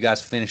now. You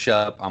guys finish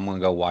up. I'm going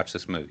to go watch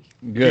this movie.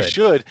 Good. You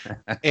should.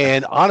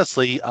 And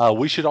honestly,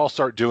 we should all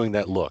start doing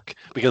that look.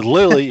 Because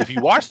literally, if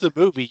you watch the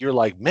movie, you're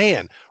like,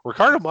 man,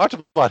 Ricardo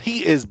Montalban,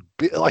 he is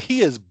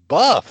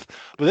buff.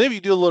 But then if you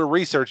do a little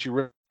research,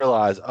 you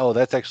realize, oh,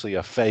 that's actually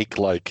a fake,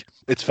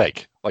 it's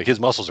fake. Like, his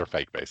muscles are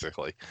fake,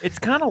 basically. It's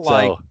kind of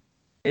like...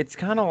 It's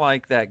kind of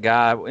like that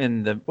guy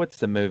in what's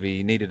the movie?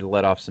 He needed to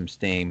let off some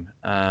steam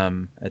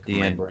at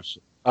the end.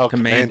 Oh,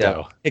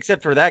 Commando.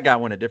 Except for that guy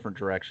went a different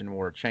direction,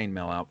 wore a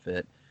chainmail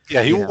outfit.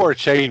 Yeah, he wore a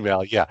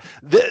chainmail. Yeah.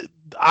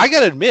 I got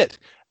to admit,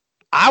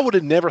 I would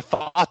have never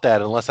thought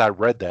that unless I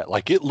read that.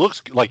 Like, it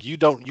looks like you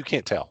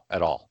can't tell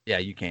at all. Yeah,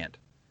 you can't.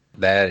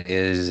 That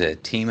is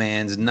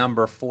T-Man's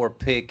number 4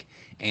 pick.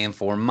 And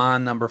for my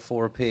number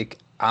 4 pick,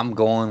 I'm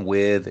going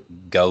with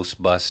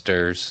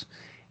Ghostbusters.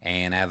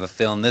 And I have a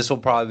feeling this will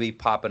probably be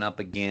popping up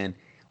again.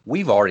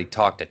 We've already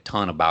talked a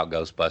ton about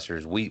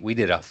Ghostbusters. We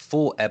did a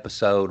full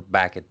episode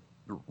back at,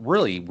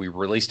 we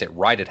released it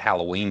right at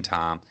Halloween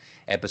time,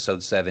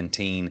 episode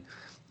 17.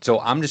 So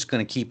I'm just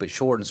going to keep it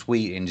short and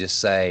sweet and just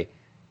say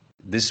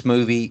this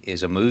movie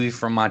is a movie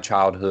from my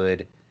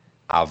childhood.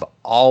 I've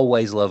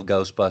always loved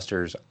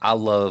Ghostbusters. I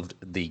loved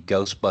the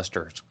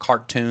Ghostbusters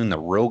cartoon, the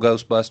real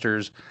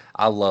Ghostbusters.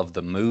 I love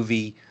the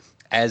movie.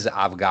 As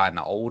I've gotten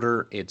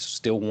older, it's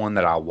still one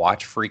that I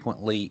watch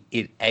frequently.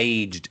 It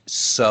aged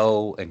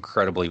so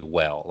incredibly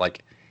well.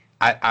 Like,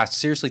 I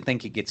seriously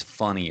think it gets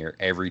funnier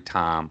every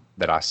time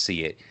that I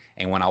see it.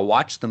 And when I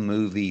watched the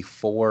movie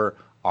for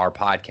our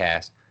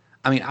podcast,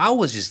 I mean, I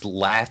was just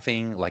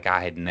laughing like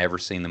I had never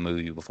seen the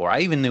movie before.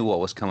 I even knew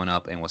what was coming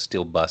up and was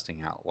still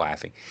busting out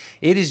laughing.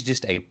 It is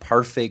just a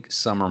perfect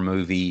summer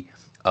movie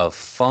of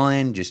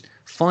fun, just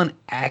fun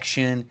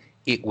action.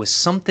 It was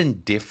something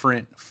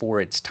different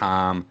for its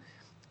time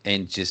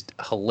and just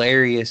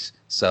hilarious.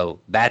 So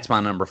that's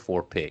my number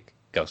 4 pick,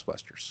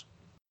 Ghostbusters.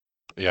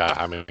 Yeah,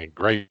 I mean,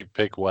 great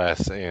pick,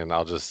 Wes. And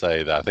I'll just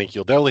say that I think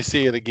you'll definitely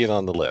see it again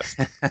on the list.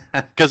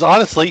 Because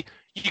honestly,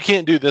 you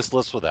can't do this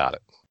list without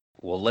it.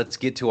 Well, let's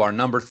get to our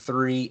number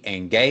 3.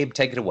 And Gabe,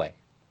 take it away.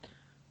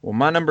 Well,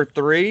 my number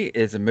 3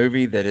 is a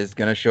movie that is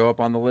going to show up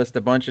on the list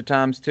a bunch of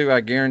times too,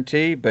 I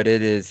guarantee. But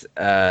it is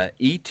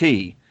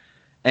E.T.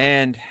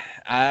 And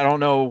I don't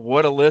know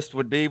what a list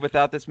would be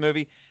without this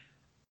movie.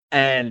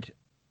 And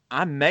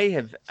I may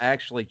have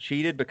actually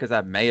cheated because I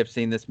may have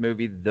seen this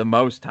movie the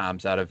most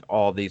times out of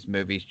all these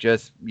movies,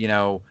 just,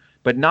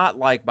 but not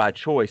like by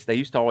choice. They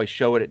used to always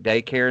show it at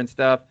daycare and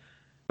stuff,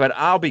 but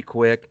I'll be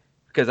quick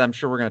because I'm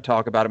sure we're going to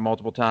talk about it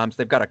multiple times.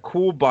 They've got a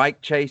cool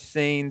bike chase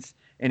scenes.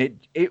 and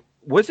it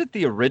was it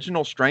the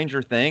original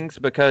Stranger Things,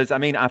 because I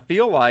mean I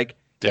feel like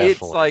it's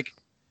Definitely.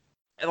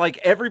 like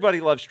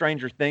everybody loves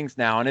Stranger Things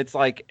now, and it's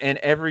like, and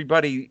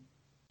everybody,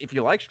 if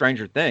you like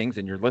Stranger Things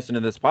and you're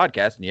listening to this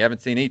podcast and you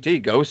haven't seen ET,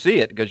 go see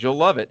it because you'll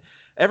love it.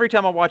 Every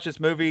time I watch this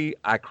movie,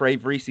 I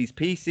crave Reese's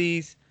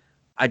Pieces.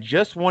 I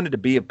just wanted to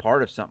be a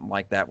part of something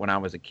like that when I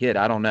was a kid.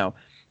 I don't know.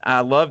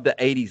 I love the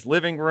 80s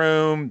living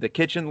room, the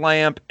kitchen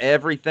lamp,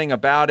 everything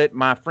about it.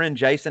 My friend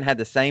Jason had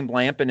the same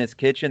lamp in his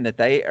kitchen that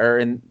they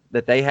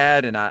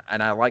had, and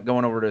I like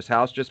going over to his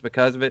house just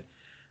because of it.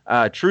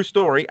 True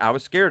story. I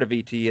was scared of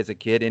ET as a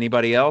kid.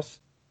 Anybody else?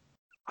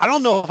 I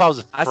don't know if I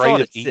was I saw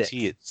afraid it of at ET 6.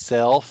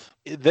 itself.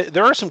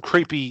 There are some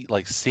creepy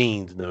like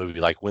scenes in the movie,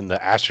 like when the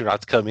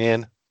astronauts come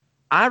in.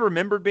 I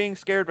remembered being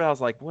scared, but I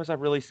was like, was I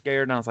really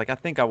scared? And I was like, I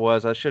think I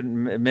was. I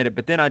shouldn't admit it.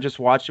 But then I just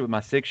watched it with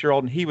my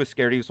 6-year-old, and he was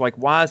scared. He was like,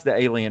 why is the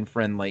alien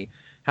friendly?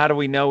 How do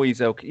we know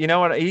he's okay? You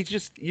know what? He's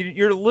just,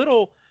 you're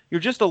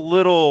just a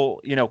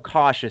little,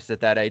 cautious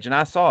at that age. And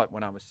I saw it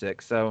when I was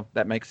 6, so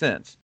that makes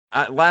sense.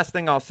 Last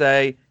thing I'll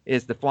say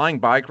is the flying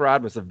bike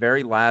ride was the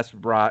very last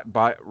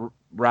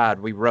ride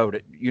we rode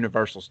at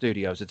Universal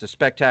Studios. It's a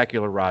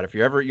spectacular ride. If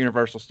you're ever at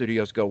Universal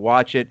Studios, go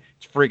watch it.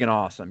 It's friggin'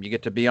 awesome. You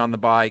get to be on the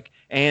bike,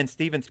 and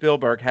Steven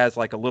Spielberg has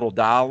like a little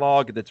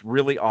dialogue that's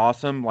really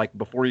awesome. Like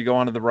before you go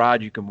onto the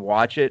ride, you can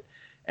watch it,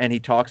 and he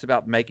talks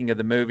about making of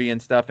the movie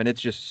and stuff, and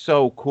it's just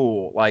so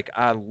cool. Like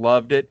I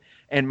loved it.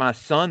 And my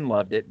son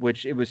loved it,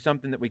 which it was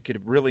something that we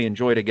could really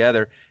enjoy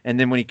together. And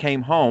then when he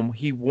came home,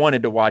 he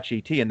wanted to watch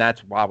ET, and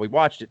that's why we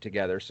watched it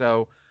together.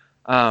 So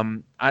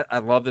I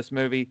love this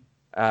movie.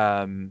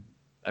 I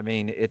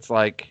mean, it's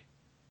like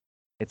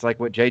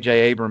what J.J.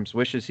 Abrams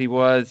wishes he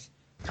was.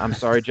 I'm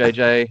sorry,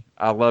 J.J.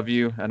 I love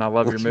you, and I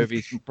love your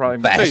movies. Probably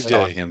Bashed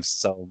JJ. on him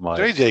so much.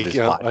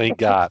 JJ, he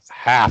got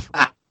half.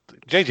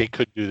 JJ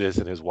could do this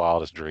in his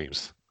wildest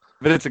dreams.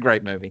 But it's a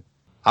great movie.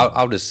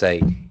 I'll just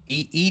say,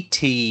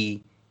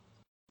 E.T.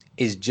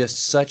 is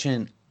just such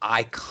an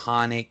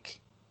iconic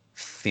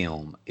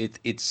film.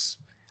 It's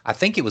I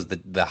think it was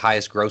the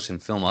highest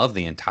grossing film of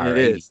the entire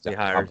It is 80s, the I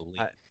higher.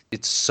 believe.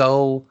 It's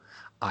so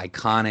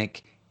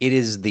iconic. It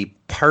is the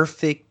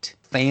perfect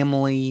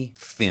family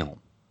film.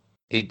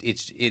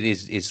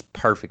 It's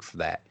perfect for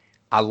that.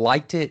 I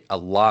liked it a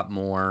lot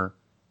more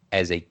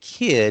as a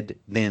kid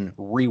than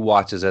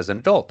rewatches as an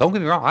adult. Don't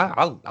get me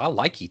wrong. I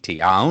like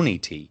E.T. I own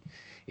E.T.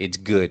 It's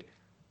good.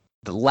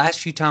 The last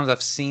few times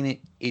I've seen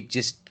it, it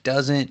just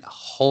doesn't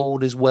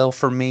hold as well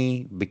for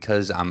me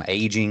because I'm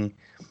aging.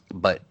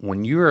 But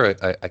when you're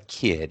a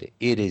kid,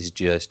 it's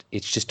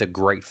just a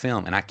great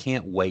film, and I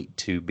can't wait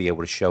to be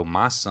able to show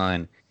my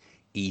son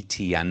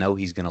E.T. I know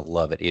he's going to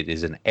love it. It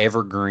is an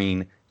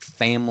evergreen,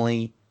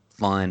 family,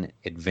 fun,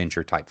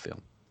 adventure type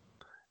film.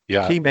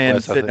 Yeah,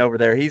 T-Man's sitting over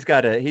there. He's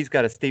got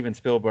a Steven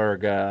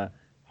Spielberg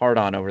hard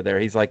on over there.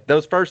 He's like,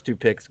 those first 2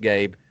 picks,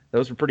 Gabe,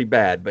 those were pretty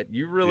bad, but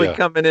you really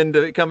coming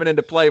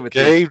into play with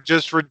Gabe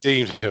just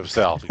redeemed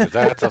himself because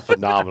that's a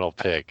phenomenal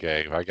pick,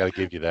 Gabe. I got to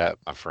give you that,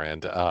 my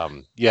friend.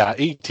 Yeah,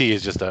 E.T.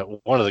 is just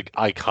one of the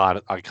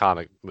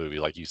iconic movie,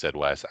 like you said,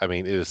 Wes. I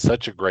mean, it is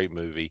such a great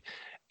movie,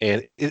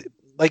 and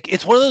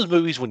it's one of those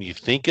movies when you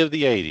think of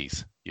the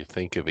 '80s, you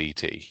think of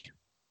E.T.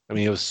 I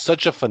mean, it was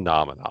such a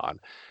phenomenon.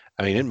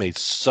 I mean, it made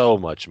so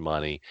much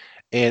money,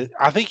 and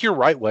I think you're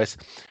right, Wes.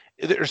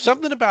 There's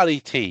something about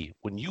E.T.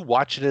 when you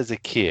watch it as a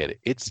kid,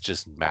 it's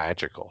just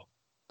magical.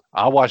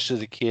 I watched it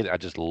as a kid, I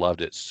just loved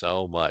it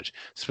so much.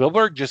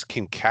 Spielberg just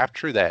can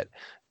capture that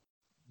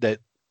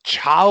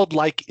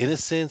childlike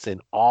innocence and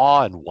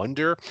awe and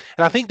wonder.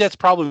 And I think that's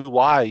probably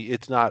why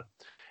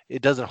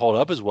it doesn't hold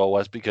up as well,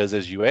 Wes, because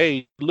as you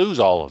age, you lose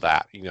all of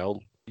that, You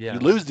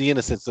lose the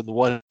innocence and the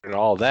wonder and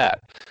all that.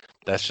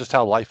 That's just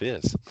how life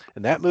is.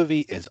 And that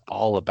movie is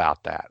all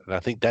about that. And I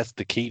think that's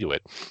the key to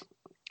it.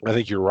 I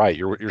think you're right.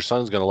 Your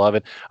son's going to love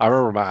it. I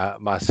remember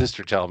my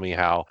sister telling me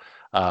how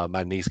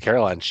my niece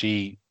Caroline,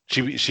 she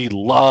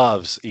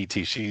loves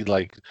E.T. She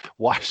like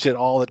watched it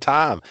all the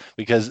time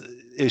because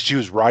she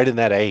was right in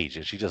that age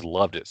and she just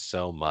loved it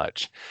so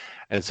much.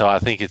 And so I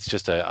think it's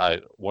just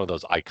one of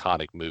those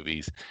iconic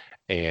movies.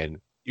 And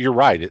you're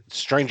right.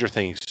 Stranger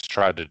Things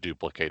tried to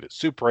duplicate it.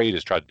 Super 8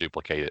 has tried to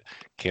duplicate it.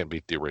 Can't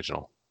beat the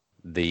original.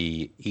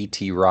 The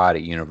E.T. ride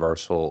at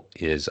Universal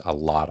is a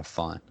lot of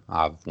fun.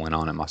 I've went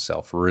on it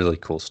myself. Really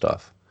cool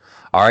stuff.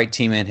 All right,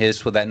 T-Man, hit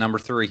us with that number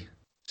 3.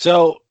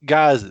 So,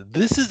 guys,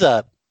 this is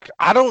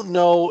I don't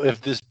know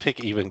if this pick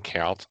even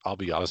counts, I'll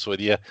be honest with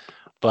you,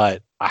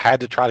 but I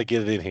had to try to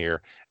get it in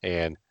here,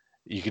 and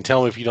you can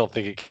tell me if you don't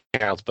think it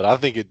counts, but I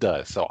think it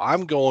does. So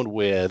I'm going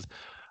with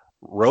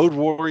Road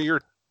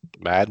Warrior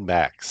Mad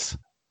Max.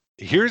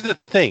 Here's the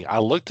thing. I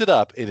looked it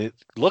up, and it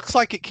looks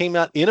like it came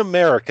out in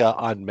America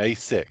on May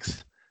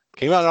 6th.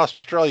 Came out in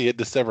Australia in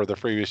December the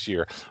previous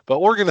year, but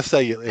we're going to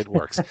say it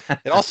works.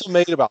 It also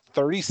made about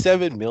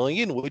 $37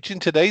 million, which in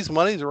today's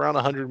money is around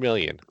 $100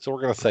 million. So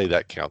we're going to say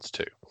that counts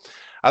too.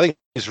 I think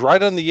it's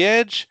right on the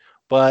edge,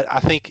 but I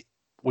think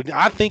when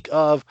I think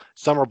of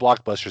summer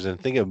blockbusters and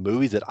think of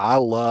movies that I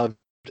love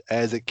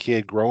as a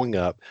kid growing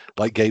up.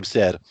 Like Gabe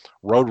said,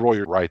 Road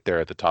Warrior right there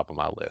at the top of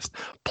my list.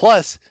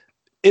 Plus,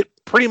 it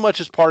pretty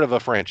much is part of a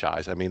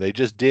franchise. I mean, they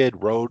just did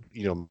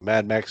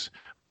Mad Max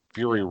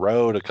Fury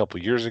Road a couple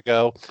years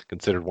ago,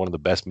 considered one of the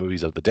best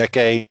movies of the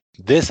decade.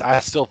 This, I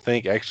still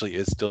think, actually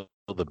is still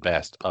the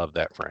best of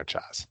that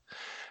franchise.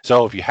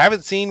 So if you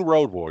haven't seen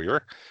Road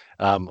Warrior,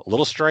 a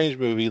little strange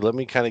movie, let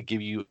me kind of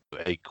give you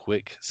a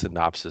quick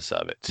synopsis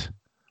of it.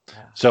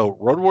 So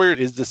Road Warrior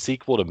is the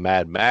sequel to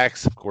Mad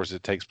Max. Of course,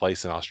 it takes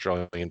place in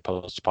Australian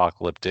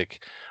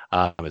post-apocalyptic.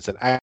 It's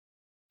an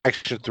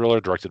action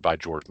thriller directed by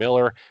George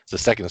Miller. It's the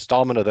second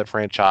installment of that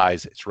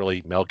franchise. It's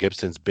really Mel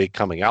Gibson's big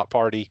coming out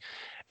party.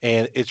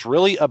 And it's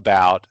really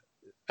about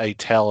a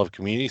tale of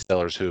community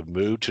settlers who have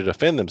moved to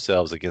defend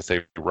themselves against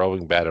a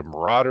roving band of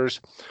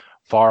marauders,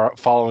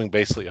 following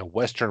basically a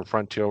Western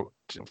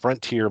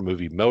frontier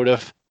movie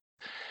motive,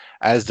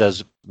 as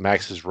does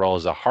Max's role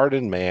as a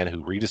hardened man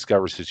who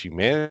rediscovers his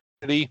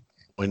humanity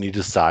when he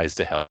decides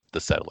to help the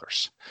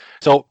settlers.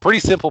 So pretty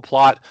simple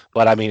plot,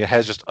 but I mean, it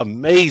has just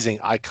amazing,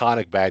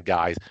 iconic bad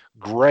guys,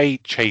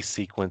 great chase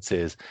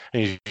sequences.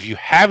 And if you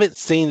haven't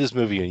seen this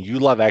movie and you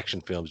love action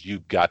films,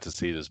 you've got to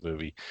see this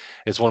movie.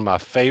 It's one of my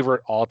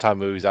favorite all-time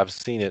movies. I've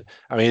seen it.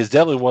 I mean, it's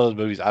definitely one of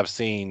the movies I've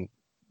seen,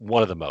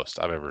 one of the most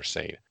I've ever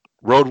seen.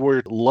 Road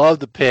Warrior, love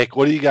the pick.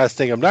 What do you guys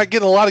think? I'm not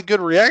getting a lot of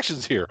good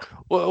reactions here.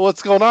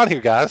 What's going on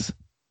here, guys?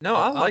 No,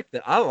 I like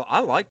that. I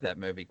like that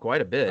movie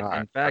quite a bit.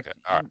 Right, In fact,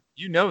 okay,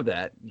 you know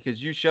that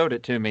because you showed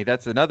it to me.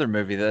 That's another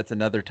movie. That's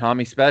another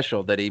Tommy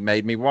special that he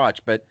made me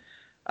watch. But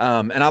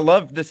and I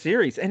love the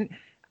series. And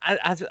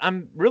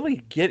I'm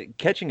really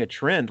catching a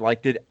trend.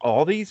 Like, did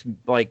all these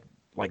like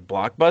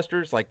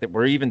blockbusters like that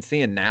we're even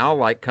seeing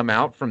now come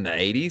out from the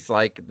 80s?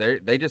 Like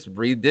they just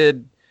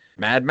redid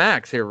Mad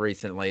Max here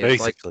recently.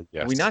 It's basically,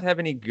 yes. We not have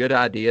any good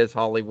ideas,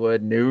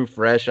 Hollywood, new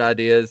fresh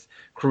ideas.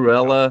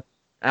 Cruella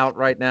out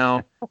right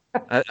now.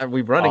 Are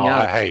we running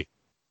out? Hey,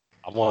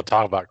 I'm going to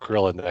talk about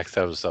Cruella next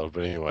episode,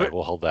 but anyway,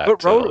 we'll hold that.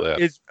 But Road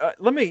is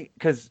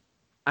because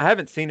I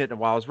haven't seen it in a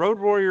while. Is Road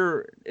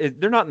Warrior?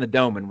 They're not in the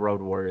dome in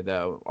Road Warrior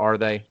though, are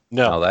they?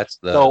 No, that's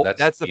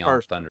the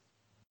first Thunder.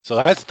 So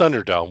that's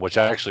Thunderdome, which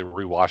I actually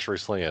rewatched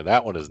recently, and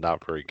that one is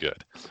not very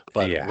good.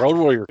 But yeah. Road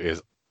Warrior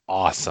is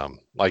awesome.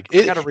 Like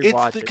I gotta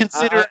rewatch it.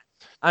 Consider.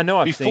 I know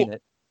I've seen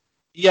it.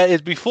 Yeah,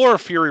 it's before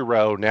Fury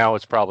Road. Now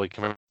it's probably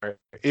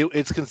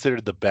it's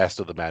considered the best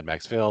of the Mad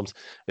Max films.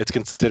 It's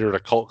considered a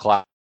cult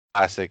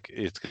classic.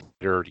 It's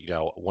considered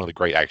one of the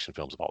great action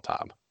films of all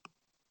time.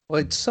 Well,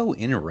 it's so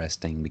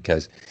interesting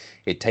because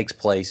it takes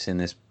place in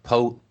this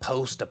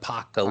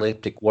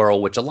post-apocalyptic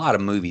world, which a lot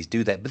of movies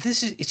do that. But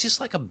it's just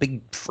like a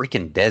big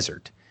freaking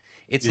desert.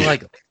 It's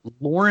like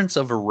Lawrence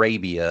of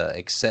Arabia,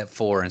 except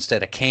for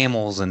instead of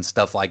camels and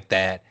stuff like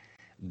that,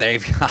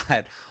 they've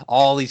got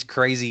all these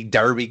crazy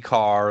derby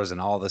cars and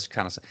all this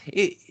kind of stuff.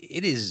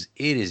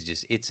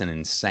 It's an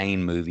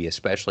insane movie,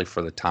 especially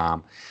for the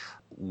time.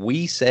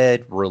 We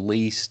said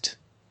released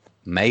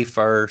May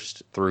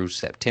 1st through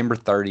September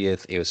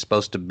 30th. It was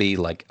supposed to be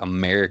like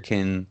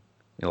American,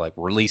 like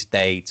release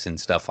dates and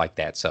stuff like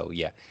that. So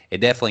yeah, it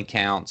definitely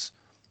counts.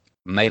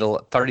 Made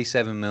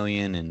 37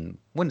 million. And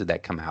when did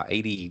that come out?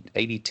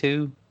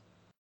 82?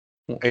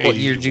 What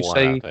year did you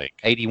say?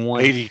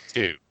 81?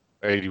 82.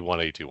 81,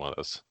 82, one of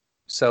those.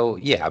 So,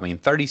 yeah, I mean,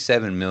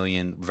 37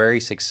 million, very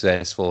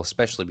successful,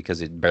 especially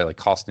because it barely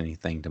cost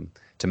anything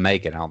to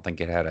make it. I don't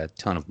think it had a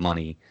ton of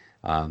money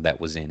that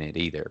was in it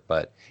either.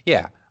 But,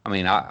 yeah, I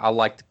mean, I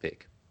like the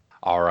pick.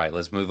 All right,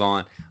 let's move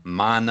on.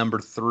 My number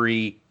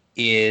 3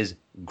 is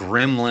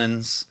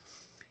Gremlins.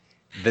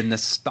 The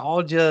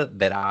nostalgia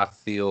that I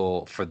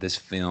feel for this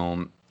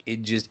film,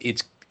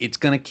 it's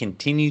going to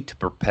continue to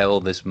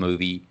propel this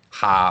movie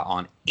high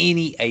on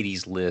any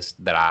 80s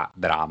list that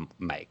I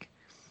make.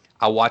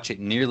 I watch it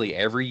nearly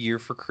every year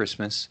for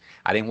Christmas.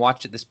 I didn't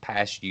watch it this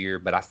past year,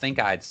 but I think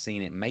I had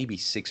seen it maybe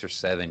 6 or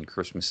 7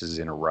 Christmases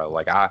in a row.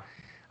 Like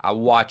I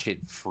watch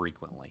it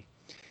frequently.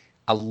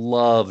 I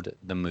loved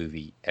the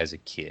movie as a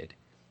kid.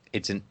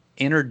 It's an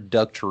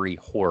introductory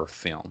horror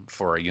film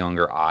for a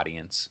younger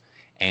audience.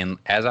 And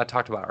as I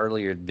talked about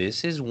earlier,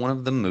 this is one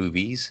of the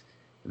movies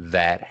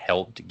that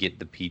helped get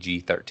the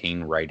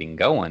PG-13 rating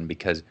going,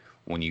 because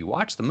when you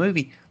watch the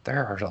movie,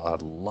 there are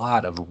a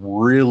lot of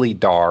really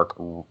dark,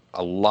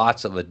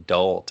 lots of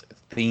adult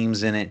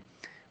themes in it.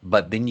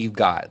 But then you've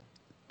got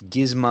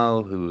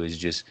Gizmo, who is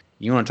just,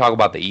 you want to talk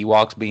about the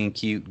Ewoks being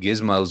cute?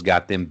 Gizmo's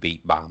got them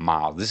beat by a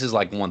mile. This is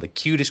like one of the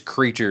cutest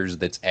creatures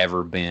that's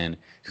ever been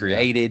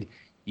created.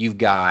 You've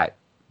got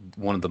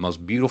one of the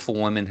most beautiful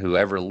women who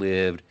ever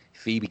lived.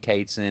 Phoebe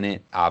Cates in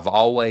it. I've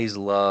always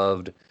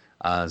loved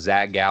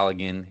Zach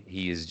Galligan.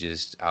 He is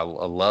just, I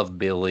love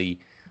Billy.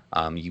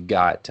 You've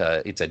got,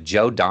 it's a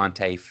Joe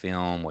Dante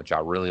film, which I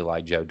really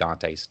like Joe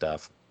Dante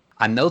stuff.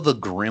 I know the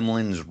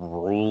Gremlins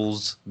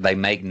rules, they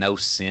make no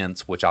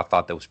sense, which I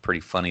thought that was pretty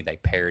funny. They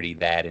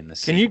parodied that in the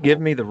sequel. Can you give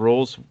me the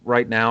rules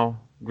right now,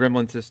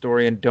 Gremlins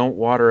historian? Don't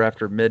water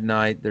after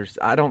midnight.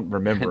 I don't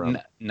remember them.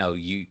 No,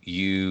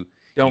 you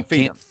don't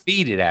feed can't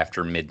feed it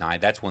after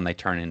midnight. That's when they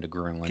turn into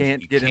gremlins.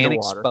 Can't you get can't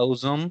into water.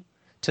 expose them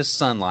to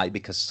sunlight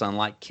because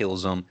sunlight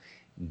kills them.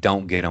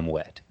 Don't get them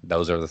wet.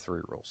 Those are the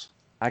 3 rules.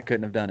 I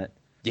couldn't have done it.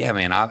 Yeah,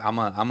 man, I'm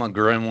a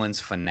Gremlins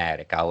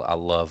fanatic. I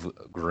love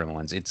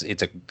Gremlins.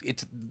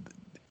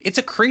 It's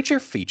a creature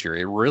feature.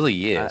 It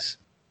really is.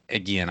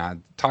 Again, I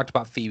talked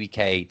about Phoebe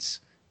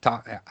Cates.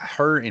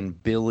 Her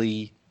and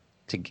Billy,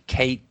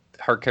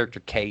 her character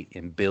Kate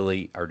and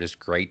Billy are just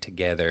great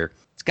together.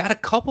 It's got a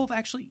couple of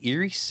actually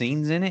eerie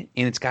scenes in it,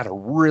 and it's got a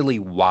really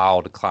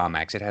wild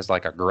climax. It has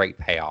like a great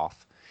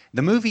payoff.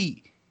 The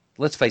movie,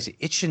 let's face it,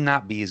 it should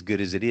not be as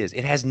good as it is.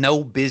 It has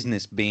no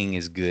business being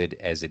as good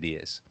as it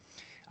is.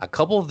 A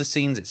couple of the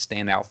scenes that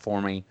stand out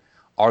for me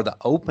are the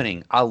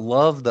opening. I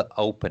love the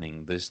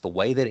opening. The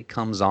way that it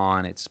comes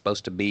on. It's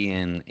supposed to be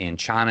in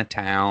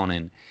Chinatown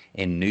and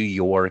in New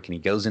York, and he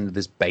goes into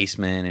this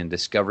basement and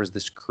discovers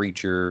this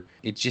creature.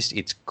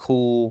 It's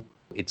cool.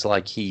 It's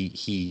like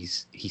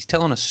he's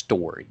telling a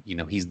story. You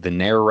know, he's the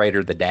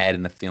narrator. The dad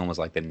in the film is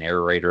like the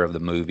narrator of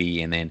the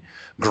movie, and then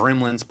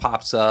Gremlins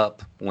pops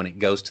up when it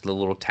goes to the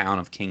little town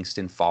of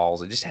Kingston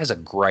Falls. It just has a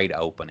great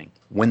opening.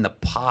 When the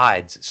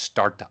pods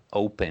start to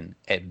open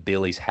at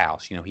Billy's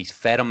house, you know, he's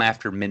fed them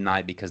after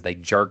midnight because they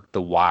jerked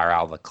the wire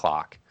out of the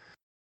clock.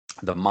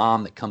 The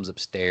mom that comes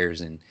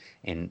upstairs and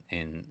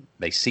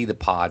they see the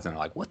pods and they're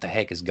like, "What the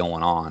heck is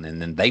going on?"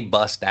 And then they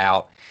bust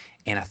out.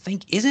 And I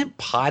think, isn't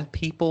Pod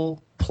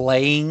People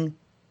playing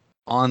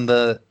on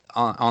the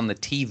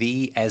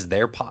TV as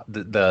their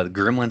the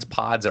Gremlins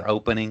pods are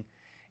opening?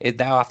 I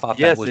thought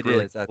yes, that was it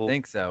really is. cool. I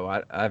think so.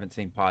 I haven't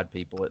seen Pod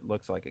People. It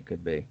looks like it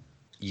could be.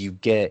 You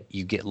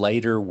get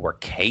later where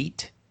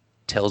Kate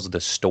tells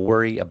the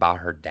story about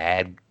her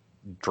dad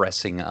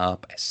dressing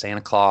up as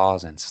Santa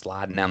Claus and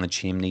sliding down the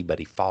chimney, but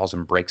he falls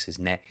and breaks his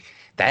neck.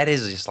 That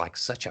is just like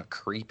such a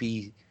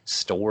creepy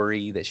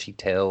story that she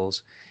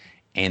tells.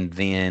 And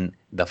then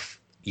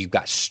you've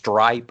got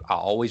Stripe. I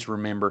always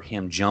remember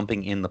him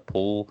jumping in the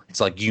pool. It's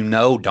like,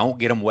 don't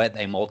get them wet,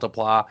 they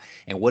multiply.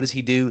 And what does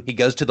he do? He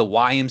goes to the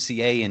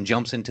YMCA and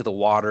jumps into the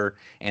water,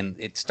 and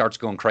it starts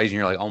going crazy. And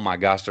you're like, oh my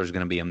gosh, there's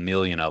going to be a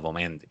million of them.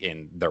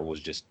 And there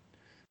was just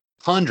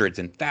hundreds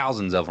and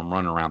thousands of them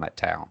running around that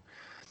town.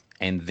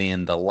 And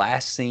then the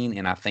last scene,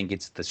 and I think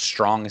it's the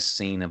strongest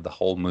scene of the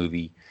whole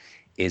movie,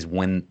 is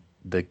when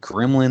the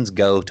Gremlins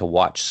go to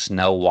watch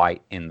Snow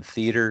White in the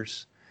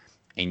theaters.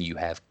 And you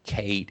have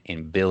Kate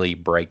and Billy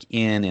break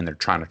in, and they're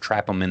trying to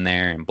trap them in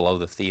there and blow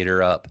the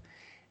theater up.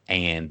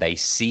 And they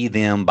see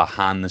them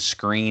behind the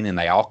screen, and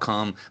they all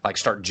come, like,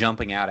 start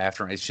jumping out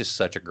after them. It's just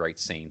such a great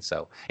scene.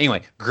 So,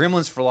 anyway,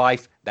 Gremlins for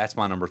life. That's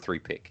my number 3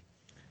 pick.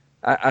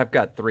 I've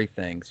got 3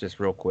 things, just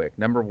real quick.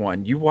 Number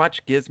 1, you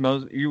watch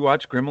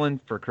Gremlin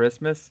for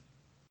Christmas?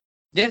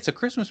 Yeah, it's a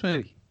Christmas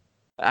movie.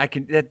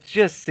 That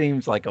just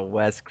seems like a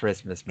West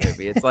Christmas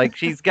movie. It's like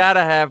she's got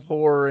to have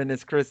horror in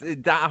this Christmas.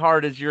 Die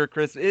Hard is your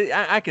Christmas.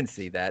 I can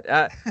see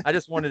that. I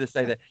just wanted to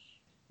say that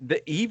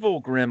the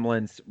evil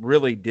Gremlins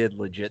really did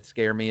legit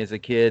scare me as a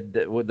kid.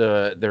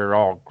 They're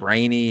all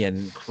grainy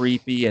and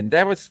creepy, and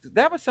that was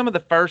some of the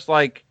first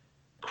like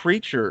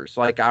creatures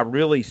like I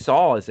really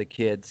saw as a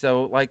kid.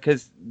 So like,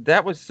 because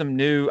that was some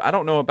new. I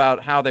don't know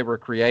about how they were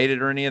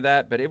created or any of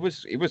that, but it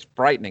was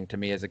frightening to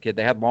me as a kid.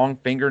 They had long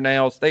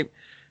fingernails.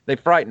 They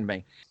frightened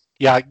me.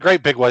 Yeah,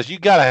 great pick, Wes. You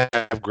got to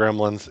have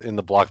Gremlins in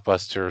the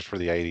blockbusters for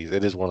the 80s.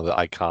 It is one of the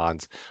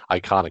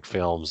iconic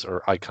films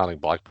or iconic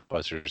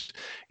blockbusters.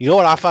 You know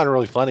what I find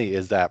really funny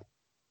is that,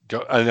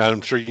 and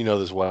I'm sure you know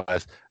this,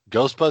 Wes,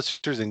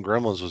 Ghostbusters and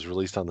Gremlins was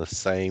released on the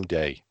same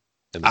day.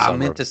 I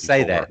meant to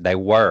say that. They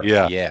were.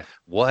 Yeah.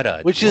 What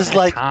a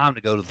time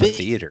to go to the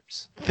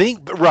theaters.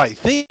 Think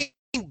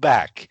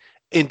back.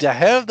 And to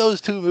have those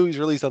 2 movies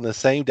released on the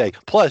same day,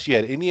 plus you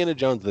had Indiana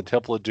Jones and the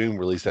Temple of Doom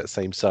released that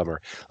same summer.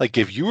 Like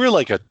if you were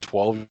like a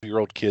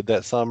 12-year-old kid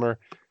that summer,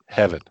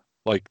 heaven.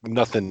 Like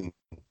nothing.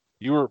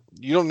 You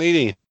don't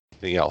need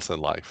anything else in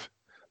life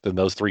than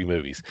those 3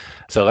 movies.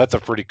 So that's a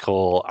pretty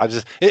cool.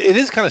 It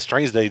is kind of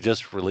strange they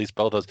just released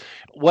both those.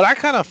 What I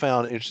kind of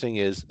found interesting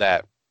is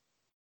that,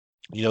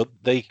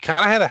 they kind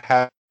of had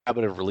a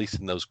habit of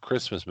releasing those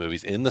Christmas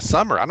movies in the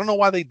summer. I don't know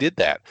why they did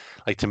that.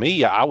 Like to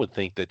me, I would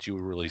think that you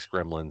would release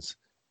Gremlins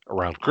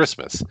around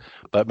Christmas,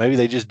 but maybe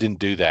they just didn't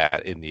do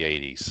that in the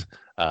 80s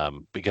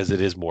because it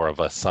is more of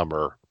a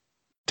summer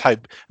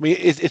type. I mean,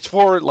 it's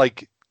for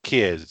like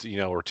kids,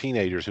 or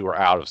teenagers who are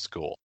out of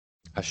school.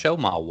 I showed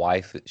my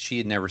wife. She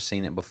had never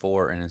seen it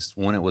before, and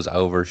when it was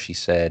over, she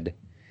said,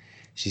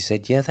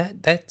 "Yeah,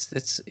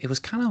 it was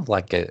kind of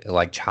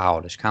like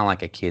childish, kind of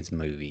like a kid's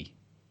movie."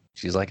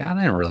 She's like, I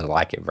didn't really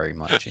like it very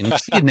much, and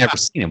she had never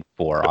seen it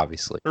before,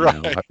 obviously,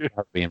 right.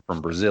 Her being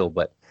from Brazil.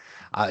 But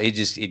it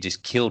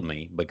just killed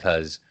me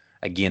because,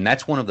 again,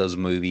 that's one of those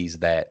movies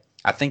that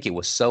I think it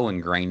was so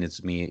ingrained in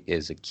me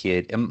as a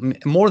kid,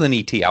 more than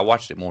E.T. I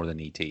watched it more than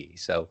E.T.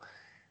 So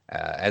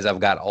as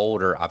I've got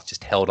older, I've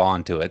just held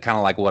on to it, kind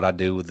of like what I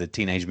do with the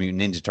Teenage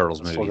Mutant Ninja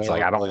Turtles movie. It's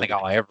like I don't think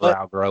I'll ever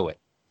outgrow it.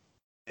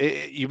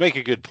 You make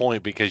a good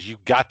point because you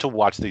got to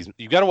watch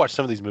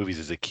some of these movies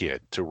as a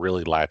kid to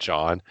really latch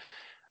on.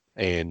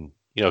 And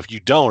if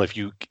you don't,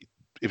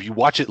 if you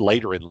watch it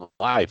later in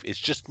life, it's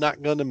just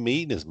not going to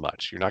mean as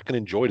much. You're not going to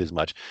enjoy it as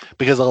much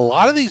because a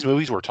lot of these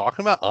movies we're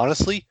talking about,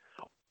 honestly,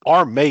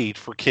 are made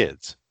for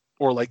kids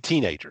or like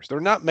teenagers. They're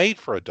not made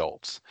for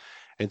adults.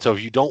 And so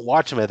if you don't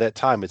watch them at that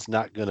time, it's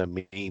not going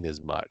to mean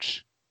as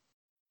much.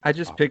 I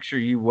just picture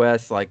you,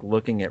 Wes, like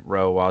looking at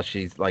Ro while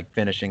she's like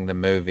finishing the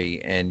movie,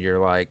 and you're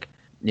like,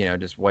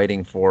 just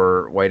waiting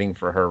for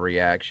her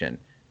reaction.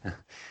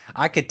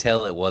 I could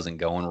tell it wasn't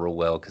going real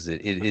well because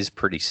it is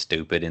pretty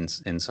stupid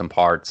in some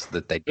parts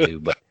that they do.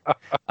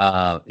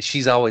 But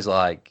she's always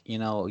like,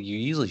 you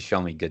usually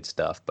show me good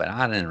stuff, but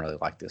I didn't really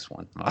like this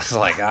one. I was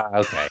like,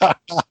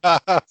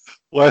 okay.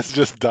 Wes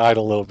just died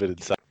a little bit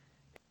inside.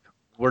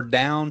 We're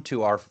down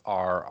to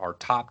our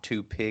top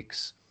 2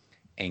 picks.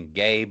 And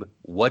Gabe,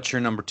 what's your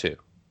number 2?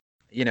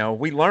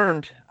 We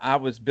learned I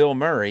was Bill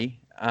Murray.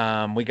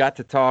 We got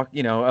to talk,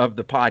 of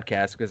the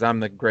podcast because I'm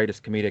the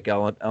greatest comedic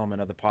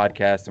element of the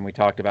podcast. And we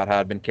talked about how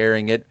I'd been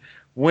carrying it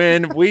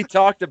when we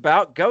talked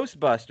about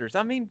Ghostbusters.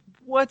 I mean,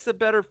 what's a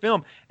better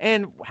film?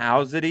 And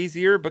how's it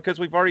easier? Because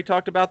we've already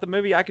talked about the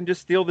movie. I can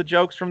just steal the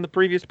jokes from the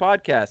previous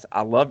podcast.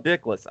 I love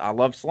Dickless. I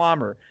love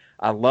Slimer.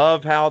 I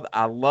love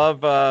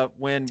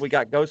when we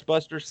got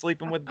Ghostbusters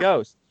sleeping with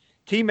ghosts.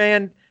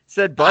 T-Man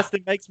said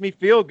busting makes me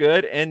feel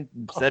good and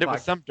said it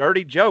was some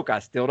dirty joke. I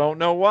still don't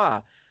know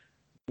why.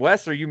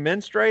 Wes, are you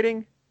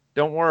menstruating?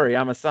 Don't worry,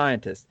 I'm a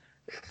scientist.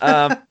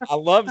 I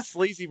love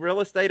sleazy real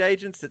estate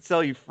agents that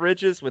sell you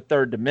fridges with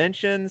third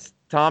dimensions.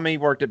 Tommy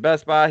worked at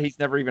Best Buy. He's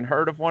never even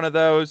heard of one of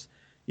those.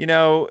 The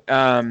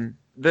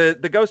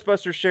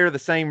Ghostbusters share the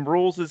same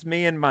rules as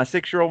me and my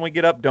 6-year-old when we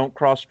get up. Don't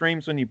cross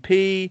streams when you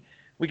pee.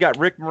 We got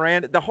Rick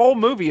Moranis. The whole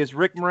movie is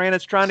Rick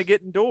Moranis trying to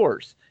get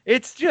indoors.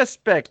 It's just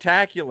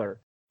spectacular.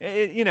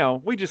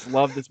 We just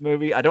love this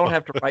movie. I don't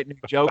have to write new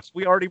jokes.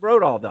 We already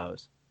wrote all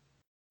those.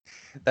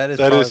 That is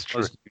the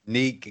most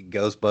unique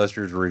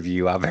Ghostbusters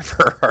review I've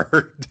ever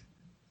heard.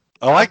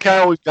 I like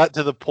how we got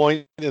to the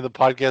point in the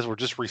podcast we're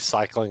just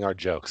recycling our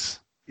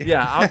jokes.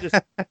 Yeah,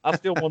 I'll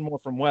steal one more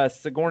from Wes.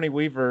 Sigourney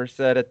Weaver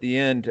said at the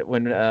end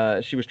when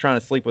she was trying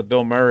to sleep with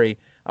Bill Murray,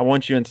 "I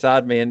want you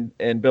inside me,"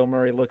 and Bill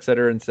Murray looks at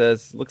her and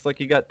says, "Looks like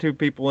you got 2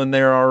 people in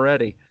there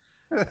already."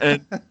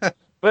 And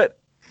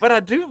But I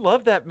do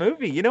love that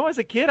movie. As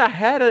a kid, I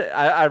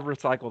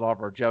recycled all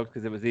of our jokes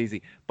because it was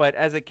easy. But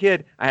as a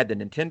kid, I had the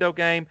Nintendo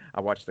game.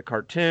 I watched the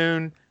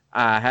cartoon.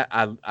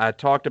 I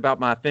talked about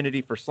my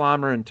affinity for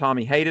Slimer, and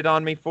Tommy hated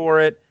on me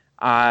for it.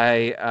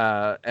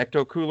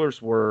 Ecto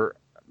Coolers were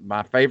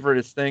my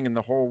favoriteest thing in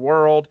the whole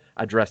world.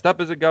 I dressed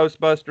up as a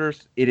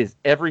Ghostbusters. It is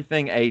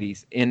everything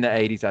 80s. In the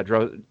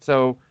 80s,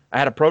 so I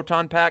had a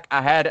proton pack. I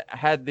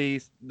had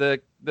the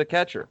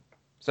catcher.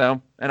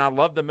 So, and I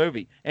love the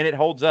movie, and it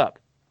holds up.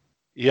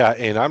 Yeah,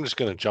 and I'm just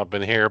going to jump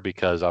in here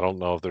because I don't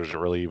know if there's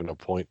really even a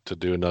point to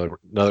do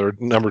another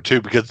number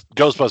 2 because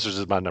Ghostbusters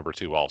is my number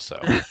 2 also.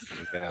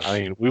 I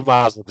mean, we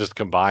might as well just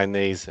combine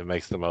these. It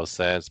makes the most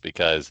sense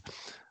because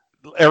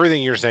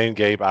everything you're saying,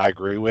 Gabe, I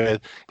agree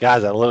with.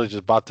 Guys, I literally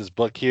just bought this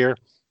book here,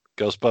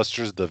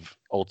 Ghostbusters, the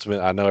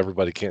ultimate. I know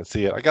everybody can't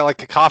see it. I got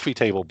like a coffee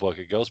table book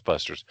at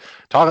Ghostbusters.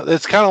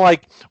 It's kind of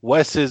like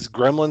Wes's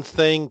Gremlins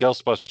thing.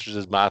 Ghostbusters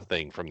is my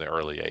thing from the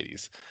early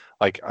 80s.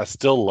 Like, I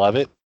still love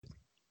it.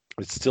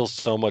 It's still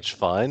so much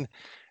fun,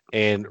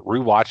 and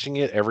rewatching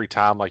it every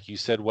time, like you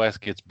said, Wes,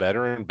 gets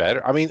better and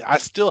better. I mean,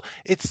 it's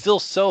still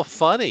so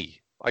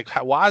funny. Like,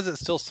 why is it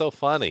still so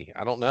funny?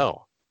 I don't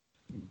know.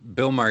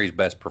 Bill Murray's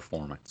best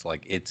performance,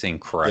 like, it's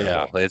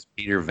incredible. Yeah. As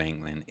Peter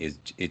Venkman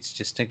it's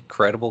just an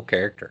incredible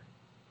character.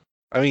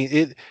 I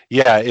mean,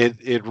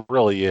 it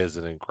really is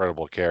an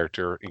incredible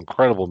character,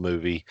 incredible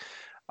movie.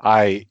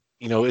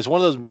 It's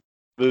one of those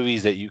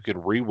movies that you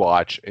can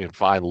rewatch and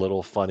find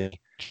little funny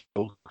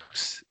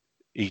jokes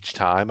each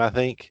time. I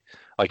think,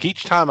 like,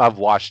 each time I've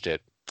watched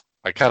it,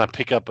 I kind of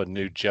pick up a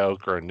new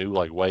joke or a new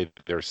way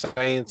that they're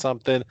saying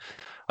something.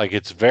 Like,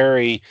 it's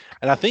very,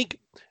 and I think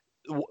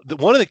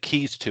one of the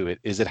keys to it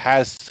is it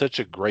has such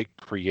a great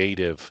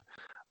creative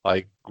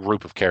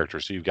group of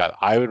characters. So you've got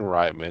Ivan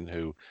Reitman,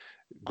 who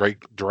great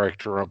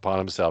director upon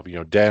himself.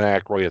 Dan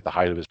Aykroyd at the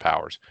height of his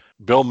powers,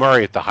 Bill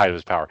Murray at the height of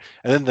his power,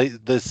 and then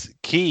this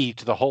key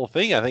to the whole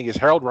thing, I think, is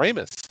Harold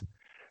Ramis.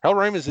 Harold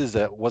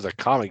Ramis was a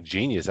comic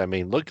genius. I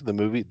mean, look at the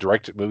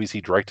movies he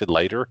directed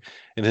later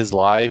in his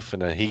life,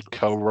 and then he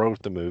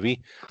co-wrote the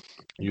movie.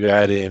 You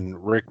add in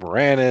Rick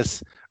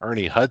Moranis,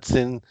 Ernie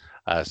Hudson,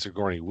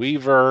 Sigourney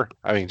Weaver.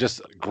 I mean, just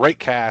a great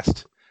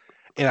cast.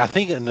 And I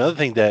think another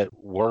thing that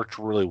worked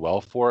really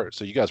well for it,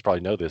 so you guys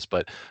probably know this,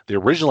 but the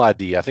original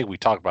idea, I think we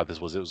talked about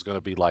this, was it was going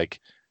to be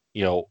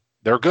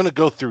they're going to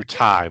go through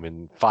time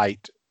and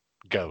fight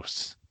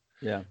ghosts.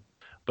 Yeah.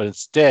 But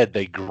instead,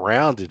 they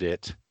grounded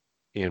it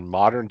in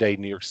modern day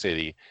New York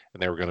City,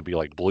 and they were going to be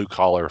like blue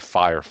collar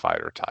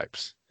firefighter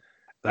types.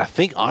 And I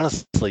think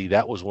honestly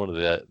that was one of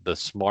the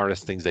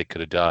smartest things they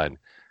could have done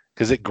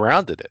because it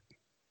grounded it.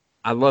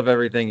 I love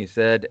everything you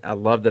said. I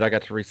love that I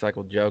got to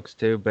recycle jokes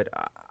too, but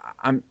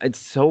it's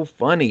so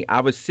funny.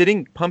 I was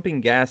sitting pumping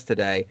gas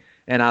today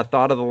and I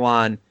thought of the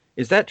line,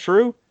 "Is that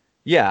true?"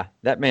 Yeah,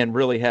 that man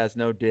really has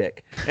no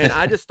dick. And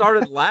I just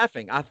started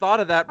laughing. I thought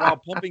of that while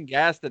pumping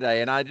gas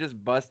today, and I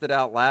just busted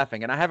out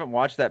laughing. And I haven't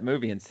watched that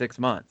movie in 6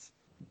 months.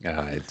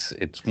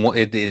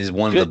 It is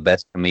one of the Good.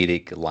 best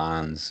comedic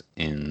lines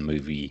in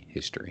movie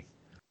history.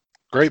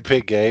 Great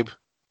pick, Gabe.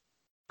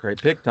 Great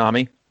pick,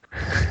 Tommy.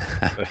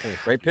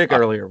 Great pick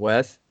earlier,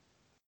 Wes.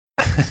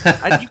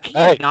 You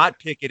can't not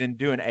pick it and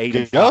do an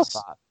 80s top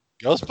five.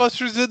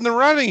 Ghostbusters in the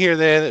running here.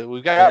 Then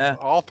we've got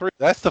all three.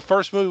 That's the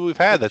first movie we've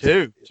had. That's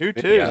two.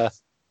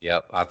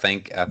 Yep. I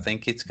think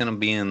it's going to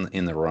be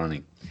in the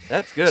running.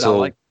 That's good.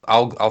 So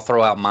I'll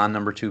throw out my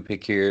number 2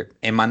 pick here,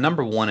 and my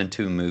number 1 and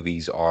 2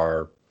 movies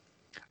are.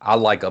 I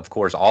like, of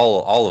course,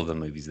 all of the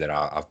movies that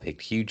I've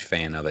picked. Huge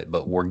fan of it,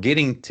 but we're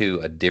getting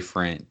to a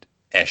different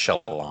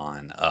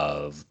echelon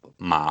of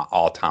my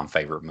all-time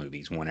favorite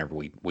movies whenever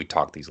we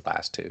talk these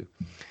last two.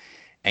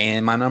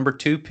 And my number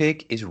 2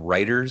 pick is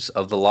Raiders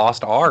of the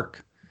Lost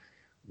Ark.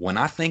 When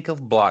I think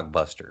of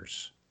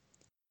blockbusters,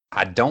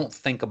 I don't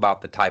think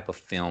about the type of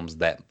films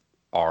that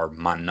are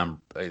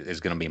is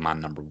going to be my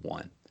number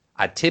 1.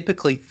 I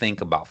typically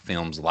think about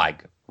films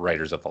like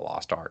Raiders of the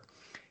Lost Ark.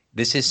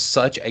 This is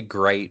such a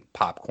great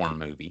popcorn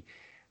movie.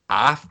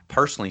 I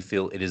personally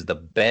feel it is the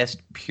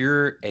best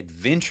pure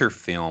adventure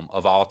film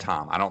of all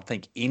time. I don't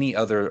think any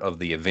other of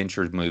the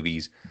adventure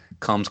movies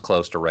comes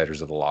close to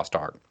Raiders of the Lost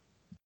Ark.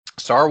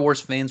 Star Wars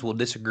fans will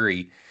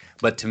disagree,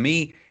 but to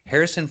me,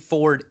 Harrison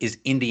Ford is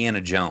Indiana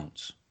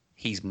Jones.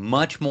 He's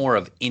much more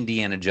of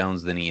Indiana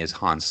Jones than he is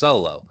Han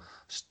Solo.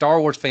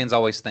 Star Wars fans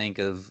always think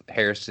of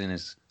Harrison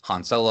as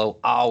Han Solo.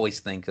 I always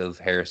think of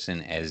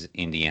Harrison as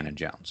Indiana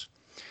Jones.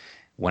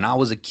 When I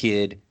was a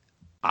kid,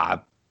 I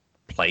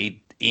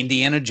played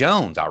Indiana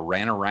Jones. I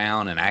ran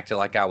around and acted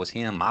like I was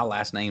him. My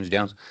last name's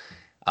Jones.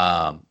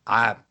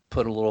 I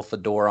put a little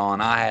fedora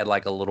on. I had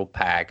like a little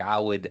pack. I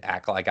would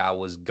act like I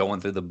was going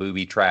through the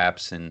booby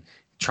traps and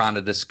trying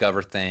to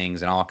discover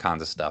things and all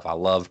kinds of stuff. I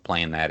loved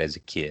playing that as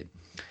a kid.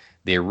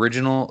 The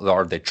original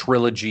or the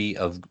trilogy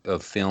of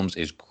films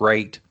is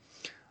great.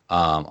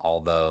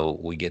 Although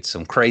we get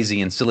some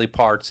crazy and silly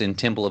parts in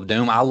Temple of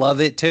Doom, I love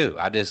it too.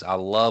 I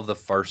love the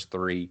first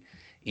 3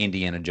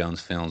 Indiana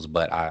Jones films,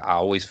 but I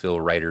always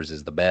feel Raiders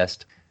is the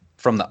best.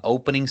 From the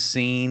opening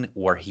scene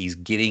where he's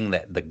getting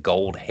the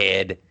gold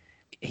head,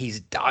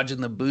 he's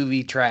dodging the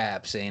booby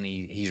traps and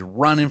he's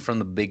running from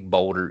the big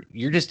boulder.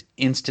 You're just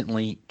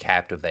instantly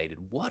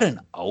captivated. What an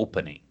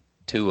opening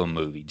to a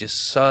movie.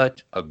 Just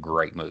such a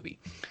great movie.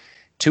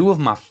 2 of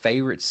my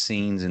favorite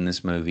scenes in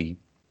this movie,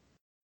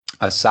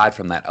 aside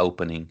from that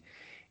opening,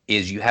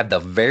 is you have the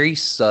very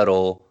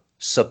subtle,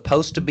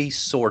 supposed to be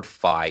sword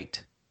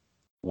fight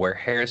where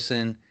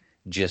Harrison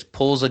just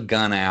pulls a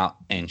gun out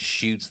and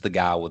shoots the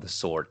guy with a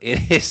sword.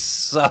 It is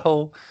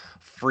so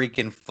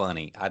freaking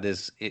funny.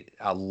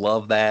 I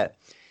love that.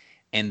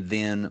 And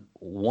then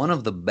one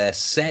of the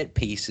best set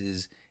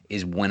pieces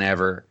is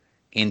whenever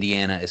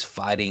Indiana is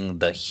fighting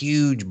the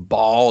huge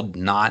bald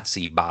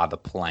Nazi by the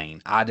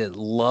plane. I just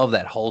love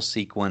that whole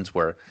sequence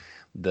where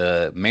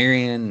the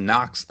Marion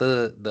knocks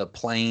the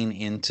plane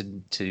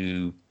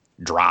into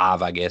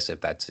drive, I guess,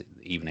 if that's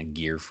even a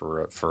gear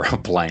for a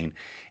plane,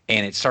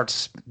 and it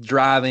starts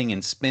driving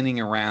and spinning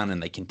around,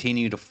 and they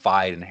continue to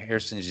fight, and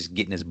Harrison is just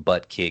getting his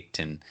butt kicked,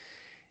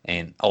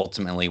 and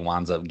ultimately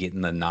winds up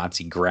getting the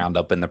Nazi ground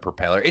up in the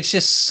propeller. It's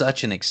just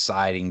such an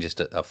exciting,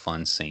 just a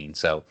fun scene.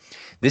 So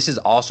this is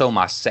also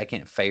my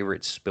second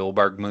favorite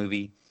Spielberg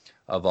movie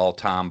of all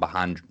time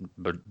behind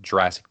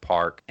Jurassic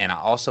Park. And I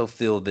also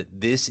feel that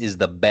this is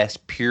the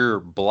best pure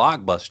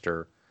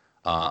blockbuster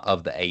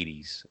of the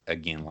 80s.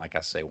 Again, like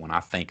I say, when I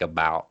think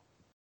about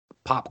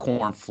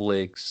popcorn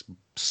flicks,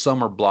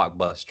 summer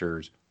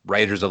blockbusters,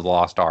 Raiders of the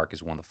Lost Ark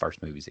is one of the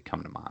first movies that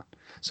come to mind.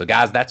 So,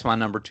 guys, that's my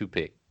number 2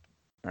 pick.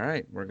 All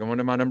right, we're going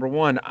to my number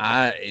 1.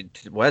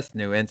 Wes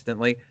knew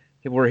instantly.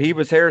 Where he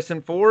was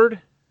Harrison Ford,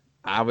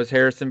 I was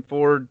Harrison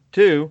Ford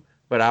too,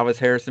 but I was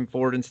Harrison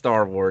Ford in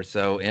Star Wars.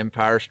 So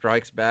Empire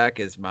Strikes Back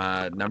is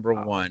my number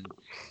 1.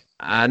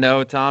 I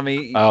know,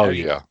 Tommy.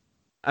 Yeah.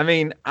 I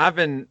mean, I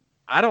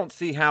don't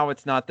see how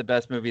it's not the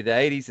best movie of the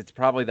 80s. It's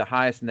probably the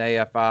highest in the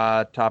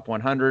AFI top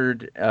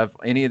 100 of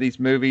any of these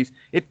movies.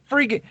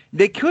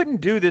 They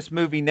couldn't do this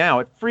movie now.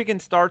 It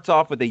freaking starts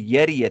off with a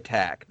Yeti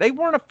attack. They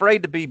weren't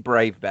afraid to be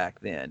brave back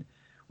then.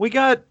 We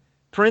got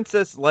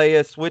Princess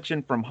Leia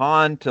switching from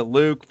Han to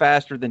Luke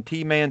faster than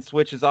T-Man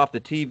switches off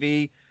the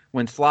TV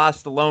when Sly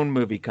Stallone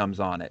movie comes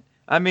on it.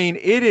 I mean,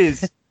 it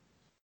is...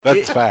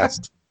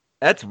 fast.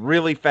 That's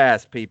really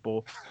fast,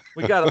 people.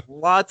 We got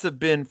lots of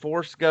Ben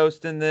Force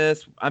Ghost in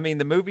this. I mean,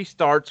 the movie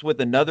starts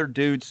with another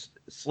dude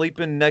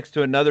sleeping next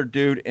to another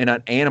dude in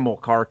an animal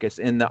carcass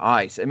in the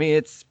ice. I mean,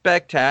 it's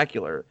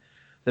spectacular.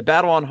 The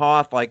battle on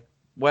Hoth, like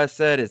Wes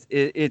said,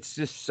 it's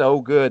just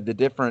so good. The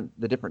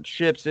different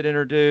ships it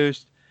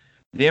introduced.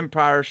 The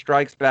Empire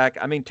Strikes Back.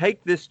 I mean,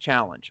 take this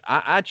challenge.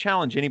 I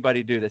challenge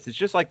anybody to do this. It's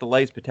just like the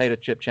Lay's Potato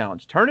Chip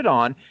Challenge. Turn it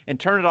on and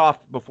turn it off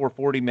before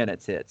 40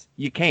 minutes hits.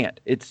 You can't.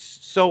 It's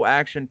so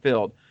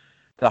action-filled.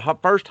 The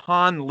first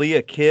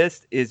Han-Leia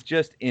kiss is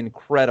just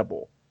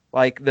incredible.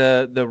 Like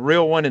the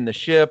real one in the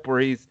ship where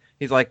he's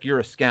He's like, "You're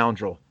a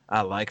scoundrel.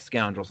 I like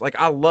scoundrels." Like,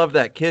 I love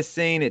that kiss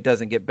scene. It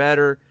doesn't get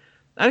better.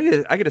 I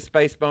get a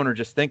space boner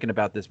just thinking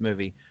about this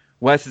movie.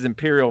 Wes's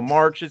Imperial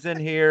March is in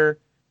here.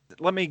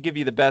 Let me give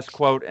you the best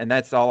quote, and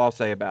that's all I'll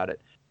say about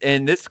it.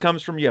 And this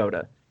comes from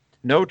Yoda.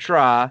 No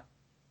try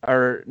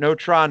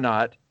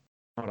not.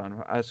 Hold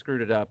on, I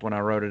screwed it up when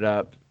I wrote it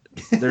up.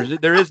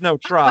 There is no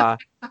try.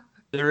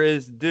 There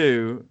is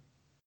do.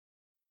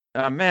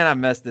 Man, I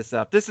messed this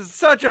up. This is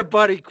such a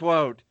buddy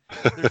quote.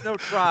 There's no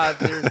try.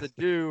 There's a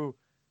do.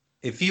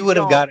 If you would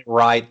have got it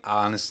right,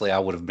 honestly, I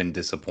would have been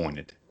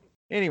disappointed.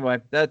 Anyway,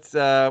 that's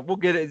we'll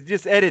get it.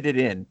 Just edit it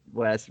in,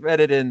 Wes.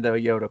 Edit in the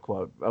Yoda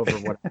quote over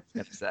what I was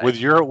going to say. with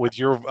your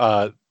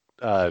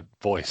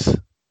voice.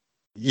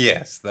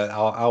 Yes, that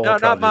I will. No,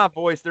 try not to... my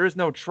voice. There is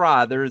no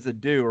try. There is a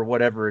do or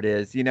whatever it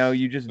is. You know,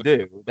 you just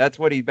do. That's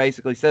what he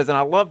basically says, and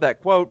I love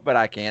that quote, but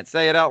I can't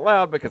say it out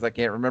loud because I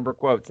can't remember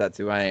quotes. That's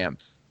who I am.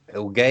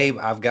 Well, Gabe,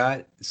 I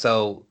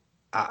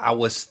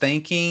was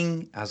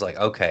thinking, I was like,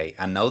 okay,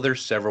 I know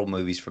there's several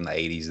movies from the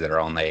 80s that are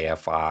on the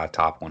AFI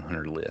Top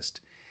 100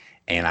 list.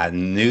 And I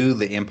knew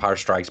The Empire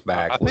Strikes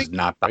Back was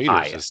not the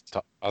highest.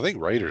 I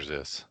think Raiders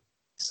is.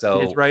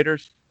 So, it's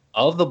Raiders?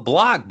 Of the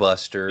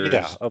blockbusters,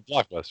 yeah, of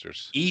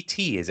blockbusters,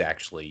 E.T. is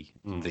actually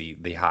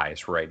the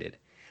highest rated.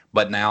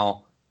 But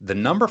now, the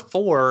number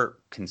 4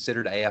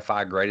 considered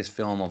AFI greatest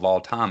film of all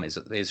time is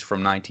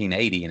from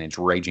 1980, and it's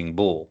Raging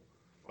Bull.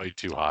 Way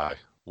too high.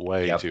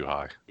 Way too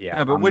high.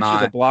 Yeah, but which are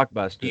the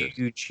blockbusters?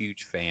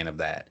 Huge fan of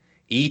that.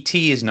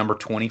 E.T. is number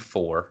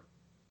 24,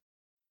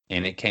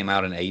 and it came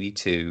out in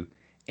 82.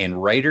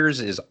 And Raiders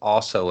is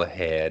also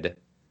ahead.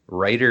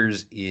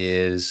 Raiders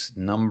is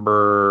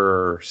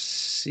number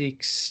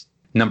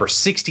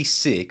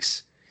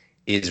 66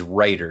 is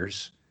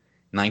Raiders,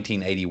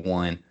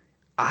 1981.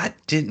 I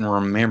didn't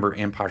remember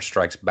Empire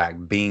Strikes Back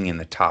being in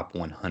the top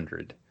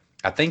 100.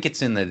 I think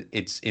it's on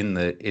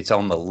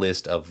the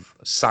list of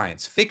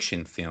science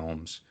fiction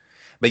films.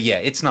 But yeah,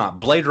 it's not.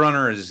 Blade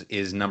Runner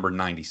is number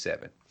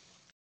 97.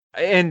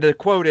 And the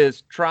quote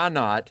is, "Try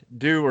not,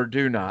 do or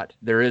do not.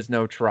 There is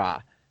no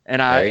try."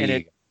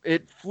 And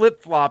it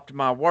flip-flopped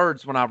my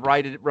words when I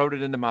wrote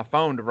it into my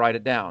phone to write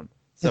it down.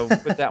 So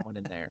put that one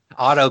in there.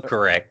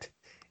 Autocorrect.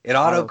 It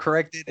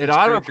auto-corrected. It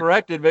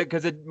auto-corrected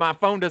because my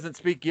phone doesn't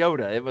speak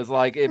Yoda. It was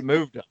like it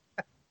moved them.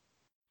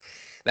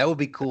 That would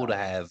be cool to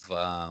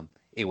have.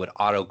 It would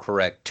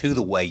autocorrect to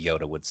the way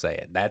Yoda would say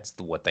it. That's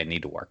what they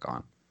need to work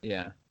on.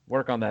 Yeah,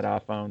 work on that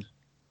iPhone.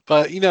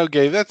 But,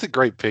 Gabe, that's a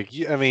great pick.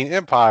 I mean,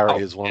 Empire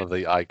is one of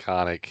the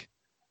iconic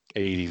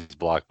 80s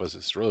blockbusters.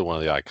 It's really one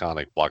of the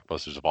iconic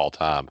blockbusters of all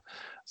time.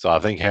 So I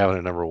think having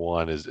it number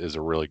 1 is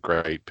a really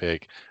great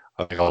pick.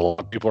 I think a lot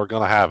of people are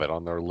going to have it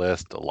on their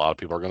list. A lot of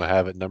people are going to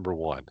have it number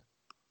 1.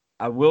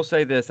 I will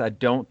say this. I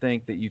don't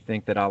think that you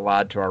think that I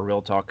lied to our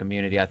Real Talk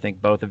community. I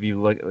think both of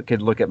you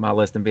could look at my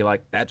list and be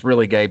like, that's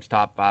really Gabe's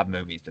top 5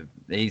 movies.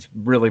 He's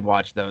really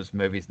watched those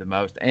movies the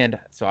most. And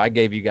so I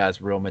gave you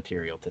guys real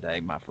material today,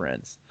 my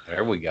friends.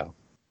 There we go.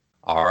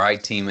 All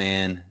right,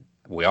 T-Man.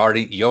 You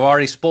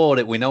already spoiled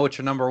it. We know what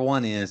your number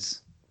 1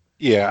 is.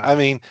 Yeah, I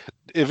mean,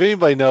 if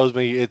anybody knows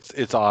me,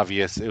 it's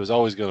obvious. It was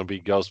always going to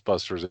be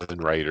Ghostbusters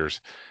and Raiders.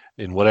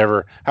 And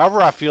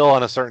however I feel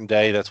on a certain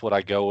day, that's what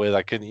I go with.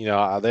 I couldn't,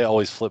 they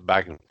always flip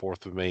back and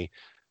forth with me.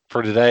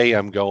 For today,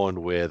 I'm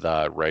going with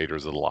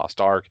Raiders of the Lost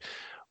Ark.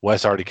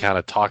 Wes already kind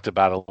of talked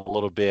about it a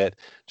little bit,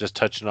 just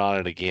touching on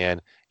it again.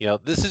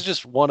 This is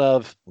just one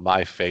of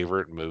my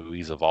favorite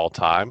movies of all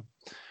time.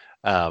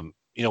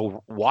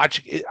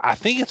 Watch it. I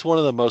think it's one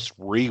of the most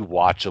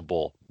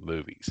rewatchable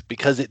movies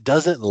because it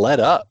doesn't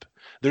let up.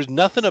 There's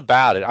nothing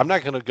about it. I'm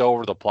not going to go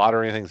over the plot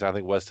or anything, so I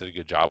think Wes did a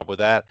good job with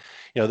that.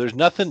 There's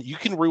nothing. You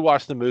can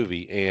rewatch the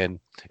movie, and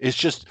it's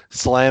just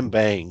slam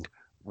bang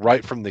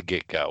right from the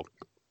get-go.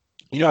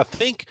 I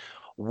think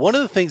one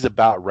of the things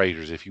about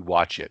Raiders, if you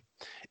watch it,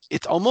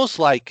 it's almost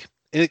like,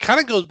 and it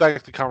kind of goes back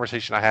to the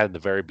conversation I had in the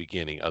very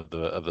beginning of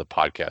the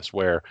podcast,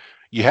 where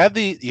you have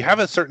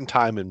a certain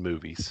time in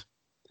movies,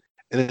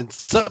 and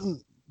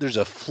then there's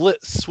a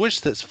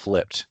switch that's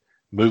flipped.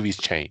 Movies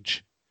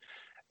change.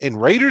 And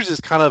Raiders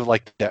is kind of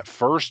like that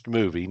first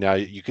movie. Now,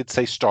 you could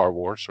say Star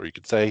Wars or you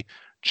could say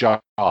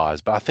Jaws,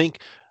 but I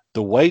think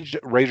the way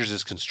Raiders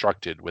is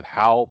constructed with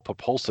how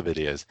propulsive it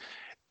is,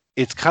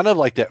 it's kind of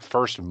like that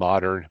first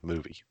modern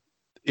movie.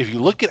 If you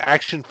look at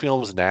action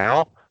films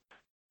now,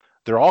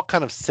 they're all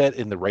kind of set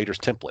in the Raiders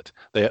template.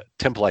 The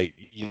template,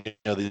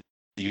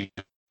 you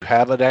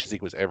have an action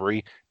sequence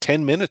every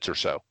 10 minutes or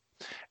so.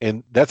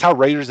 And that's how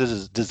Raiders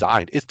is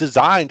designed. It's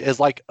designed as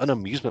like an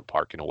amusement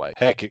park in a way.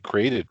 Heck, it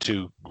created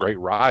 2 great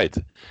rides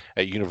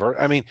at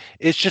Universal. I mean,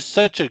 it's just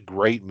such a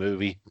great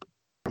movie.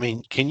 I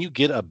mean, can you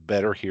get a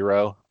better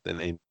hero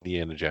than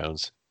Indiana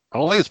Jones? I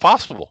don't think it's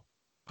possible.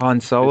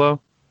 Han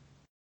Solo?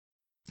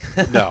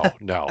 No.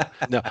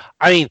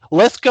 I mean,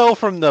 let's go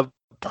from the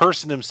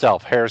person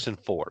himself, Harrison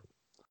Ford.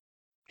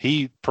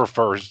 He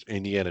prefers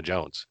Indiana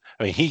Jones.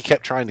 I mean, he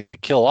kept trying to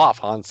kill off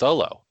Han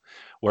Solo.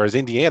 Whereas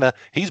Indiana,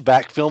 he's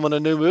back filming a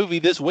new movie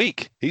this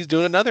week. He's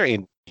doing another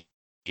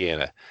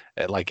Indiana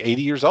at like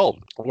 80 years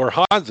old. Where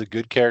Han's a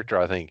good character,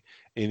 I think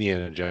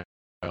Indiana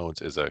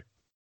Jones is a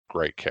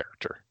great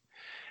character.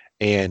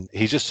 And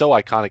he's just so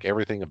iconic,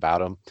 everything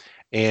about him.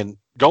 And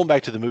going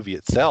back to the movie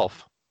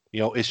itself,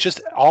 it's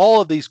just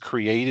all of these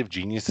creative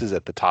geniuses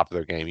at the top of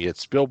their game. You had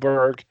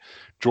Spielberg,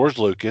 George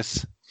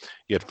Lucas,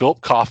 you had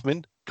Philip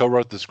Kaufman,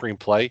 co-wrote the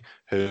screenplay,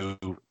 who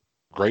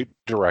great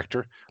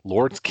director.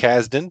 Lawrence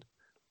Kasdan,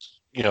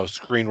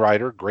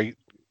 screenwriter, great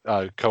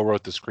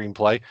co-wrote the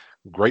screenplay,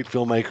 great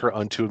filmmaker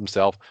unto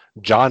himself.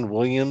 John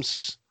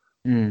Williams,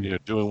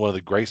 doing one of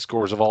the great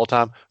scores of all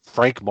time.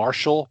 Frank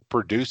Marshall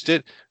produced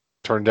it.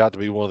 Turned out to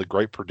be one of the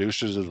great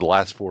producers of the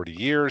last 40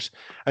 years.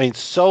 I mean,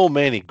 so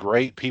many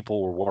great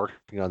people were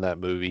working on that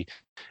movie.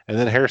 And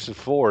then Harrison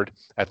Ford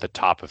at the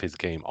top of his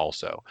game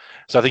also.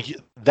 So I think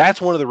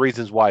that's one of the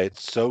reasons why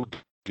it's so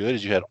good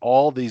is you had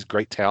all these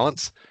great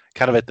talents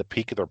kind of at the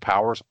peak of their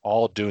powers,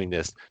 all doing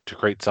this to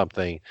create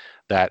something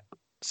that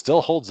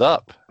still holds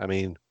up. I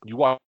mean, you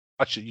watch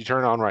it, you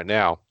turn it on right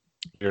now,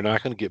 you're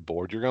not going to get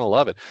bored. You're going to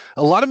love it.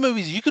 A lot of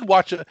movies you could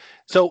watch it.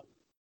 So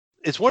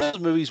it's one of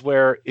those movies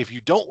where if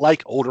you don't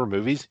like older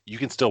movies, you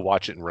can still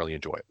watch it and really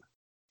enjoy it.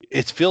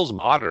 It feels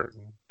modern,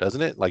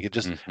 doesn't it? Like it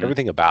just,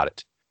 everything about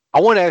it. I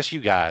want to ask you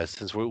guys,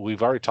 since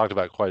we've already talked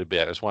about it quite a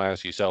bit, I just want to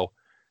ask you, so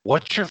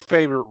what's your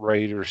favorite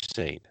Raiders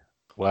scene?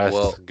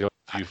 Well, go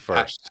to you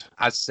first.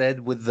 I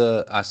said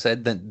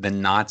the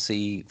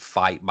Nazi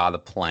fight by the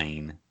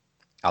plane.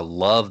 I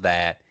love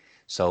that.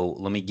 So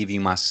let me give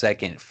you my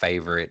second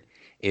favorite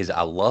is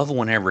I love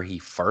whenever he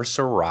first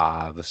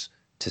arrives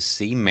to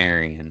see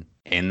Marion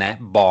in that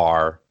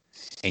bar,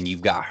 and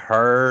you've got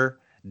her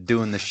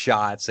doing the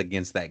shots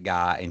against that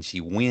guy, and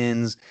she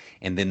wins,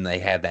 and then they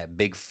have that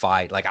big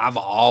fight. Like, I've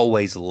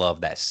always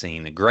loved that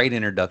scene. A great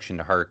introduction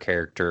to her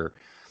character.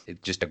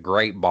 It's just a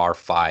great bar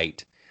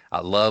fight. I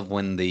love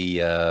when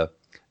the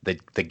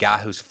guy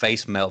whose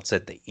face melts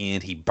at the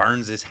end, he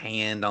burns his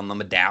hand on the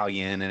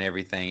medallion and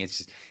everything. It's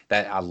just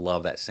that I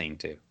love that scene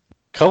too.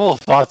 Couple of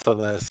thoughts on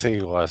that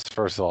scene was,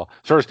 first,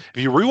 if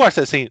you rewatch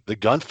that scene, the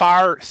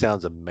gunfire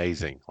sounds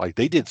amazing. Like,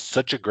 they did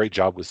such a great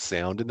job with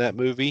sound in that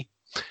movie.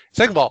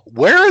 Second of all,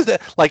 where is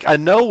that? Like, I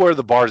know where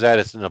the bar's at.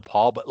 It's in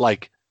Nepal, but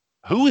like,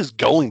 who is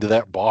going to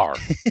that bar?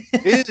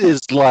 It is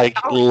like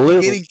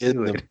literally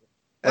in the,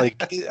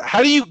 like,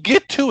 how do you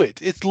get to it?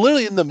 It's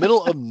literally in the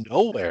middle of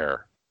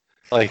nowhere.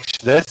 Like,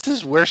 this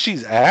is where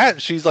she's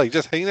at. She's like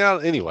just hanging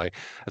out. Anyway,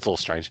 that's a little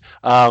strange.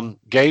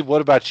 Gabe,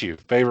 what about you?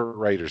 Favorite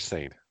Raiders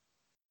scene?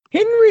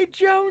 Henry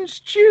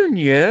Jones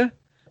Jr.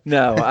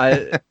 No,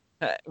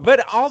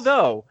 but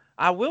although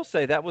I will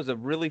say that was a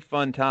really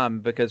fun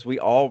time because we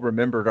all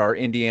remembered our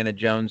Indiana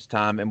Jones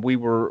time, and we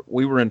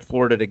were in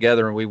Florida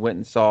together, and we went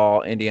and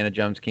saw Indiana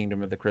Jones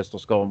Kingdom of the Crystal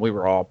Skull, and we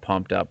were all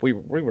pumped up. We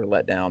were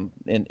let down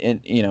in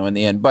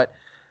the end. But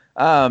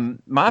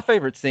my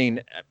favorite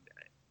scene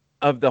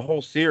of the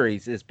whole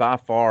series is by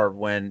far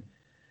when.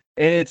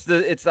 And it's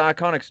the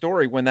iconic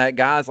story when that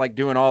guy's like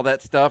doing all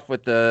that stuff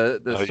with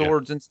the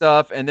swords and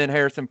stuff, and then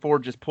Harrison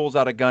Ford just pulls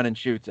out a gun and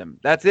shoots him.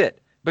 That's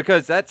it,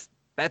 because that's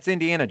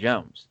Indiana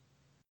Jones,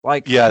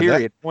 like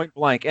period, point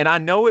blank. And I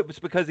know it was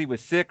because he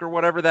was sick or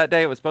whatever that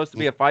day. It was supposed to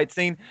be a fight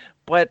scene,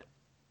 but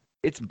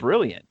it's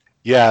brilliant.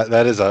 Yeah,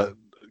 that is a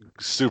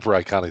super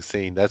iconic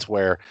scene. That's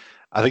where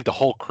I think the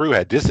whole crew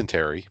had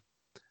dysentery,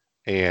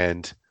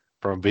 and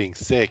from being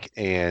sick,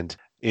 and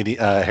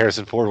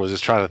Harrison Ford was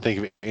just trying to think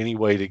of any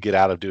way to get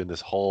out of doing this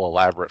whole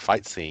elaborate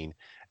fight scene,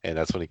 and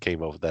that's when he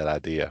came up with that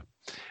idea.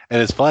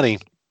 And it's funny,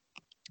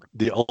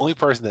 the only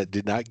person that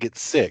did not get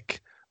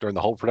sick during the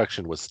whole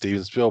production was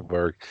Steven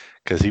Spielberg,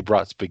 because he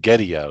brought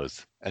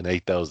SpaghettiOs and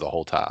ate those the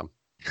whole time.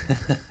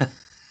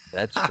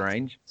 That's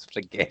strange.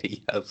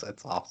 SpaghettiOs,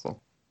 that's awesome.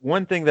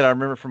 One thing that I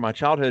remember from my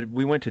childhood,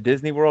 we went to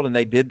Disney World and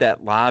they did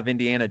that live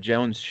Indiana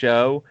Jones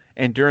show.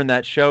 And during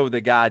that show, the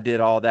guy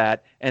did all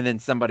that. And then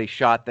somebody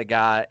shot the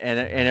guy and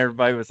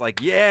everybody was like,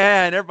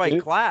 yeah. And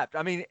everybody clapped.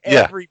 I mean,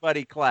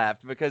 everybody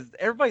clapped because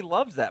everybody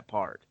loves that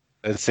part.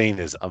 That scene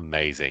is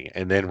amazing.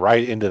 And then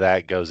right into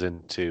that goes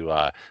into,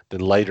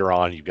 then later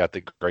on, you've got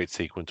the great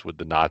sequence with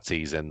the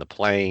Nazis and the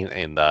plane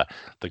and the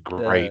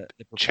great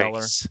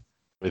chase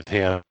with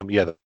him.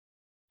 Yeah,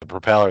 the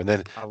propeller, and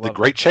then the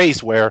great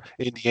chase where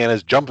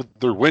Indiana's jumping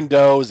through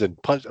windows and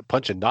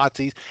punching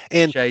Nazis.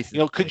 And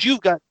could you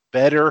have got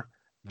better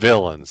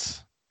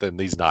villains than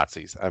these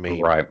Nazis? I mean,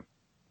 right?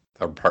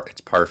 It's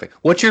perfect.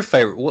 What's your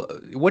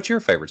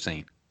favorite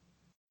scene?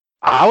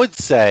 I would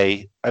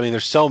say, I mean,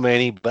 there's so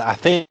many, but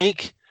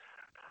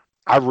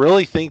I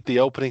really think the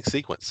opening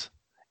sequence.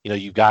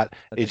 You've got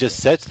it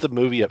just sets the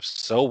movie up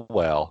so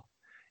well.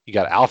 You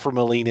got Alfred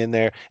Molina in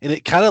there, and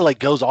it kind of like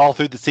goes all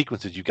through the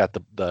sequences. You've got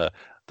the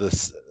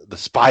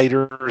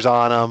spiders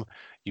on him.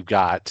 You've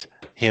got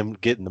him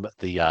getting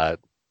the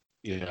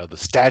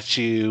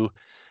statue,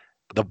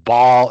 the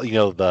ball,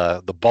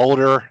 the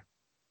boulder.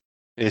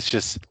 It's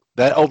just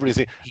that opening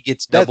scene. He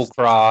gets double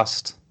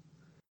crossed.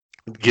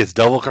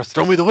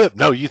 Throw me the whip.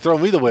 No, you throw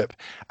me the whip.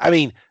 I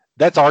mean,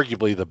 that's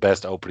arguably the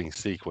best opening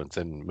sequence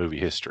in movie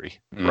history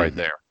right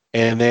there.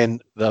 And then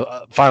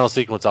the final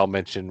sequence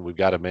we've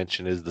got to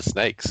mention, is the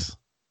snakes.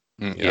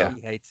 Yeah.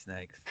 He hates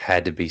snakes.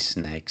 Had to be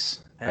snakes.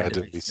 Had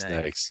to be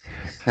snakes.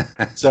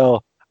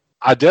 So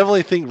I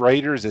definitely think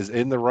Raiders is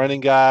in the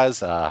running,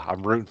 guys.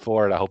 I'm rooting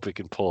for it. I hope it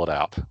can pull it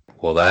out.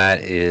 Well,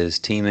 that is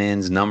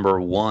T-Man's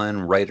number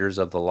one, Raiders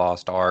of the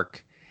Lost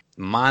Ark.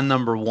 My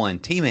number one,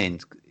 T-Man,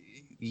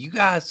 you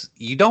guys,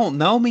 you don't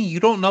know me? You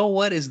don't know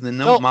what is the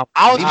number? No,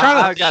 I was trying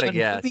to. I gotta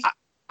guess.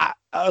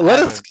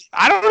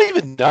 I don't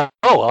even know.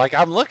 Like,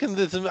 I was looking at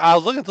this. I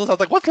was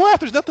like, what's left?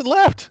 There's nothing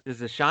left. Does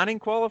The Shining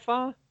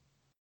qualify?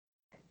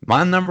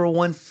 My number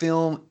one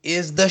film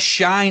is The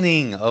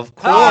Shining, of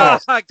Oh,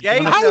 course.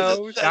 Gabe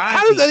knows.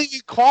 How does that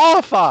even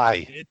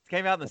qualify? It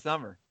came out in the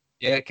summer.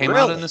 Yeah, it came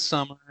out in the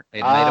summer.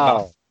 It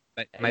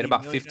made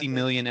about 80 50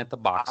 million at the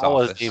box I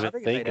office. wasn't even I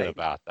think it made thinking 80.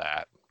 about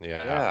that.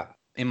 Yeah.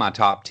 In my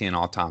top 10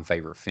 all-time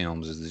favorite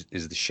films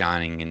is The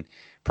Shining, and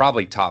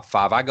probably top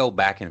 5. I go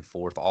back and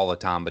forth all the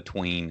time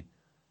between,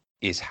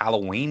 is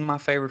Halloween my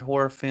favorite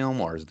horror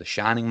film, or is The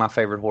Shining my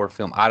favorite horror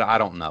film? I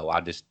don't know.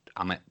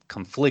 I'm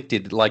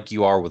conflicted like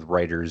you are with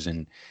Raiders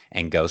and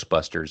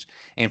Ghostbusters.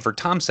 And for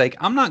time's sake,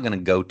 I'm not going to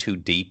go too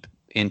deep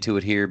into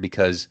it here,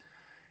 because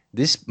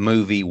this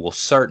movie will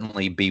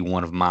certainly be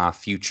one of my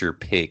future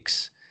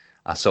picks,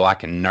 so I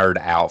can nerd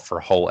out for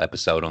a whole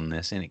episode on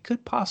this. And it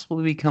could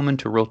possibly be coming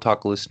to Real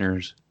Talk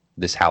listeners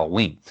this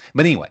Halloween.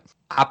 But anyway,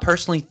 I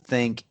personally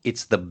think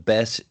it's the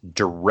best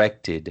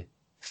directed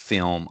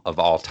film of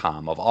all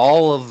time. Of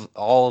all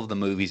of the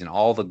movies and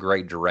all the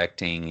great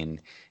directing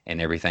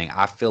and everything,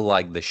 I feel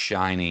like The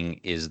Shining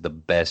is the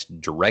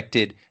best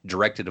directed,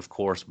 of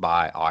course,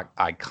 by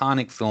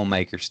iconic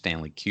filmmaker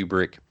Stanley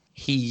Kubrick.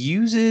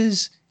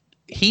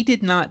 He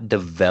did not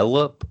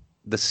develop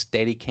the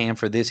Steadicam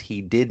for this.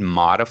 He did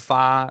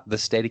modify the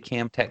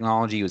Steadicam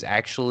technology. It was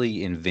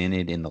actually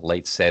invented in the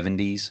late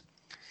 70s,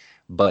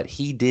 but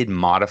he did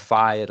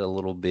modify it a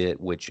little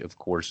bit, which, of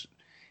course,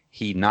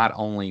 he not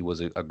only was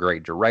a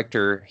great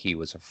director, he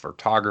was a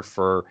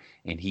photographer,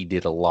 and he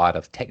did a lot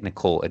of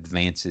technical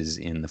advances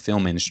in the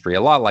film industry,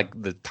 a lot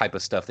like the type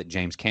of stuff that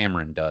James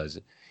Cameron does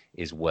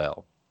as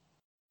well.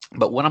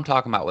 But what I'm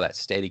talking about with that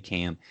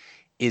Steadicam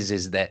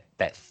is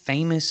that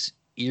famous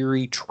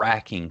eerie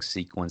tracking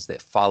sequence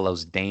that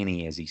follows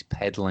Danny as he's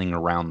pedaling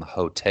around the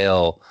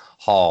hotel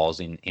halls,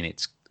 and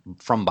it's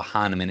from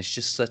behind him, and it's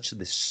just such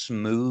this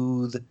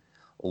smooth,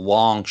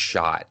 long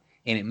shot.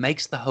 And it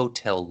makes the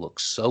hotel look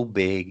so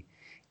big.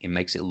 It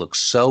makes it look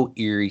so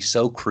eerie,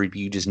 so creepy.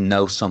 You just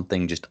know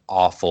something just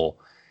awful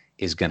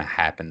is going to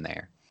happen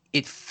there.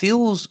 It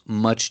feels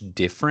much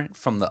different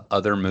from the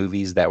other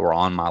movies that were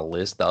on my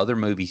list. The other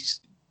movies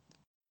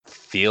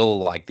feel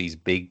like these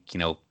big,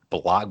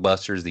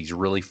 blockbusters, these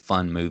really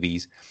fun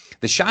movies.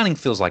 The Shining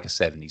feels like a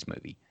 70s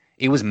movie.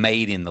 It was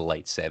made in the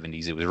late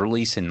 70s. It was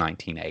released in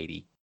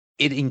 1980.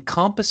 It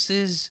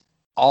encompasses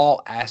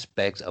all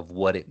aspects of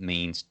what it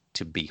means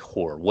to be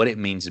horror, what it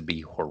means to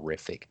be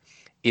horrific.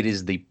 It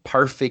is the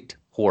perfect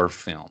horror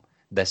film.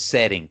 The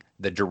setting,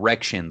 the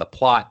direction, the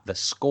plot, the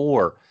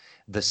score,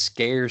 the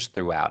scares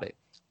throughout it,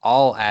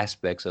 all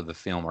aspects of the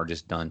film are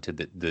just done to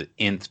the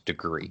nth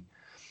degree.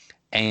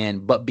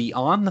 But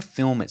beyond the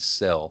film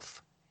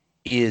itself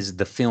is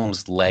the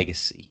film's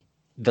legacy.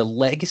 The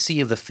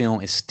legacy of the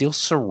film is still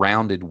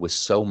surrounded with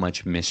so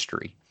much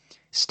mystery.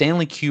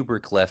 Stanley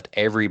Kubrick left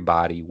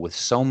everybody with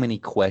so many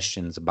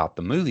questions about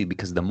the movie,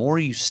 because the more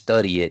you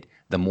study it,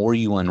 the more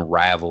you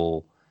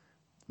unravel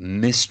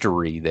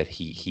mystery that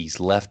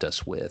he's left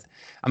us with.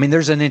 I mean,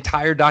 there's an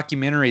entire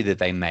documentary that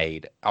they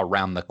made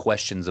around the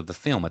questions of the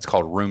film. It's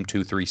called Room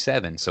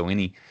 237. So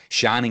any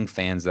Shining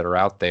fans that are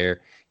out there,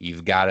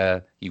 you've got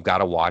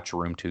to watch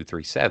Room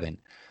 237.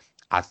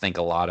 I think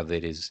a lot of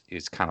it is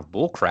kind of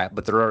bullcrap,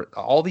 but there are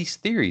all these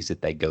theories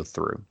that they go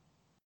through.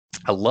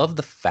 I love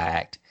the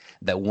fact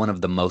that one of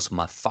the most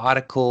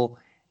methodical,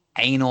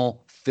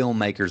 anal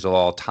filmmakers of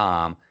all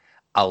time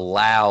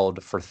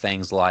allowed for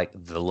things like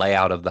the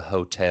layout of the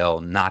hotel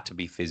not to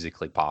be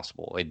physically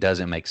possible. It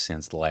doesn't make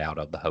sense, the layout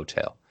of the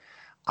hotel.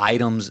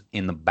 Items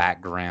in the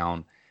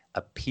background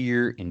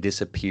appear and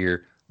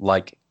disappear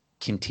like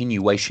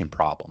continuation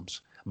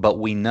problems. But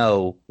we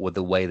know with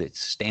the way that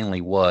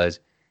Stanley was,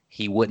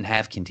 he wouldn't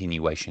have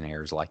continuation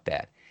errors like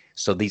that.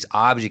 So these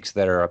objects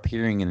that are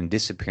appearing and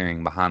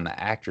disappearing behind the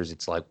actors,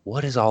 it's like,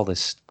 what does all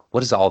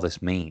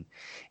this mean?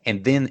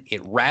 And then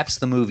it wraps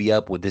the movie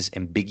up with this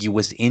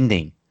ambiguous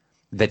ending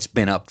that's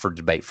been up for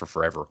debate for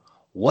forever.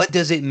 What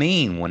does it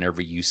mean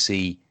whenever you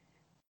see,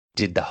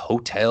 did the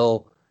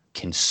hotel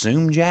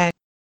consume Jack?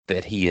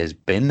 That he has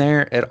been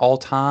there at all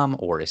time?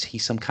 Or is he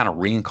some kind of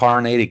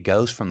reincarnated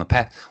ghost from the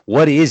past?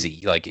 What is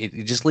he? Like,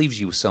 it just leaves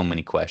you with so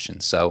many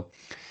questions. So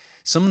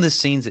some of the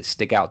scenes that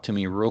stick out to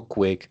me real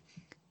quick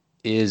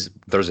is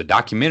there's a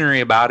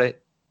documentary about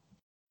it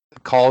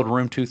called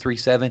Room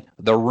 237.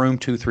 The Room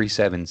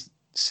 237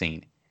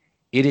 scene.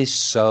 It is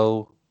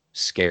so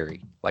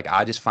scary. Like,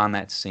 I just find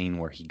that scene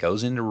where he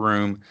goes into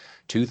room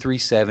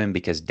 237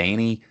 because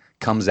Danny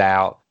comes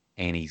out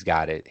and he's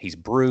got it. He's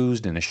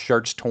bruised and his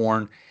shirt's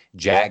torn.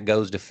 Jack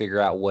goes to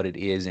figure out what it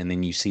is, and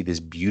then you see this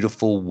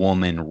beautiful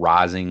woman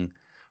rising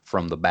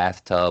from the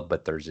bathtub,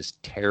 but there's this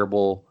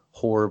terrible,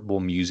 horrible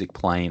music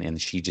playing,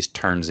 and she just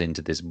turns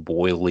into this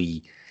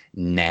boily,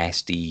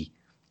 nasty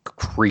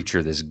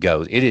creature. This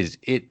ghost.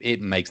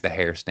 It makes the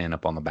hair stand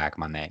up on the back of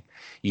my neck.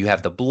 You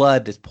have the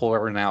blood that's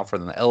pouring out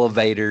from the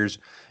elevators.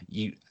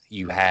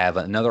 You have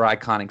another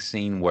iconic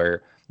scene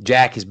where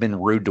Jack has been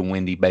rude to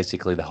Wendy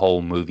basically the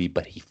whole movie,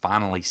 but he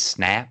finally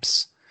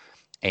snaps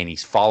and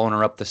he's following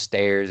her up the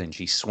stairs and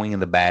she's swinging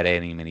the bat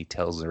at him and he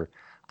tells her,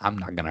 I'm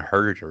not going to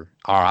hurt her,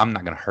 or I'm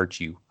not going to hurt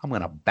you. I'm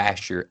going to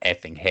bash your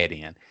effing head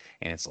in.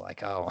 And it's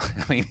like, oh,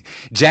 I mean,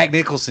 Jack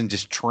Nicholson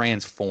just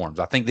transforms.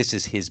 I think this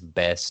is his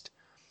best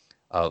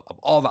of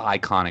all the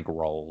iconic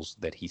roles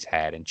that he's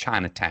had in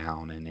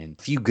Chinatown and in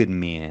Few Good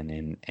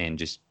Men and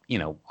just, you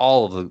know,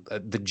 all of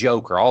the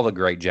Joker, all the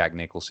great Jack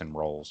Nicholson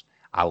roles.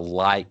 I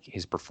like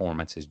his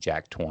performance as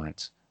Jack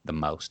Torrance the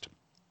most.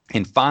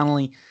 And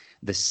finally,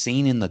 the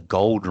scene in the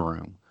gold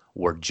room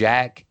where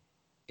Jack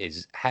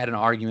had an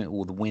argument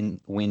with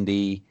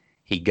Wendy.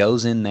 He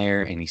goes in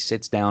there and he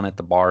sits down at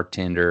the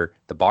bartender.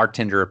 The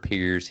bartender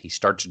appears. He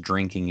starts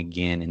drinking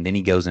again, and then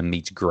he goes and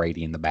meets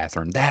Grady in the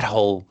bathroom. That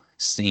whole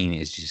scene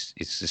is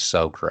just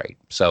so great.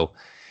 So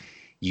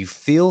you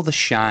feel The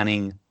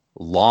Shining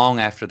long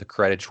after the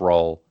credits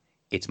roll.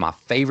 It's my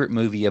favorite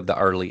movie of the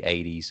early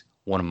 80s,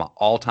 one of my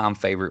all-time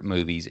favorite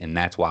movies, and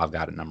that's why I've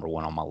got it number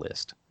one on my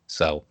list.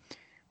 So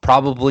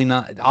probably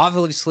not,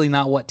 obviously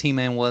not what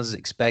T-Man was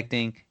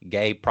expecting.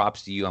 Gabe,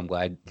 props to you. I'm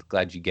glad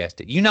you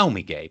guessed it. You know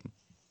me, Gabe.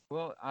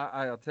 Well,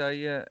 I'll tell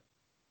you,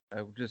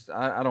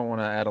 I don't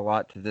want to add a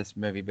lot to this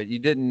movie, but you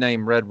didn't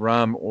name Red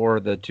Rum or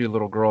the two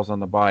little girls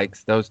on the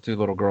bikes. Those two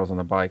little girls on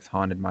the bikes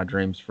haunted my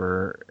dreams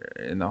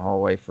in the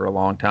hallway for a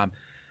long time.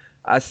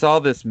 I saw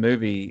this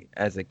movie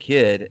as a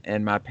kid,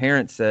 and my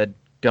parents said,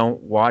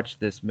 don't watch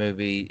this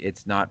movie.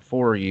 It's not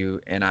for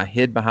you. And I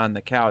hid behind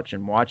the couch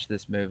and watched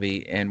this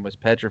movie and was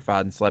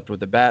petrified and slept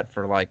with a bat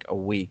for like a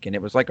week. And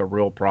it was like a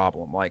real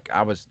problem. Like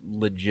I was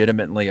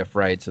legitimately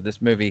afraid. So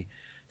this movie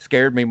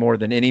scared me more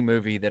than any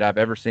movie that I've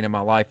ever seen in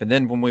my life. And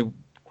then when we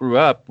grew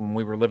up, when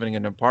we were living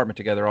in an apartment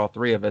together, all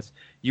three of us,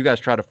 you guys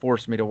tried to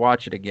force me to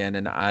watch it again,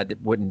 and I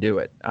wouldn't do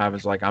it. I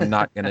was like, I'm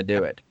not going to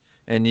do it.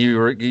 And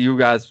you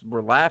guys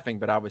were laughing,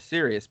 but I was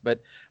serious.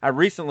 But I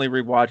recently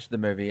rewatched the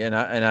movie, and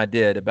I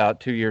did about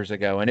 2 years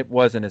ago, and it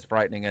wasn't as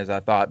frightening as I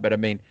thought. But I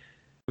mean,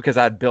 because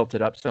I'd built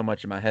it up so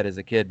much in my head as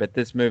a kid. But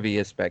this movie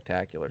is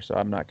spectacular, so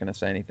I'm not going to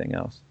say anything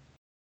else.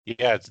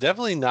 Yeah, it's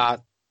definitely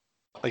not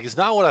like it's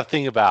not what I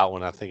think about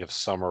when I think of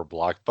summer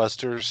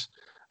blockbusters.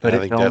 But I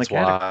think that's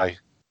why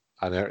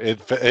I know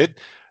it.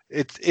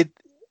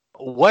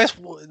 Wes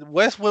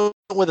went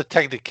with a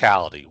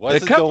technicality.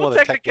 Wes is going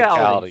with a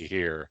technicality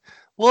here.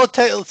 Well,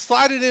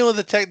 slide it in with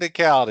a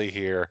technicality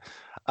here.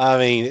 I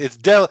mean, it's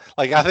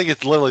like I think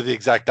it's literally the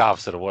exact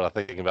opposite of what I'm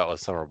thinking about with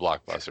summer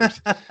blockbusters.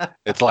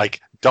 It's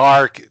like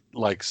dark,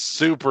 like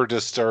super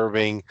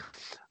disturbing,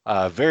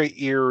 very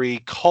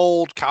eerie,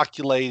 cold,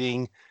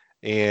 calculating,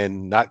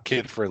 and not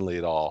kid friendly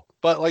at all.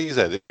 But like you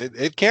said,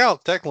 it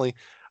counts technically.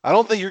 I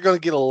don't think you're going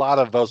to get a lot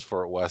of votes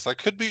for it, Wes. I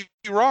could be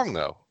wrong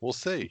though. We'll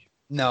see.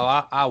 No,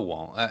 I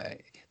won't.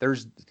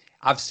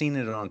 I've seen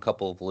it on a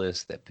couple of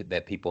lists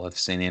that people have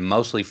sent in,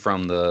 mostly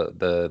from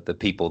the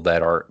people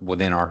that are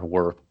within our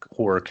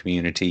horror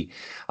community.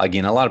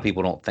 Again, a lot of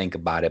people don't think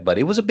about it, but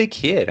it was a big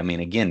hit. I mean,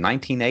 again,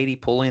 1980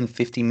 pull in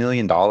 $50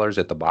 million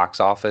at the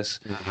box office.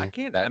 I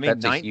can't. I mean,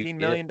 $19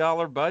 million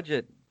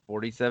budget,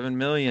 $47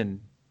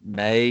 million,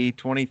 May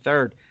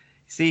 23rd.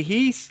 See,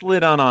 he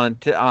slid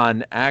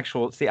on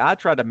actual. See, I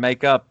tried to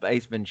make up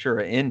Ace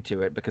Ventura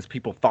into it because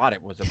people thought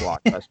it was a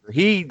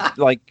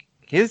blockbuster.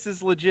 His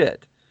is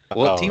legit.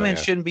 Well, T-Man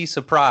shouldn't be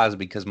surprised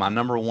because my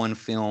number one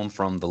film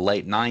from the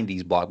late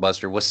 90s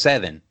blockbuster was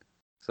Seven.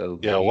 So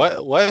yeah,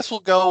 Wes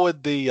will go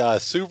with the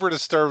super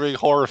disturbing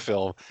horror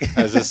film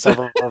as his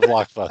summer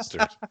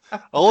blockbuster.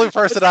 Only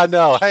person I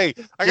know. Hey,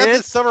 I got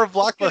this summer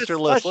blockbuster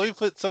list. Let me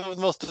put some of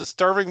the most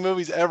disturbing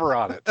movies ever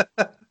on it.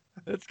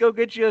 Let's go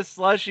get you a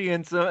slushie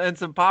and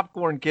some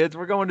popcorn, kids.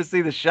 We're going to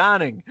see The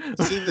Shining.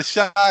 See The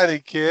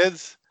Shining,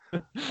 kids.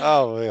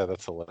 Oh yeah,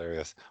 that's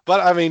hilarious. But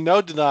I mean, no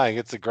denying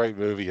it's a great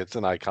movie. It's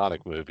an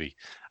iconic movie.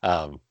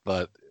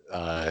 But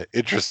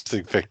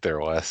interesting pick there,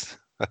 Wes.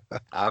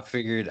 I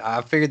figured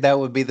that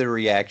would be the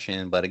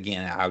reaction. But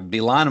again, I would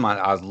be lying to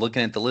I was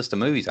looking at the list of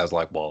movies. I was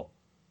like, well,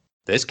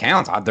 this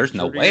counts. There's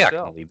no way I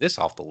can leave this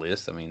off the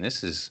list. I mean,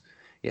 this is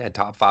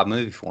top 5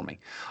 movie for me.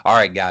 All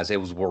right, guys,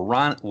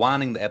 we're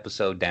winding the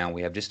episode down.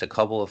 We have just a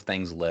couple of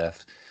things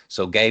left.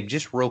 So Gabe,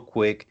 just real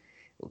quick,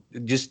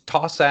 just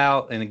toss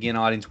out, and again,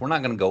 audience, we're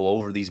not going to go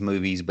over these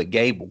movies, but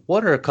Gabe,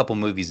 what are a couple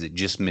movies that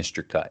just missed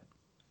your cut?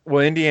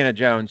 Well, Indiana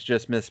Jones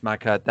just missed my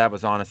cut. That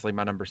was honestly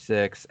my number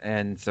 6,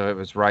 and so it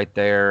was right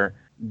there.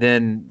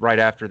 Then right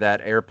after that,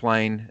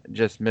 Airplane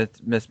just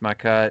missed my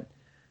cut,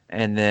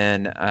 and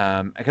then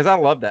because I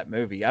love that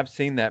movie. I've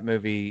seen that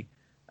movie,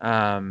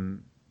 a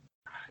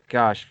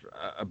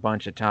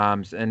bunch of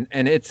times, and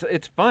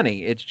it's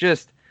funny. It's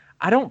just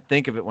I don't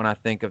think of it when I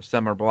think of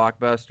summer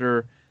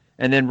blockbuster.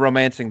 And then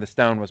Romancing the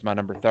Stone was my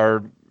number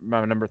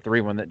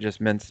three one that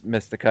just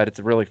missed the cut. It's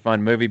a really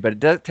fun movie,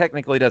 but it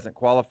technically doesn't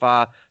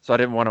qualify, so I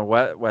didn't want to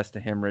west a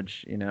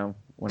hemorrhage,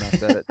 when I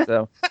said it.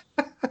 So,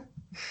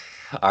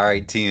 All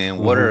right, T-Man,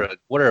 what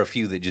are a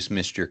few that just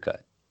missed your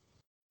cut?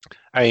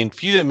 I mean,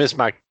 few that missed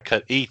my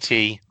cut.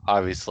 E.T.,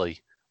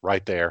 obviously,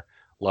 right there.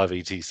 Love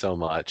E.T. so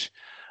much.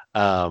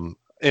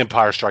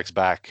 Empire Strikes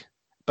Back.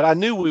 But I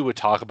knew we would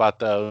talk about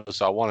those,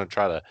 so I want to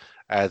try to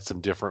add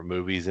some different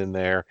movies in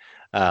there.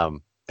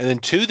 And then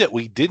two that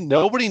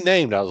nobody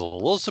named, I was a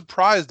little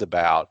surprised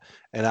about,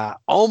 and I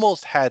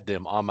almost had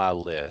them on my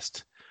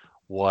list.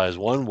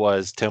 One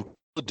was Temple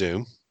of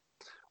Doom,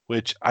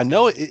 which I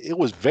know it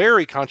was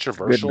very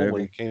controversial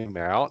when it came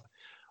out,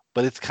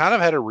 but it's kind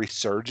of had a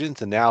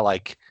resurgence, and now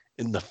like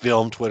in the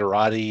film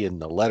Twitterati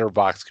and the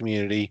letterbox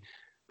community,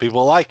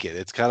 people like it.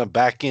 It's kind of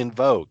back in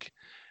vogue.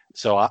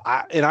 So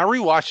I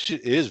rewatched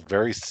it. It is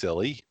very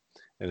silly,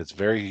 and it's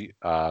very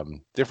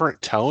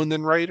different tone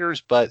than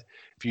Raiders, but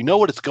if you know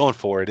what it's going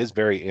for, it is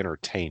very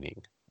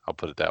entertaining. I'll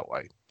put it that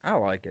way. I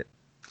like it.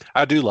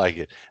 I do like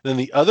it. And then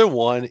the other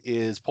one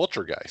is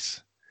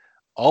Poltergeist.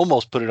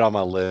 Almost put it on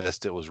my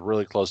list. It was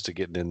really close to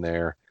getting in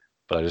there,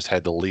 but I just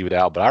had to leave it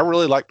out. But I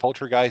really like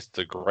Poltergeist. It's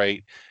a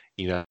great,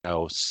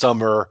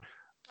 summer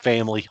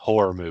family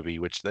horror movie,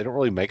 which they don't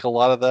really make a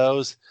lot of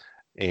those.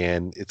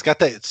 And it's got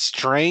that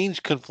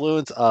strange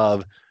confluence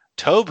of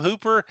Tobe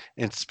Hooper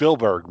and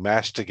Spielberg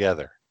mashed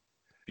together.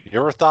 You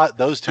ever thought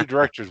those two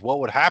directors, what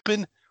would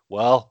happen?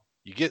 Well,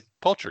 you get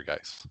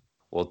Poltergeist.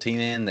 Well,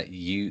 T-Man,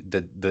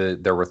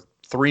 there were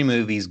three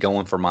movies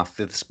going for my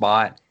fifth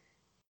spot.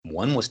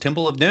 One was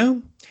Temple of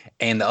Doom,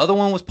 and the other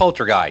one was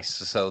Poltergeist.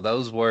 So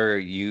those were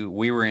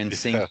we were in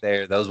sync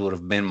there. Those would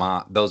have been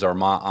those are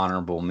my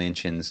honorable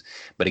mentions.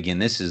 But again,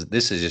 this is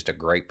just a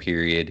great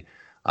period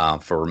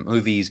for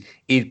movies.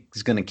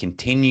 It's going to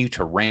continue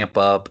to ramp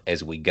up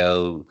as we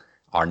go.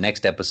 Our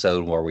next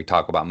episode, where we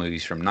talk about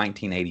movies from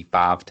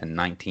 1985 to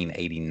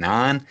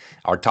 1989,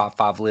 our top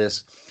 5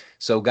 list.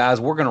 So, guys,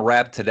 we're going to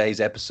wrap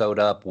today's episode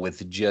up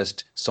with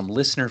just some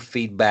listener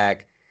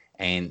feedback.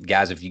 And,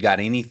 guys, if you got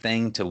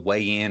anything to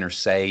weigh in or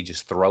say,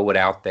 just throw it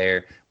out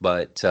there.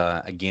 But,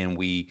 again,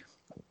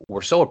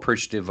 we're so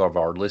appreciative of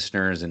our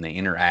listeners and the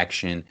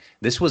interaction.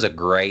 This was a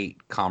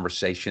great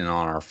conversation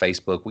on our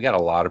Facebook. We got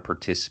a lot of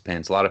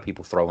participants, a lot of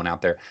people throwing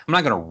out there. I'm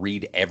not going to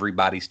read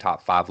everybody's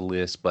top 5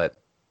 list, but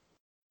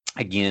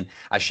again,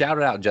 I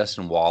shouted out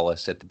Justin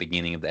Wallace at the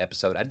beginning of the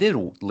episode. I did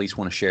at least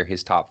want to share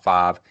his top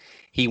 5.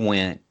 He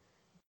went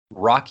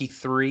Rocky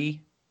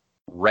 3,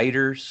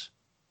 Raiders,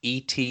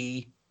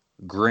 E.T.,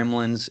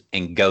 Gremlins,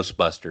 and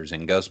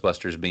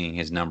Ghostbusters being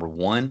his number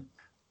 1.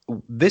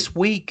 This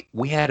week,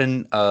 we had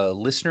a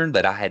listener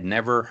that I had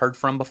never heard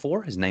from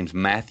before. His name's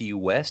Matthew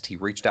West. He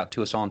reached out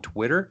to us on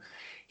Twitter.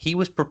 He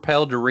was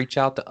propelled to reach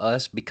out to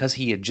us because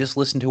he had just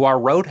listened to our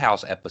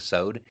Roadhouse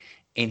episode,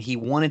 and he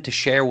wanted to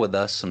share with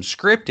us some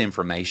script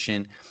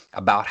information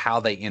about how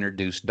they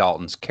introduced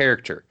Dalton's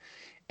character.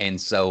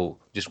 And so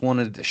just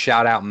wanted to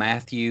shout out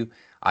Matthew.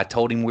 I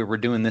told him we were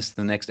doing this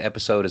the next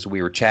episode as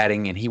we were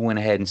chatting, and he went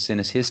ahead and sent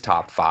us his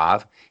top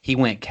 5. He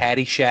went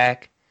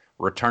Caddyshack,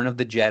 Return of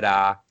the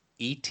Jedi,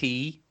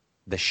 E.T.,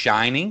 The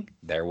Shining,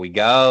 there we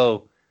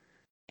go,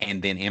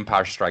 and then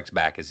Empire Strikes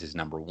Back is his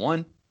number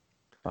 1.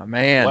 My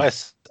man.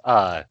 Wes,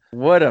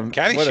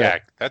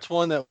 Caddyshack. That's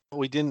one that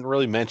we didn't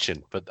really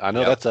mention, but I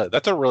know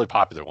that's a really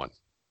popular one.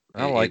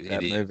 I like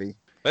that movie.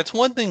 That's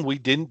one thing we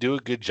didn't do a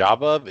good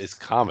job of is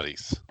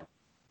comedies.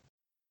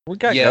 We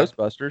got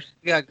Ghostbusters.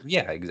 Yeah,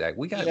 exactly.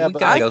 We got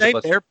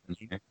Ghostbusters.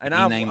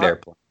 Named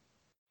Airplane.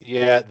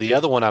 Yeah, the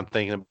other one I'm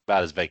thinking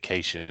about is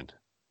Vacation.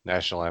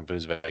 National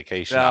Lampoon's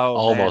Vacation.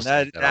 Oh,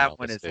 man, that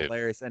one is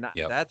hilarious, and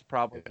that's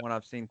probably one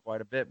I've seen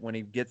quite a bit. When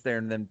he gets there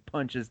and then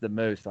punches the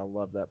moose, I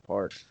love that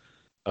part.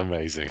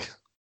 Amazing.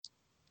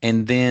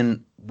 And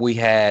then we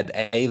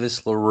had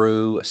Avis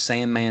LaRue,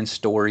 Sandman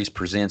Stories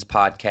Presents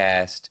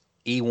Podcast,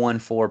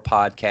 E14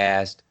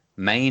 Podcast,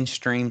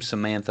 Mainstream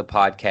Samantha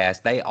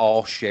Podcast. They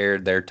all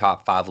shared their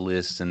top 5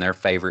 lists and their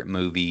favorite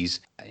movies.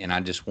 And I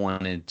just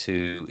wanted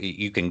to,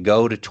 you can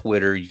go to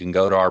Twitter, you can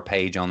go to our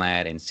page on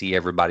that and see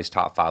everybody's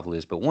top 5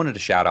 list, but wanted to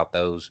shout out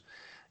those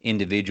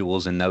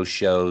individuals in those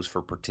shows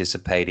for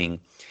participating.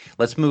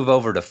 Let's move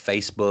over to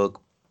Facebook.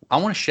 I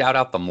want to shout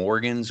out the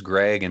Morgans,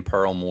 Greg and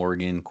Pearl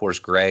Morgan. Of course,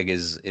 Greg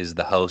is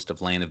the host of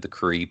Land of the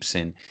Creeps,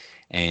 and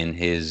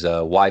his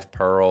wife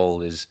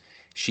Pearl is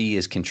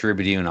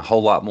contributing a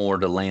whole lot more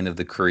to Land of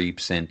the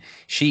Creeps, and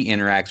she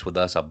interacts with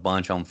us a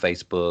bunch on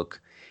Facebook.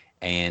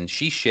 And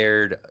she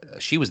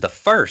was the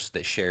first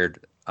that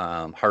shared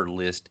her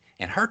list,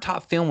 and her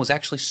top film was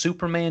actually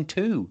Superman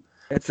 2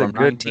 from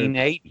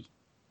 1980. Movie.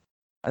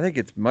 I think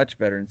it's much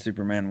better than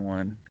Superman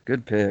 1.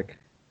 Good pick.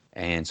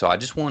 And so I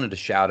just wanted to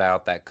shout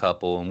out that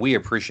couple, and we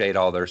appreciate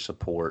all their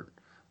support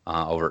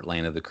over at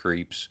Land of the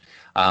Creeps.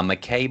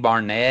 McKay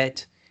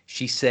Barnett,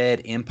 she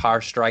said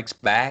Empire Strikes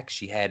Back.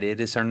 She had it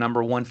as her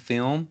number 1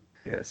 film.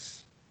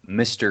 Yes.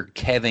 Mr.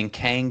 Kevin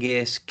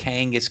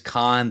Kangas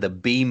Khan, the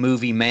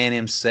B-movie man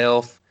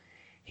himself.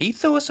 He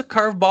threw us a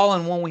curveball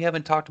and one we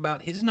haven't talked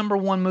about. His number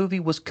one movie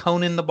was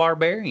Conan the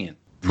Barbarian.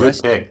 Good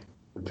pick.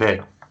 Good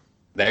pick.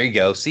 There you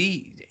go.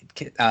 See,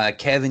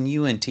 Kevin,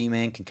 you and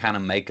T-Man can kind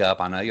of make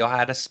up. I know y'all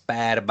had a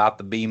spat about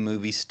the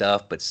B-movie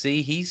stuff, but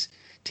see,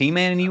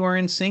 T-Man and you are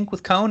in sync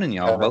with Conan.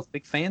 Y'all are both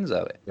big fans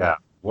of it. Yeah,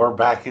 we're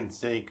back in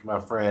sync, my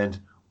friend.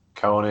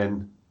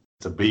 Conan,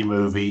 it's a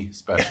B-movie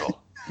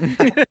special.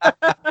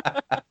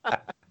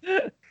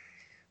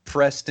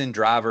 Preston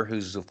Driver,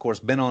 who's of course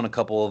been on a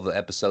couple of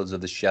episodes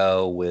of the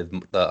show with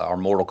our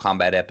Mortal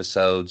Kombat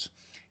episodes,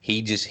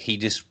 he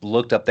just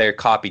looked up there,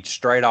 copied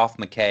straight off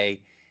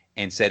McKay,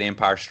 and said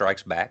Empire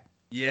Strikes Back.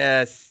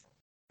 Yes.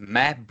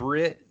 Matt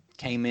Britt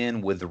came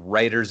in with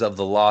Raiders of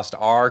the Lost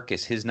Ark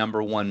as his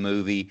number one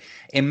movie,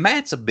 and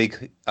Matt's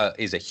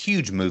is a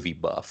huge movie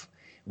buff.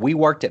 We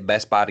worked at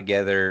Best Buy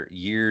together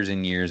years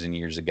and years and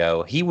years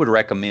ago. He would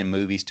recommend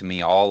movies to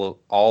me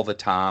all the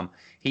time.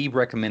 He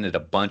recommended a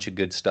bunch of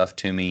good stuff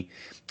to me.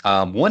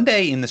 One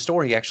day in the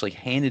store, he actually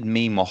handed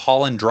me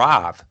Mulholland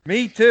Drive.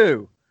 Me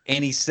too.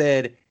 And he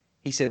said,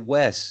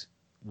 Wes,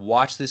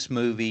 watch this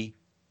movie,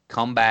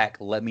 come back,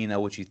 let me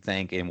know what you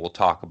think, and we'll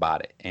talk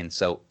about it. And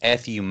so,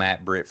 F you,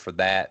 Matt Britt, for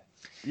that.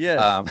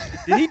 Yeah.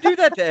 Did he do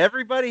that to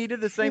everybody? He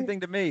did the same thing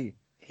to me.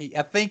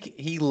 I think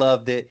he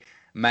loved it.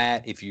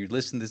 Matt, if you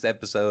listen to this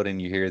episode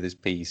and you hear this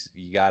piece,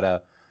 you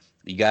gotta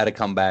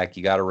come back.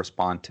 You gotta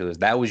respond to us.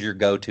 That was your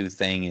go-to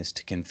thing, is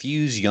to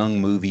confuse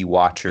young movie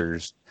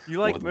watchers.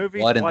 You like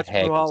movies? What in Watch the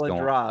heck Mulholland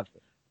Drive.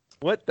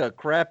 What the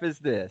crap is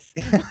this?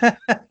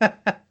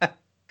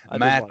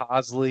 Matt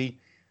Hosley,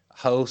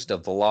 host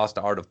of the Lost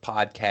Art of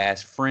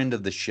Podcast, friend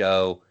of the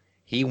show.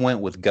 He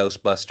went with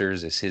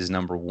Ghostbusters as his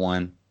number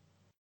one.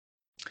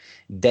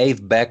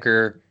 Dave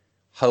Becker,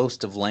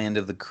 host of Land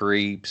of the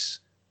Creeps,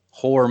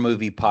 horror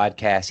movie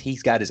podcast.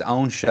 He's got his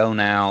own show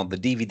now, the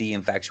DVD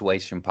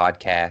Infatuation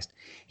Podcast.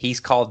 He's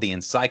called the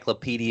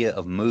Encyclopedia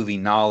of Movie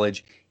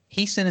Knowledge.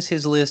 He sent us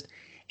his list,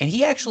 and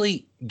he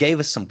actually gave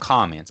us some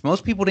comments.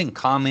 Most people didn't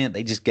comment.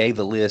 They just gave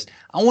the list.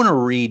 I want to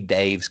read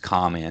Dave's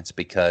comments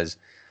because,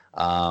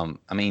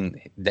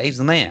 Dave's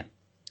the man.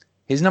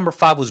 His number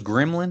 5 was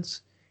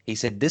Gremlins. He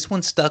said, this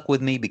one stuck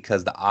with me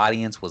because the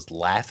audience was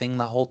laughing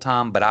the whole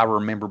time, but I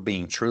remember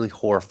being truly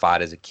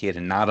horrified as a kid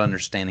and not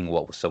understanding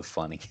what was so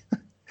funny.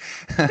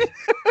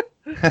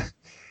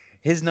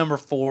 His number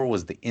 4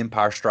 was The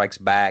Empire Strikes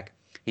Back.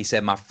 He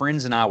said, my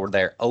friends and I were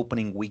there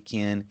opening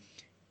weekend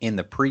in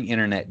the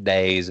pre-internet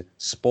days.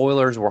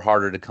 Spoilers were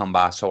harder to come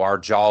by, so our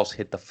jaws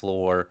hit the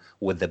floor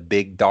with the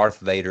big Darth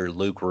Vader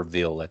Luke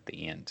reveal at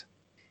the end.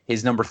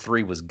 His number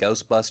 3 was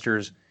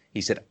Ghostbusters.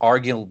 He said,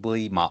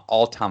 arguably my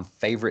all-time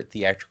favorite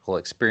theatrical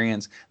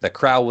experience. The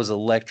crowd was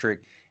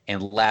electric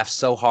and laughed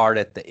so hard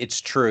at the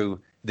 "it's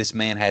true, this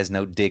man has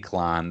no dick"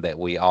 line that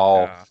we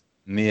all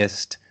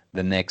missed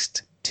the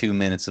next 2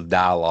 minutes of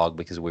dialogue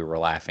because we were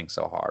laughing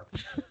so hard.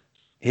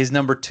 His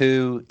number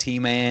 2,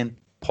 T-Man,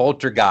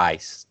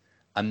 Poltergeist.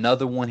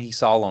 Another one he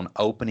saw on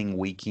opening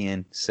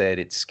weekend, said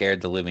it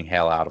scared the living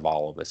hell out of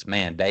all of us.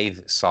 Man,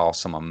 Dave saw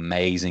some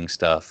amazing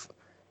stuff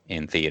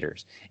in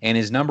theaters. And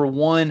his number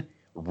 1,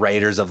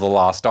 Raiders of the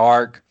Lost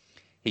Ark.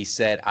 He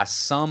said, I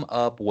sum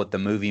up what the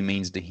movie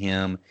means to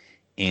him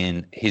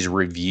in his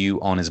review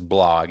on his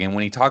blog. And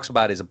when he talks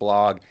about his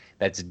blog,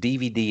 that's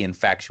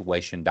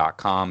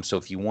dvdinfatuation.com. So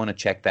if you want to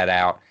check that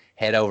out,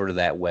 head over to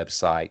that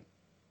website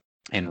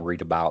and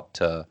read about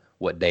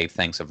what Dave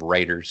thinks of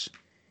Raiders.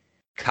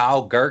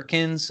 Kyle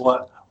Gherkins.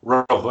 What?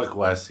 Real quick,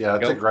 Wes. Yeah,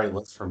 that's a great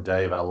list from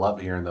Dave. I love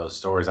hearing those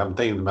stories. I'm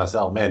thinking to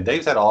myself, man,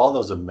 Dave's had all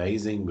those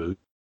amazing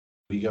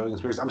movie-going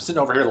experiences. I'm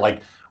sitting over here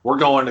like we're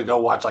going to go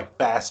watch like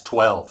Fast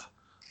 12.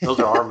 Those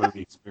are our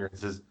movie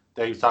experiences.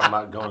 Dave's talking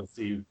about going to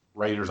see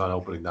Raiders on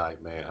opening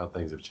night. Man, how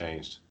things have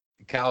changed.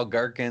 Kyle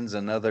Gherkins,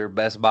 another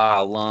Best Buy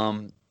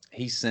alum,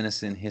 he sent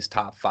us in his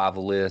top 5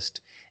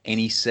 list, and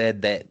he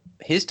said that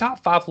his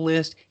top 5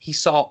 list, he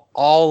saw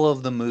all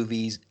of the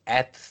movies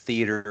at the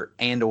theater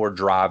and or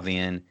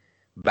drive-in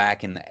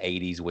back in the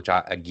 80s, which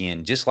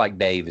again, just like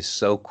Dave, is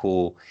so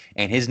cool.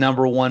 And his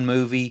number 1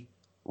 movie,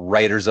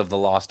 Raiders of the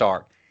Lost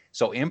Ark.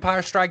 So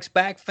Empire Strikes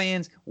Back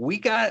fans,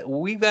 we've got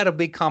a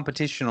big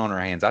competition on our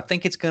hands. I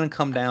think it's going to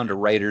come down to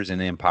Raiders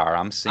and Empire.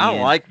 I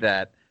don't like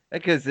that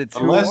because it's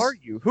who are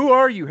you? Who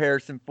are you,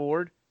 Harrison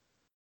Ford?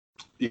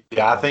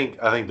 Yeah, I think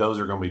those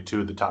are going to be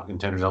 2 of the top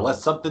contenders,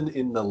 unless something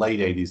in the late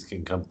 80s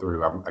can come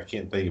through. I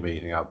can't think of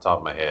anything off the top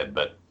of my head,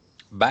 but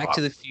Back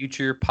to the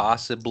Future,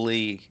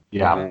 possibly.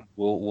 Yeah,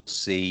 we'll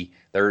see.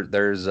 There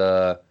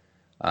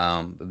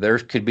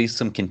could be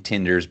some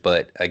contenders,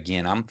 but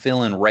again, I'm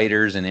feeling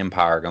Raiders and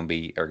Empire are going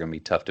to be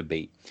tough to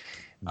beat.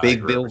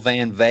 Big Bill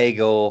Van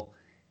Vagel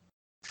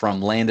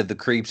from Land of the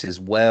Creeps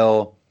as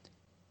well,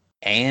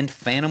 and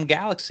Phantom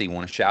Galaxy.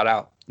 Want to shout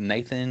out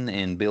Nathan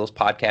and Bill's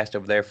podcast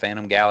over there,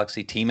 Phantom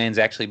Galaxy. T-Man's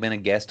actually been a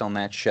guest on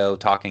that show,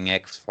 Talking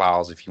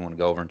X-Files, if you want to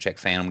go over and check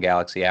Phantom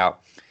Galaxy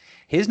out.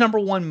 His number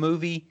 1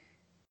 movie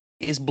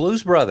is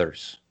Blues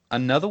Brothers,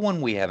 another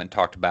one we haven't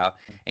talked about.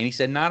 And he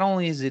said not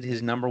only is it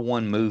his number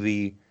 1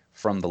 movie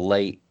from the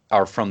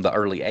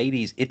early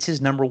 80s, it's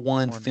his number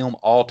 1 film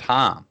all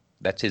time.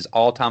 That's his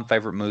all-time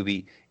favorite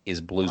movie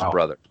is Blues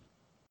Brothers.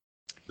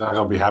 Not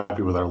going to be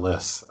happy with our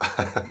lists.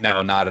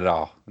 No, not at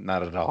all.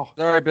 Not at all.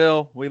 Sorry,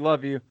 Bill. We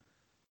love you.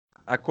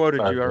 I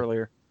quoted you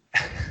earlier.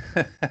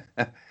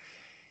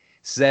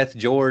 Seth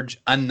George,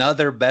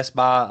 another Best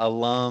Buy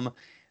alum,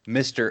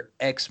 Mr.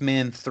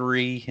 X-Men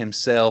 3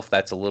 himself.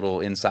 That's a little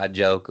inside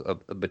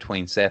joke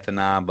between Seth and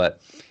I,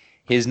 but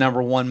his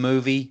number one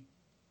movie,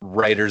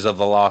 Raiders of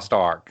the Lost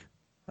Ark.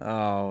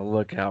 Oh,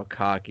 look how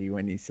cocky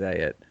when you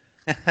say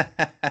it.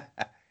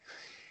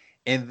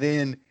 And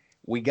then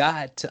we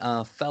got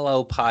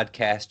fellow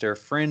podcaster,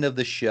 friend of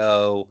the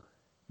show,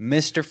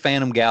 Mr.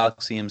 Phantom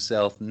Galaxy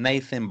himself,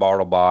 Nathan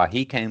Bartlebaugh.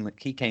 He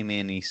came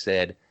in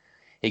and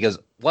he goes,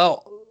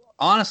 well,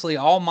 honestly,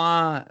 all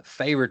my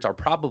favorites are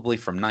probably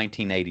from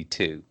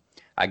 1982.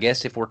 I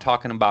guess if we're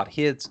talking about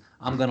hits,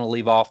 I'm going to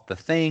leave off The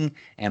Thing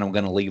and I'm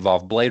going to leave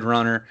off Blade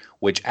Runner,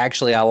 which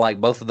actually I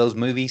like both of those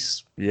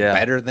movies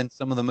better than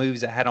some of the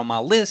movies I had on my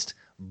list,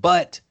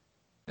 but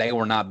they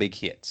were not big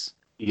hits.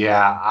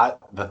 Yeah,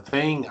 The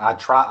Thing,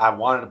 I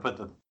wanted to put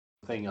The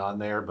Thing on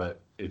there,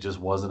 but it just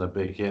wasn't a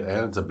big hit,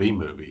 and it's a B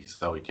movie,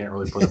 so you can't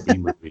really put a B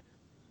movie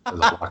as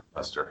a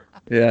blockbuster.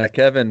 Yeah,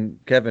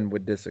 Kevin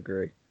would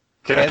disagree.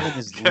 Kevin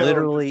is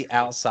literally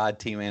outside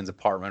T-Man's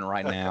apartment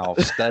right now,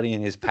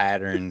 studying his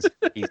patterns.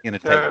 He's going to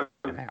take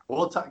it out.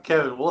 We'll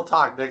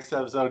talk next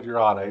episode. You're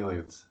on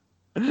Aliens.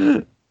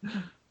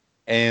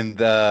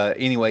 And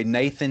anyway,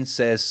 Nathan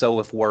says, so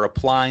if we're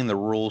applying the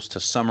rules to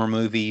summer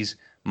movies,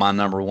 my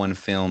number one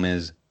film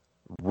is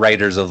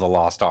Raiders of the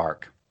Lost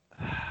Ark.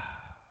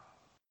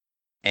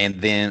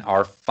 And then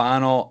our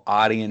final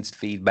audience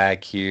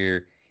feedback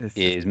here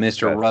is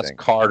Mr. Russ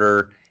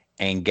Carter.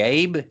 And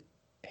Gabe,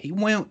 he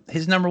went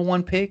his number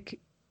one pick,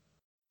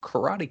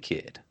 Karate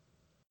Kid.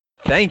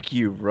 Thank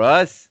you,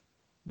 Russ.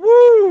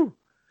 Woo!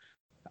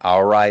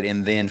 All right.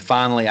 And then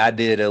finally, I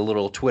did a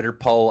little Twitter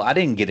poll. I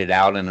didn't get it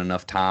out in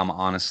enough time,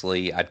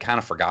 honestly. I'd kind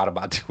of forgot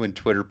about doing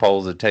Twitter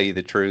polls, to tell you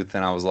the truth.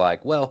 And I was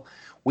like, well,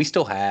 we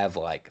still have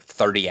like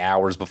 30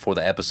 hours before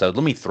the episode.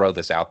 Let me throw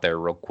this out there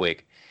real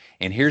quick.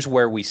 And here's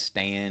where we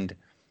stand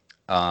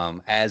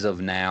as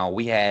of now.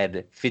 We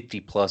had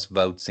 50-plus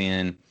votes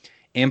in.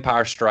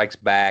 Empire Strikes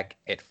Back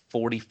at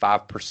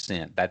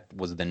 45%. That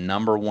was the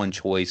number one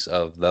choice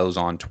of those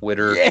on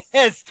Twitter.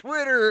 Yes,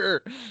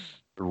 Twitter.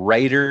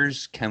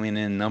 Raiders coming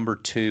in number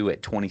 2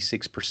 at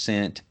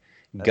 26%.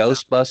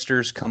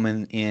 Ghostbusters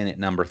coming in at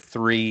number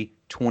 3,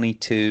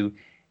 22.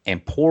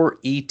 And poor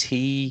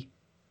E.T.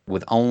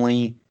 with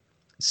only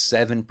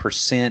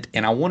 7%.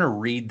 And I want to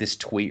read this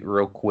tweet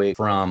real quick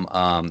from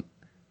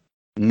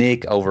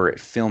Nick over at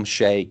Film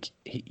Shake.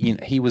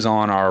 He was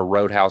on our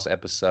Roadhouse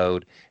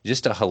episode.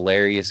 Just a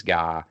hilarious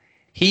guy.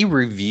 He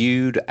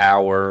reviewed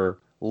our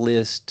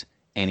list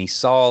and he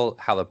saw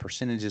how the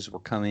percentages were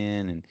coming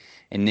in.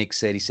 And Nick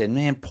said,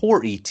 man,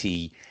 poor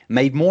E.T.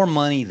 made more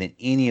money than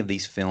any of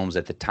these films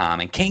at the time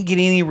and can't get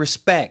any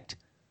respect.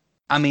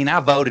 I mean,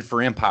 I voted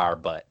for Empire,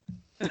 but.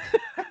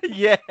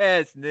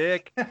 Yes,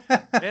 Nick.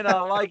 And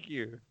I like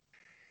you.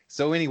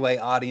 So anyway,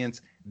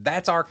 audience,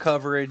 that's our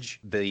coverage.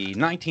 The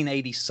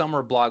 1980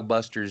 summer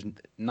blockbusters,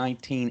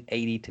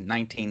 1980 to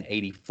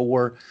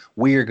 1984.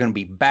 We are going to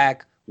be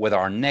back with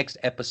our next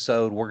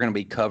episode. We're going to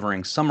be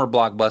covering summer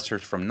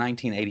blockbusters from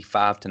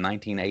 1985 to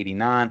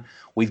 1989.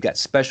 We've got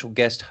special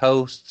guest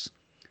hosts,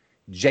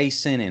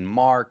 Jason and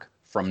Mark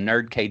from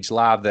Nerd Cage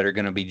Live, that are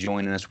going to be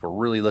joining us. We're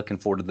really looking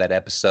forward to that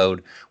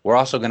episode. We're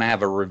also going to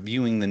have a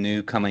Reviewing the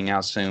New coming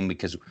out soon,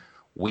 because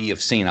we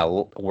have seen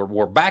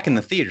we're back in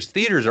the theaters.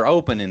 Theaters are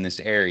open in this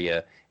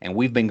area, and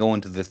we've been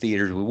going to the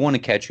theaters. We want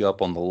to catch you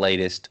up on the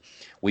latest.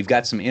 We've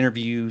got some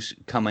interviews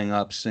coming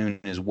up soon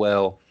as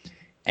well.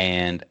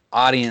 And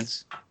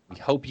audience, we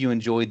hope you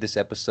enjoyed this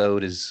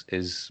episode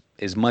as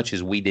much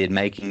as we did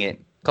making it.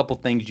 A couple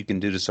things you can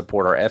do to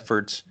support our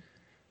efforts.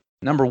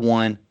 Number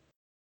one,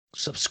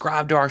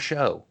 subscribe to our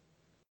show.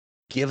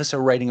 Give us a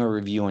rating or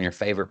review on your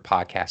favorite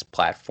podcast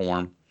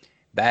platform.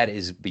 That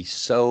is be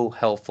so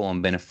helpful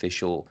and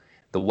beneficial.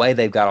 The way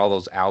they've got all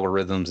those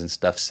algorithms and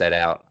stuff set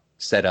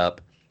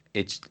up,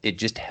 it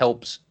just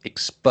helps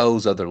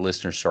expose other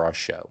listeners to our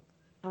show.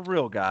 For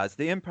real, guys,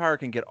 the Empire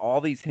can get all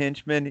these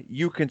henchmen.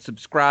 You can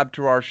subscribe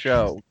to our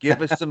show.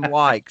 Give us some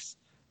likes.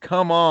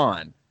 Come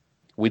on.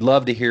 We'd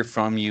love to hear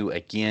from you.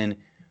 Again,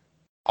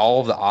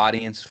 all of the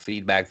audience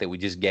feedback that we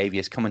just gave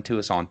you is coming to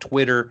us on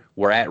Twitter.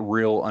 We're at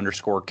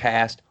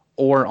real_cast,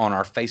 or on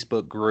our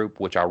Facebook group,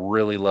 which I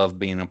really love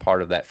being a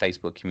part of that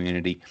Facebook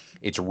community.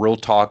 It's Real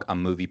Talk, a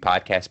movie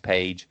podcast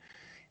page.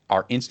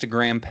 Our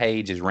Instagram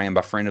page is ran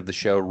by friend of the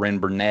show, Ren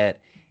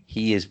Burnett.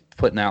 He is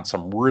putting out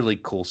some really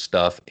cool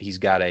stuff. He's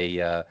got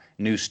a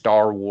new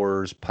Star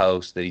Wars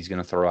post that he's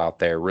going to throw out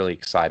there. Really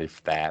excited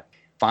for that.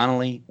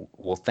 Finally,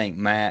 we'll thank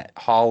Matt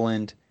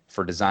Holland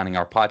for designing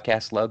our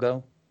podcast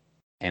logo.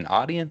 And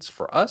audience,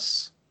 for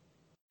us,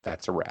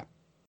 that's a wrap.